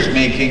 years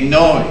making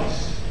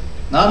noise,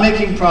 not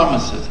making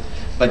promises,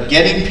 but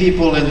getting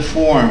people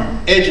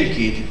informed,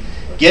 educated,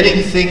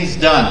 getting things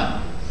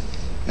done,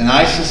 then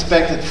I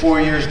suspect that 4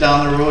 years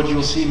down the road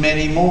you'll see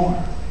many more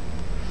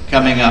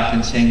coming up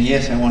and saying,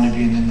 yes, I want to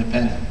be an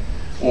independent.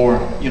 Or,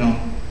 you know,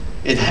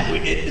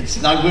 it's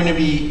not going to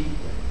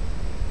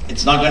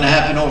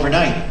happen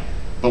overnight,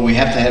 but we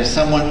have to have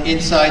someone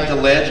inside the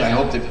ledge. I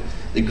hope that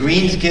the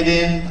Greens get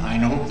in. I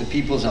hope the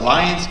People's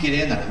Alliance get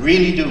in. I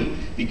really do,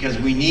 because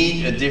we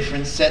need a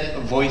different set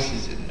of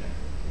voices in there.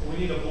 We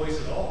need a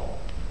voice at all.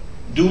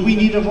 Do we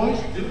need a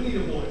voice? We do need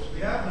a voice.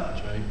 We have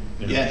none.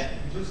 Right. Yes.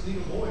 We just need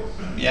a voice.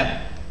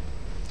 Yeah.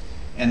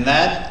 And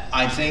that,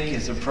 I think,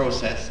 is a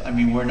process. I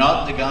mean, we're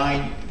not the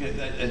guy,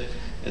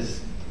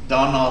 as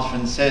Don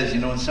often says,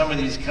 you know, in some of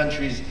these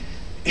countries,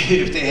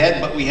 if they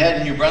had what we had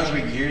in New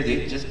Brunswick here,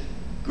 they'd just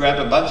grab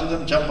a bunch of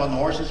them, jump on the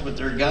horses with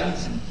their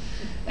guns,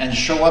 and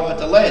show up at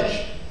the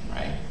ledge,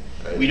 right?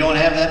 We don't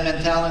have that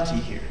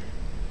mentality here.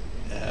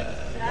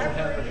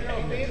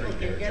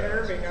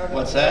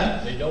 What's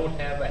that? They don't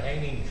have a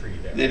hanging tree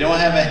there. They don't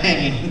have a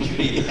hanging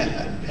tree.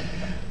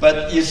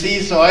 But you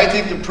see, so I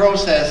think the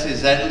process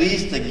is at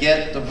least to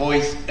get the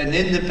voice, an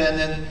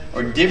independent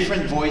or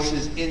different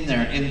voices in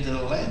there, into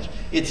the ledge.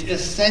 It's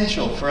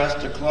essential for us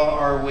to claw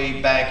our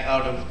way back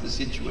out of the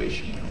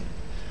situation.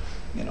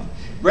 You know,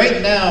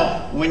 right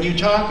now, when you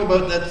talk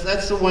about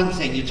that's the one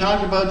thing. You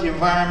talk about the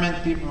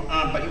environment, people,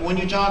 but when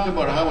you talk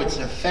about how it's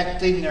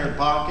affecting their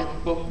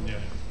pocketbook,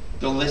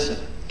 they'll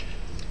listen.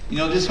 You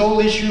know, this whole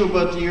issue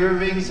about the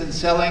Irvings and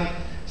selling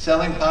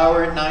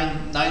power at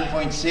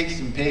 9.6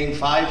 and paying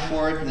 5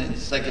 for it, and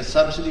it's like a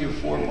subsidy of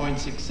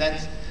 4.6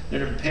 cents.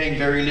 They're paying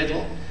very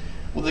little.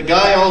 Well, the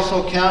guy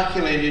also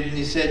calculated, and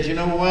he said, you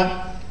know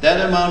what? That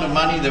amount of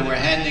money that we're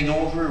handing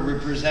over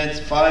represents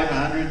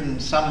 500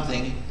 and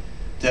something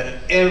to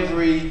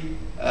every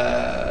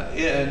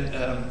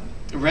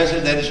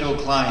residential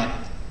client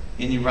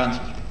in New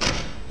Brunswick.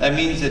 That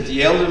means that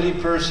the elderly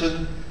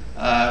person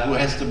who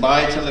has to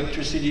buy its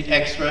electricity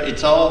extra,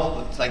 it's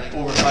like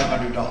over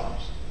 $500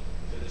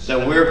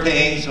 that we're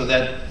paying so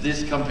that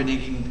this company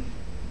can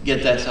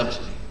get that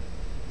subsidy.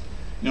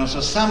 You know, so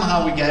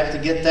somehow we have to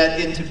get that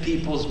into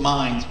people's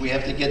minds. We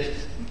have to get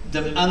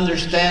them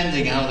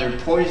understanding how they're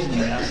poisoning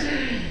us,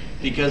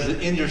 because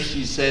the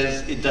industry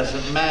says it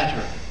doesn't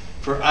matter.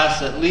 For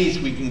us, at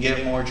least, we can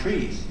get more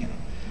trees. You know,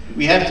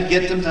 we have to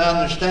get them to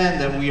understand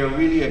that we are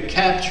really a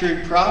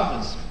captured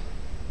province,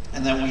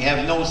 and that we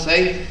have no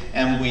say,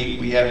 and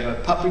we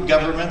have puppet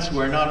governments who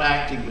are not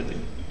acting with it.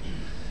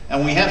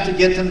 And we have to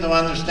get them to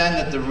understand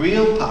that the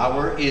real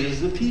power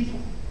is the people.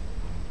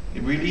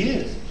 It really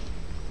is.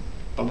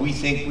 But we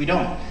think we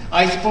don't.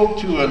 I spoke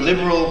to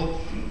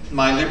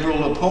my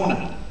liberal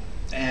opponent,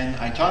 and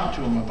I talked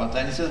to him about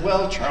that. He says,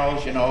 well,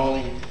 Charles, you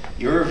know,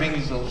 the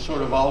Irvings will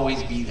sort of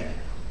always be there.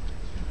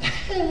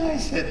 And I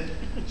said,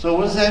 so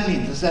what does that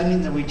mean? Does that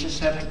mean that we just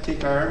have to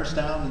take our arms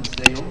down and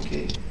say,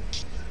 okay?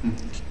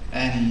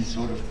 And he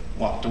sort of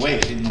walked away.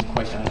 He didn't know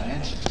quite how to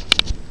answer.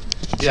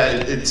 Yeah,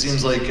 it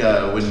seems like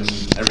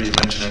whenever you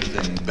mention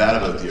anything bad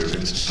about the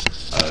Irvings,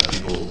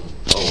 people,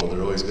 oh, well,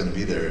 they're always going to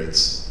be there.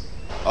 It's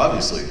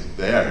obviously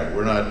they are.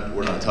 We're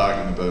not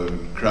talking about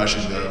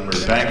crushing them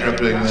or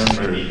bankrupting them,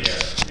 or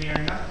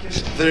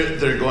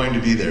they're going to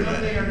be there,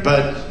 man.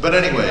 But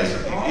anyway,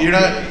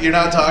 you're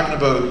not talking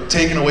about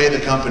taking away the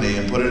company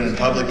and put it in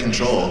public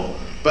control.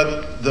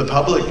 But the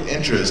public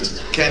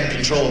interest can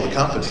control the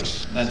company.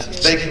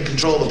 They can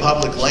control the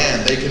public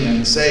land. They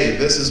can say,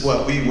 this is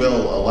what we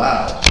will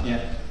allow.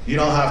 Yeah. You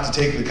don't have to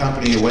take the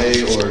company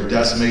away or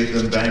decimate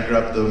them,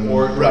 bankrupt them,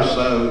 or rush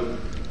out.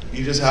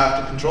 You just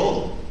have to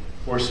control them.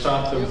 Or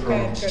stop them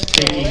from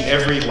taking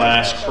every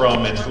last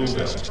crumb in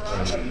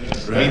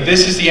Whoville. Right. I mean,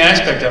 this is the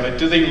aspect of it.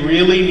 Do they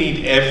really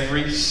need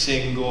every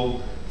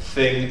single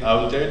thing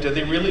out there? Do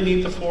they really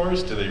need the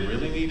forest? Do they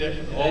really need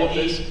all of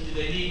this? Do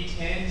they need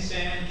 10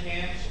 salmon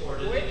camps, or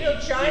do Wait they till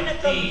need China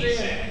 15 comes in.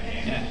 salmon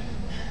camps? Yeah.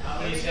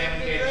 How many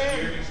salmon camps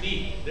do Irvings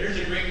need? There's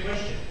a great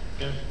question.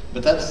 Yeah.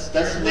 But that's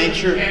the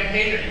nature.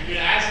 Campaigner, you could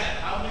ask that.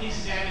 How many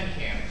salmon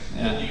camps?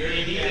 Yeah. Do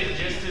They need it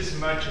just as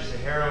much as a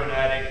heroin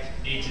addict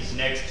needs his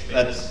next fix.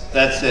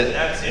 That's it.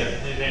 That's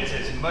it. That's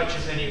as much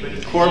as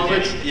anybody can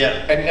Corporates, need.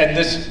 yeah. And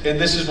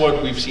this is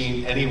what we've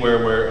seen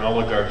anywhere where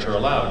oligarchs are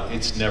allowed.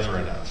 It's never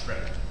enough. Right.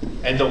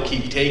 And they'll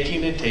keep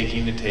taking and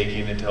taking and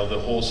taking until the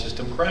whole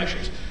system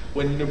crashes.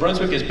 When New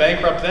Brunswick is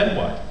bankrupt, then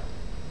what?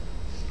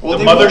 Well,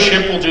 the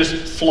mothership will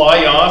just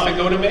fly off and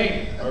go to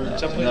Maine or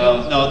something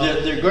else. No,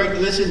 they're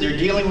going. Listen, they're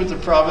dealing with the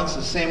province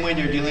the same way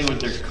they're dealing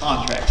with their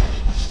contractors.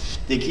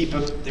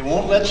 They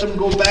won't let them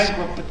go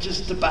bankrupt, but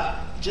just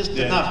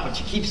enough. But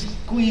you keep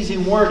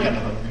squeezing work out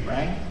of them,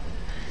 right?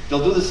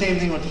 They'll do the same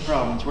thing with the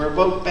province. We're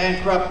about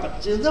bankrupt,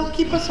 but they'll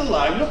keep us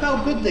alive. Look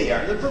how good they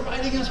are. They're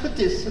providing us with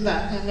this and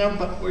that,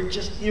 but we're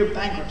just near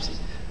bankruptcy.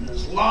 And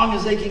as long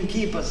as they can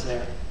keep us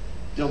there,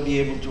 they'll be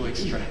able to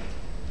extract.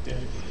 Yeah.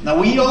 Now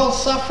we all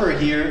suffer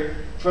here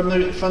from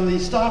the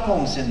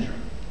Stockholm syndrome.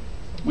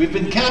 We've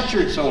been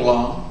captured so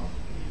long.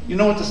 You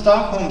know what the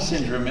Stockholm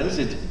syndrome is?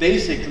 It's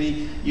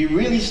basically you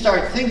really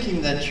start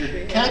thinking that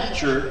your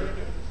capture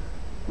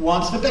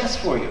wants the best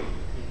for you.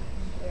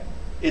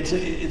 It's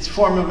a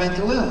form of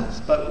mental illness.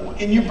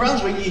 But in New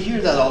Brunswick, you hear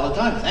that all the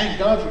time. Thank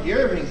God for the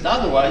Irvings.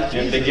 Otherwise,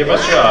 yeah, they give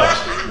us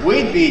jobs.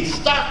 We'd be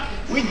stuck.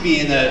 We'd be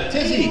in a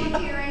tizzy. They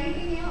don't hear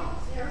anything else.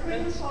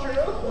 Everybody was always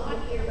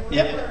on here.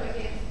 Yep.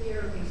 Against the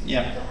Irvings.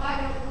 Yeah. So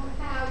I don't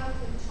know how you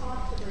can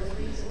talk to those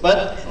reasons.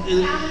 But how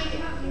many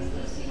companies do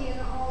you see in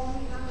all?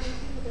 How many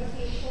people that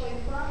they employ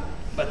in province?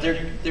 But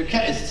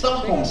it's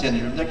Stockholm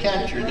syndrome. They're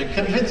captured. They're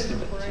convinced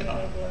of it, you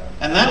know.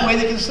 And that way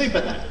they can sleep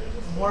at night.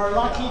 We're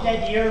lucky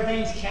that the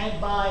Irvings can't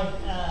buy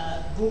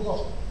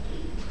Google.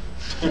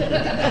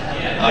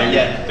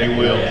 They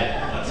will.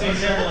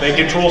 They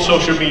control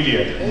social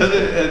media.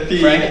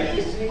 Frank?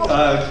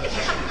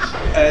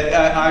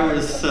 I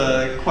was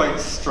quite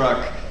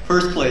struck.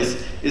 First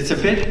place, it's a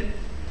bit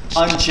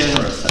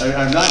ungenerous.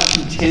 I'm not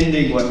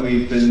contending what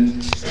we've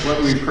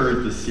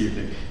heard this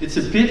evening. It's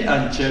a bit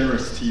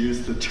ungenerous to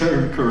use the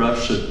term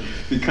corruption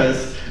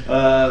because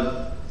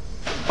about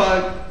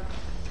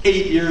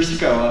 8 years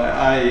ago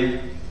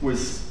I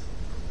was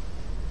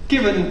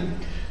given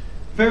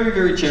very,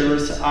 very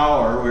generous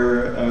hour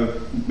where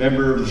a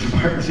member of the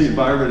Department of the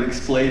Environment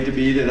explained to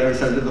me that I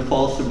was under the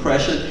false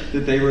impression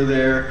that they were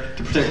there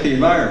to protect the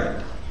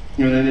environment.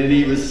 And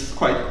he was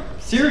quite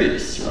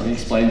serious. He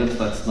explained that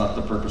that's not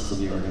the purpose of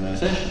the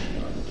organization.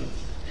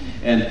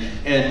 And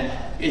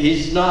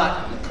he's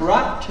not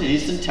corrupt,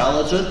 he's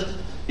intelligent,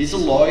 he's a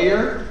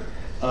lawyer,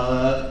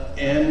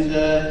 and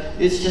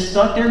it's just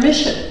not their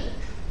mission.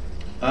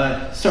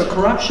 So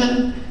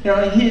corruption,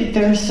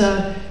 there's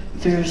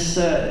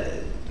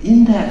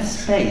in that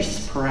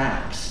space,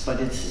 perhaps, but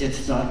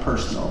it's not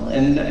personal,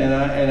 and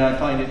I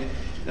find it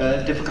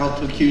difficult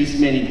to accuse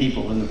many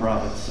people in the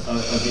province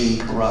of being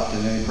corrupt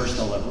at any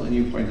personal level, and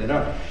you pointed that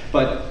out.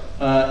 But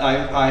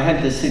I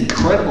had this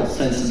incredible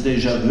sense of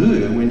deja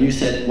vu when you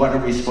said, "What are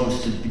we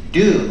supposed to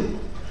do?"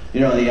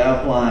 The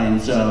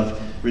outlines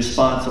of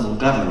responsible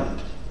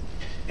government,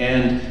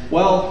 and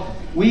well,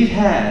 we've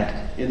had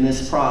in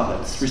this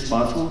province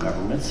responsible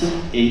government since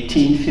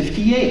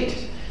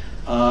 1858.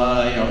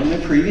 In the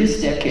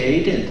previous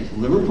decade, in the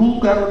Liverpool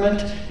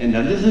government and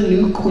under the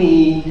new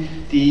Queen,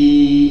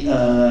 the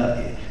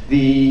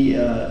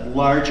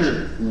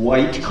larger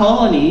white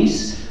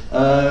colonies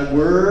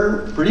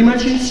were pretty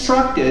much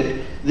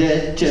instructed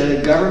that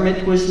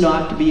government was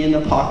not to be in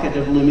the pocket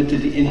of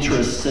limited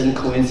interests and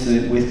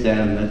coincident with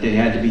them, that they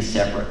had to be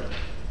separate.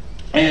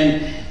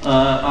 And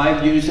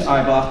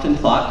I've often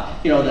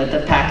thought, that the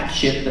packet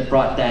ship that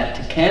brought that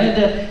to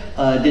Canada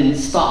didn't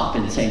stop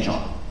in St.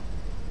 John.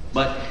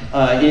 But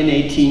in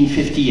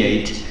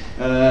 1858,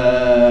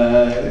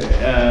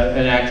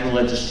 an act of the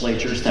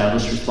legislature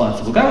established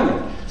responsible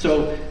government.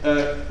 So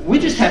we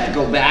just have to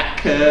go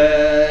back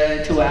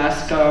to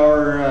ask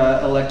our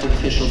elected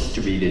officials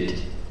to read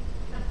it.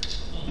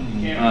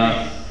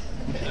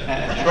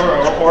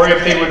 Sure, or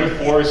if they would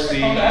enforce the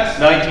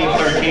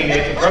 1913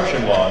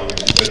 anti-corruption law,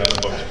 which has been on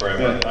the books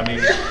forever. I mean,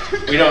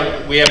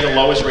 we have the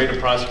lowest rate of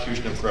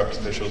prosecution of corrupt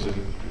officials in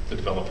the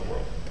developed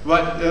world.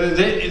 But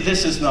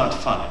this is not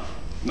funny.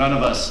 None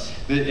of us,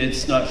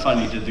 it's not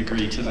funny to the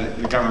degree to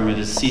the government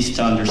has ceased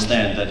to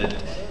understand that it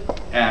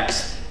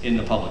acts in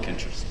the public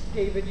interest.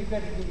 David, you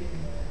better get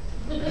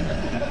in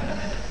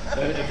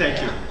there.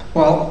 Thank you.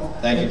 Well,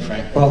 thank you,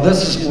 Frank. Well,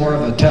 this is more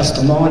of a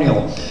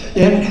testimonial.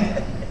 In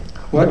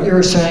what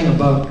you're saying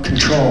about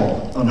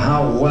control, on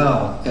how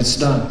well it's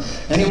done,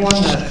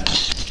 anyone that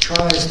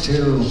tries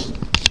to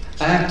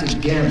act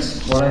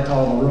against what I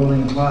call the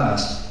ruling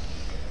class,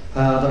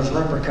 there's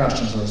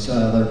repercussions.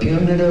 They're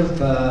punitive.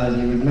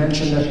 You would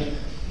mention that.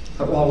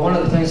 Well, one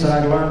of the things that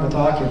I learned with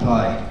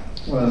Occupy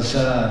was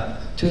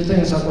two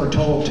things that were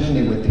told to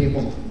me with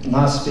people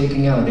not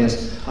speaking out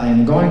is, I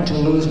am going to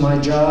lose my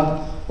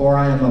job, or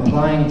I am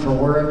applying for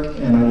work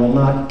and I will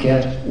not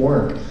get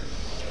work.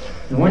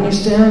 And when you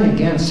stand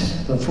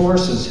against the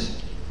forces,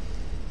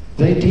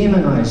 they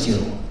demonize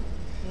you.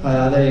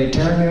 They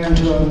turn you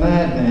into a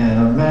madman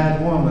or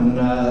mad woman.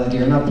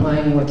 You're not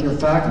playing with your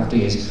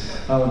faculties.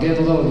 I'll give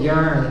a little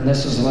yarn, and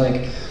this is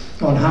like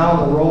on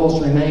how the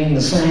roles remain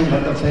the same,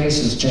 but the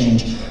faces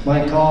change.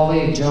 My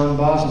colleague, John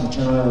Bosnich,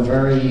 and I were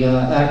very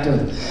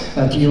active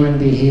at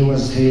UNB. He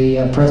was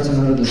the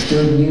president of the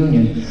student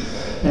union.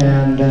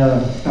 And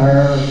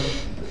our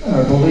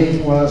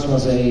belief was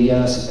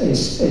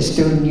a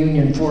student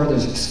union for the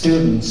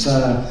students.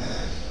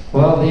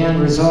 Well, the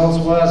end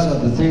result was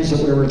of the things that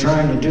we were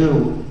trying to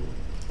do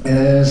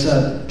is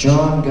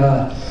John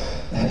got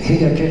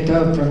kicked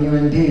out from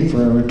UNB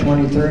for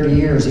 20, 30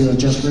 years. He was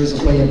just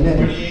recently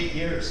admitted. 28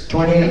 years.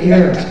 28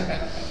 years.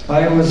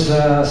 I was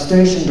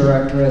station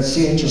director at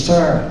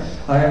CHSR.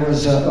 I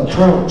was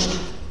approached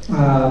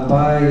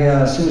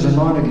by Susan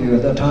Montague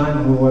at the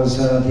time, who was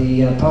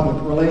the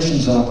public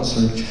relations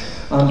officer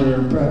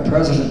under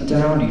President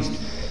Downey,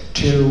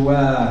 to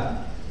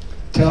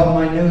tell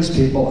my news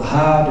people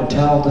how to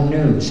tell the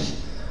news.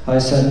 I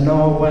said,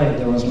 no way.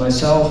 There was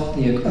myself,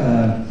 the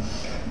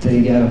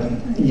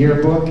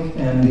yearbook,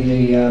 and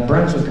the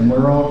Brunswick, and we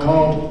were all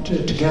called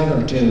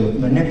together to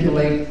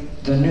manipulate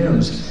the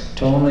news,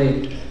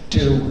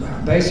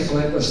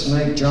 basically it was to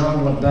make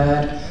John look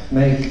bad,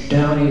 make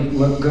Downey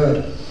look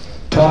good.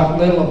 Talk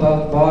little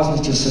about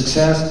Bosnich's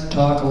success,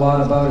 talk a lot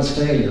about his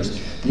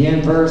failures. The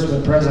inverse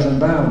with President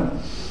Bowne.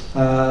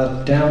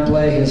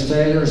 Downplay his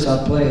failures,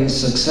 upplay his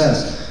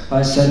success.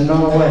 I said,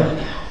 no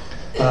way.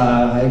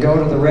 I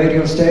go to the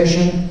radio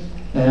station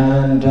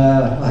and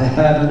I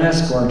have an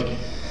escort.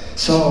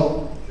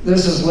 So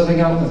this is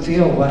living out in the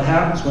field. What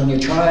happens when you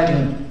try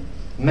to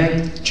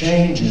make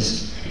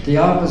changes? The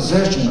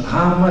opposition,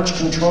 how much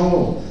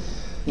control,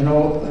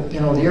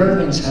 the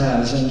Irvings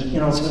has, and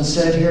it's been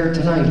said here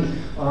tonight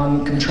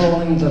on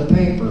controlling the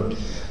paper.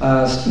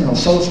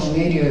 Social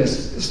media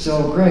is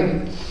still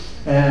great,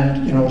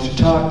 and to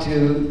talk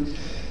to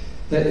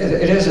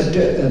it is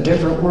a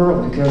different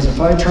world, because if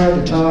I try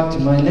to talk to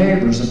my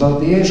neighbors about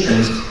the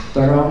issues,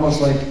 they're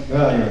almost like,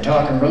 well, you're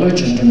talking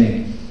religion to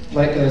me.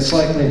 Like, it's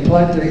like they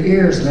plug their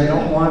ears and they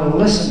don't want to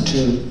listen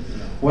to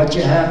what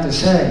you have to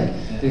say,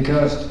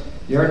 because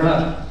you're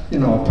not, you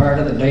know, part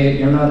of the day,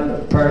 you're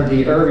not part of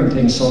the Irving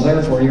thing, so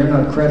therefore you're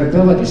not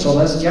credibility. So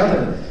that's the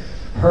other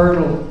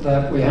hurdle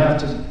that we have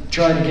to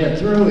try to get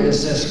through,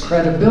 is this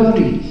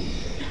credibility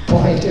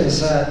point, is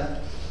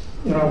that,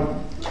 you know,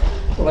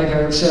 like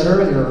I said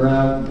earlier,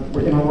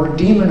 you know, we're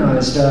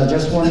demonized.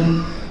 Just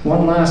one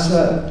last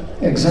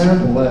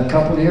example. A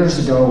couple of years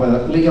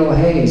ago, Leo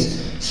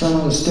Hayes, some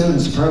of the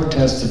students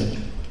protested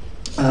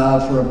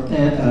for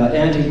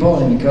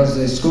anti-bullying because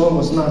the school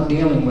was not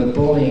dealing with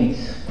bullying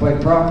quite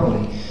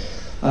properly.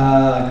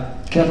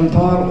 Kevin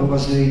Pottle, who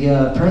was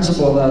the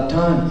principal at that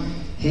time,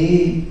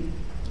 he,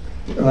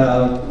 two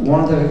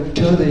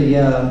of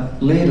the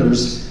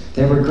leaders,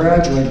 they were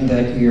graduating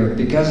that year.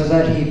 Because of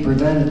that, he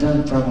prevented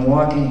them from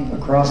walking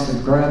across the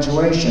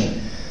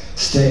graduation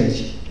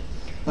stage.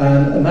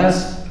 And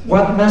that's,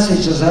 what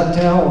message does that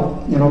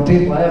tell, you know,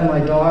 people? I have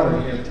my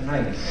daughter here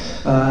tonight.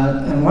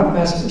 And what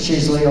message,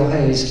 she's Leo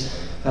Hayes,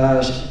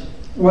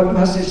 what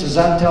message does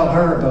that tell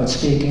her about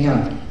speaking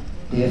up?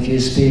 If you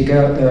speak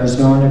up, there's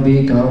going to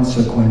be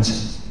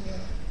consequences,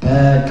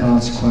 bad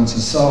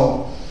consequences.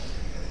 So,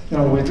 you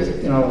know,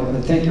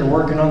 I think you're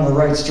working on the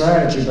right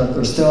strategy, but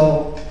there's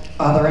still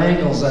other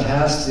angles that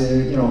has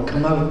to, you know,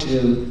 come out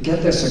to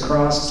get this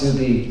across to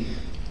the,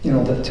 you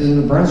know, to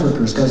the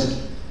Brunswickers,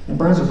 because the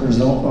Brunswickers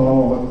don't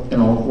know, you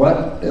know,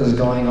 what is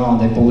going on.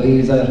 They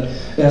believe that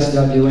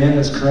SWN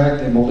is correct.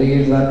 They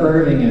believe that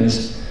Irving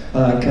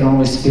can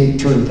only speak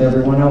truth.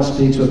 Everyone else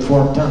speaks with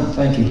forked tongue.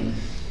 Thank you.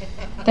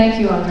 Thank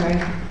you, Andre.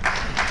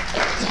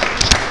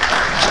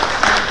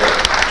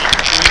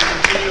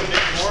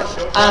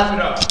 Don't wrap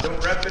it up.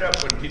 Don't wrap it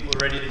up when people are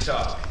ready to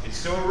talk. It's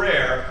so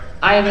rare.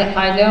 I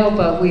know,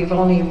 but we've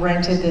only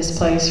rented this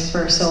place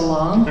for so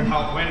long.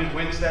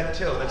 When's that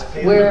till? Let's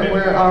pay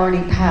We're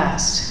already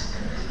past.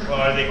 Well,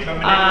 are they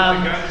coming in with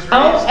the guns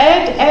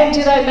raised? And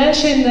did I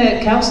mention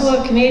that Council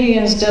of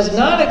Canadians does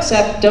not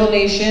accept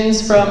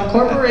donations from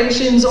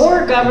corporations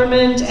or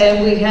government,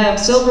 and we have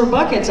silver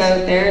buckets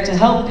out there to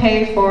help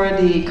pay for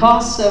the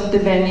costs of the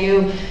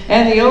venue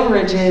and the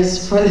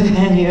overages for the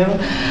venue.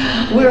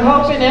 We're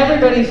hoping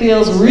everybody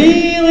feels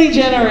really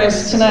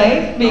generous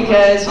tonight,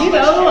 because, you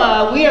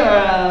know, we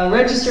are a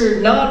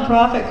registered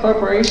non-profit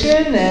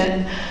corporation,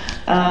 and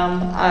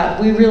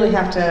we really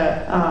have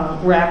to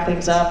wrap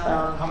things up.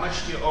 How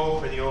much do you owe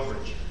for the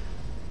overage?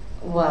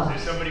 Well,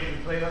 is there somebody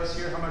from Playhouse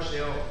here? How much do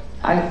they owe?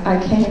 I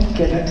can't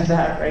get into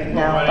that right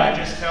now. Why but don't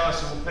you just tell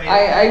us and we'll pay you?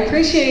 I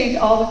appreciate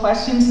all the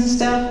questions and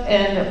stuff,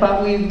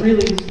 but we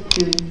really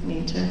do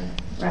need to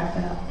wrap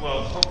it up.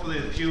 Well, hopefully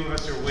the few of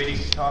us are waiting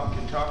to talk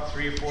can talk,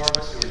 3 or 4 of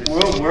us.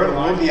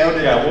 We'll be out.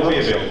 Yeah, we'll be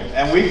available.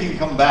 And we can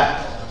come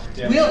back.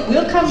 Yeah.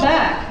 We'll come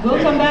back. We'll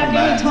come back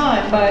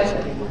anytime, but,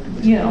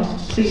 you know,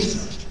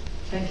 please.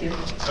 Thank you. May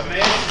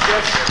I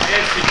suggest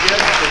that since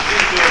we're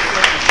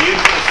such a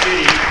beautiful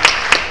city,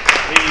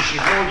 that you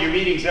should hold your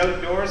meetings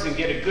outdoors and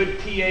get a good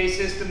PA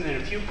system, and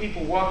a few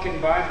people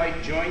walking by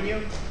might join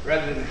you,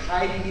 rather than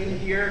hiding in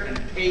here and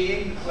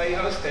paying the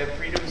Playhouse to have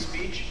freedom of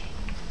speech.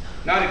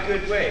 Not a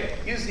good way.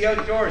 Use the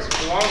outdoors, it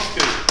belongs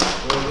to you.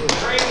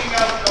 Breaking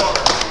outdoors.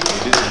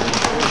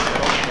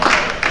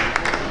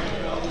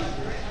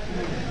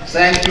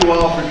 Thank you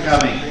all for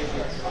coming.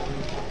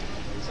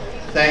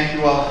 Thank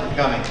you all for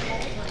coming.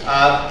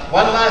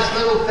 One last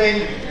little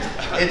thing.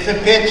 It's a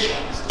pitch.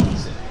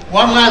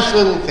 One last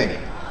little thing.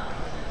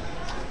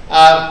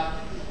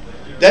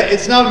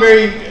 It's not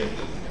very,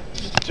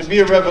 to be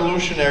a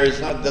revolutionary,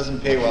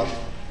 doesn't pay well.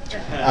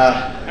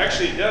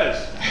 Actually, it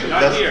does.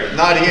 Not here.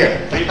 Not here.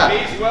 It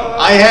pays well.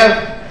 I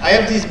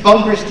have these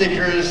bumper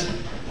stickers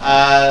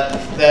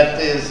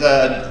that is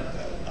a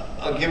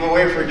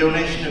giveaway for a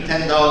donation of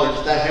 $10.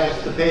 That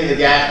helps to pay the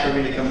gas for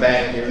me to come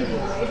back here,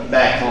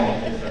 back home.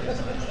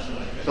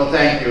 So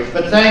thank you.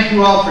 But thank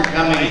you all for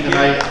coming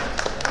tonight.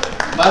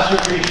 Much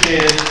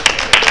appreciated.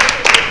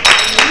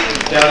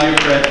 Tell your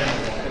friends.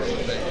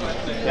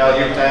 Tell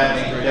your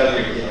family. Tell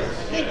your kids.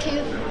 Thank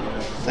you.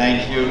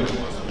 Thank you.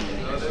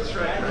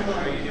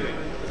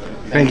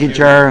 Thank you,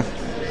 Chair.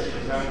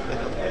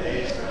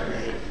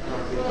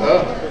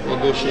 Oh, we'll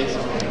go shake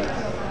some.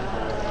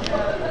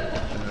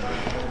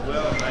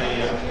 Well, I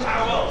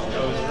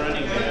was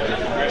running a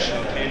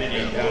congressional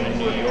candidate down in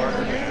New York. I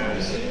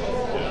was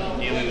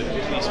dealing with the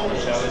police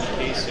brutality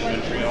case in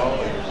Montreal. I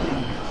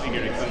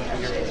figured I'd come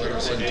through here for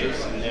 4 days,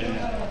 and then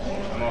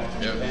I'm off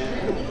to Japan,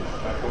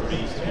 back over to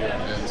East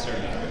Europe, and so,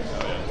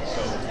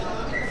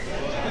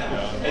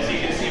 as you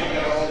can see, we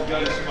got all the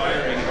guns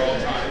firing at all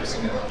times. We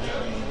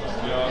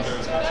all there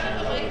was much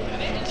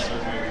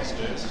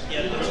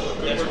yeah,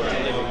 that's where I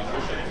live.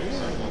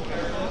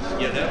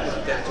 Yeah,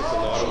 that took a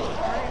lot of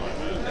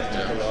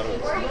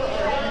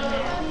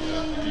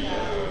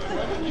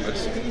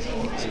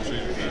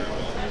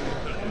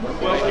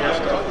Well,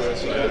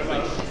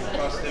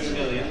 cost them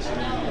millions. And,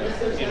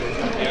 you know,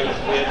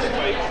 we had to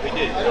fight. We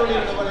did.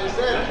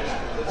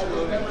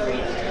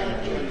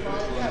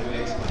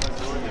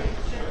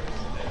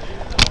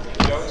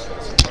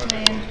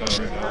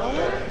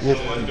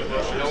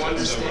 No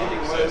understanding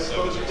why it's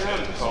closing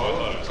down.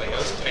 Call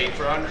Playhouse, pay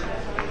for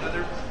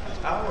another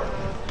hour.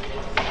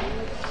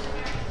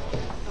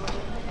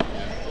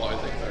 Well, I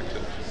think back to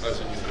as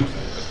a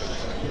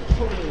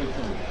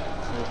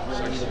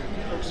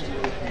university,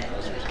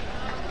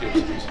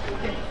 gives these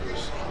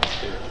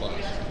their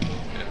class,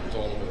 and it was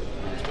all about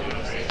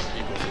the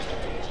ecosystem.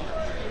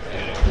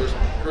 And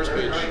first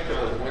page,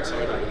 one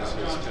side of it is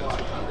his 10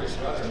 Congress.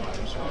 How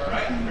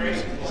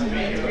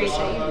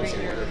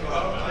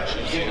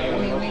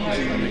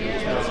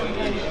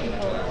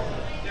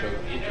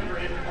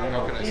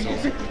can I sell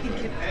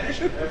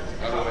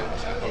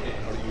something?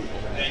 How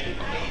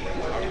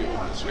do you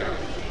open this guy?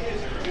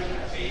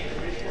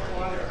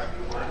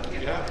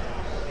 Yeah.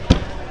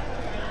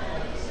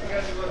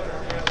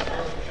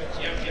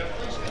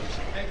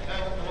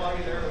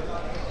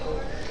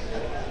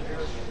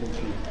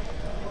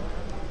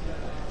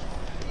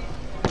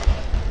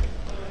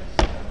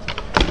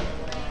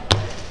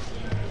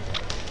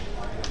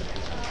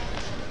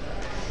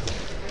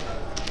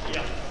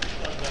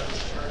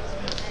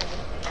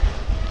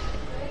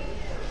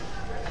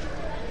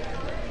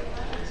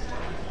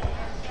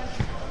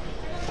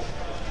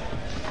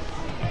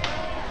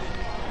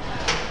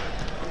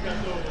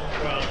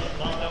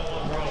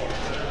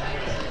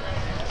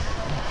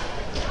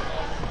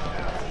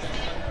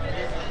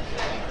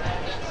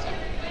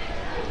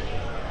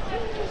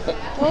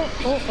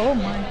 Oh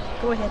my,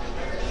 go ahead.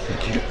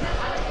 Thank you.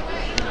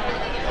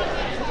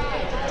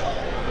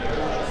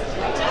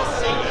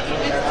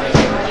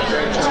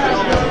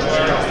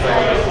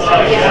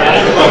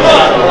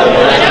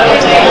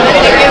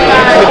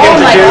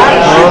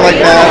 Like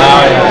that.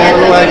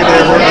 We're like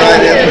there. We're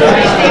right in. Oh,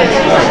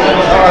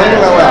 I think it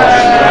went well.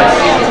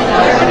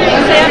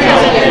 Sam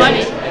has any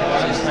money.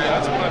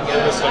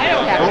 I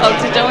don't have it. Oh,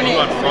 to donate.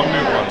 From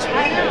New Brunswick.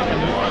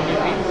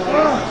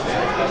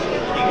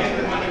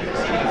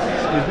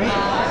 Excuse me?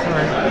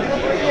 Sorry.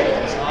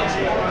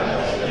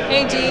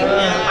 Hey, Dee.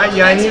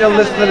 Yeah, I need a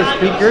list of the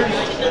speakers.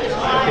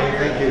 Okay,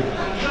 thank you.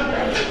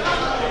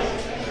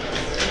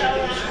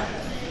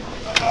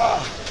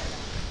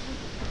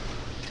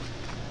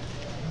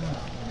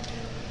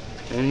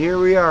 And here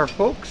we are,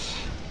 folks.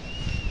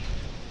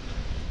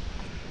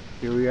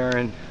 Here we are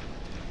in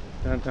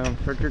downtown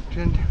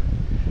Fredericton,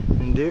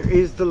 and there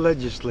is the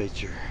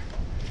legislature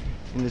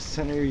in the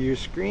center of your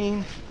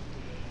screen.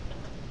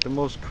 The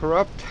most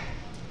corrupt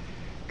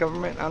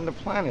government on the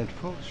planet,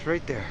 folks,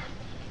 right there.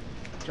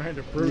 Trying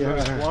to prove that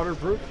it's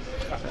waterproof?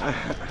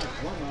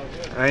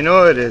 I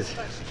know it is.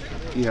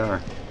 Yeah.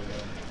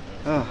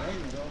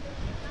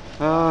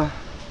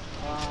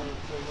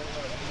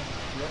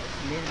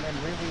 Meeting went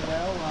really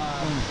well.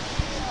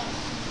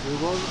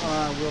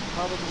 We'll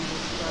probably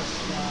discuss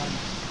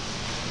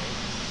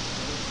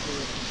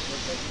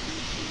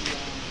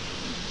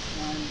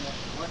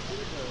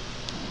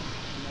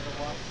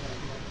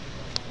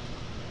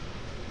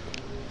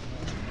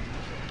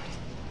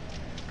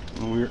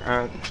We're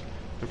at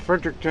the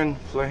Fredericton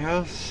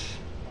Playhouse.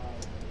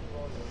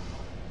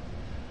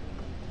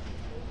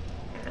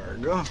 There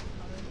we go.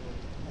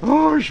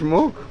 Oh,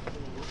 smoke.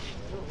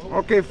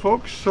 Okay,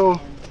 folks, so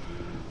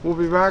we'll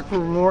be back for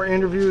more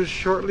interviews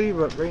shortly,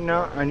 but right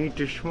now I need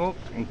to smoke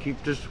and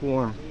keep this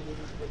warm.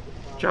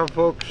 Ciao,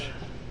 folks.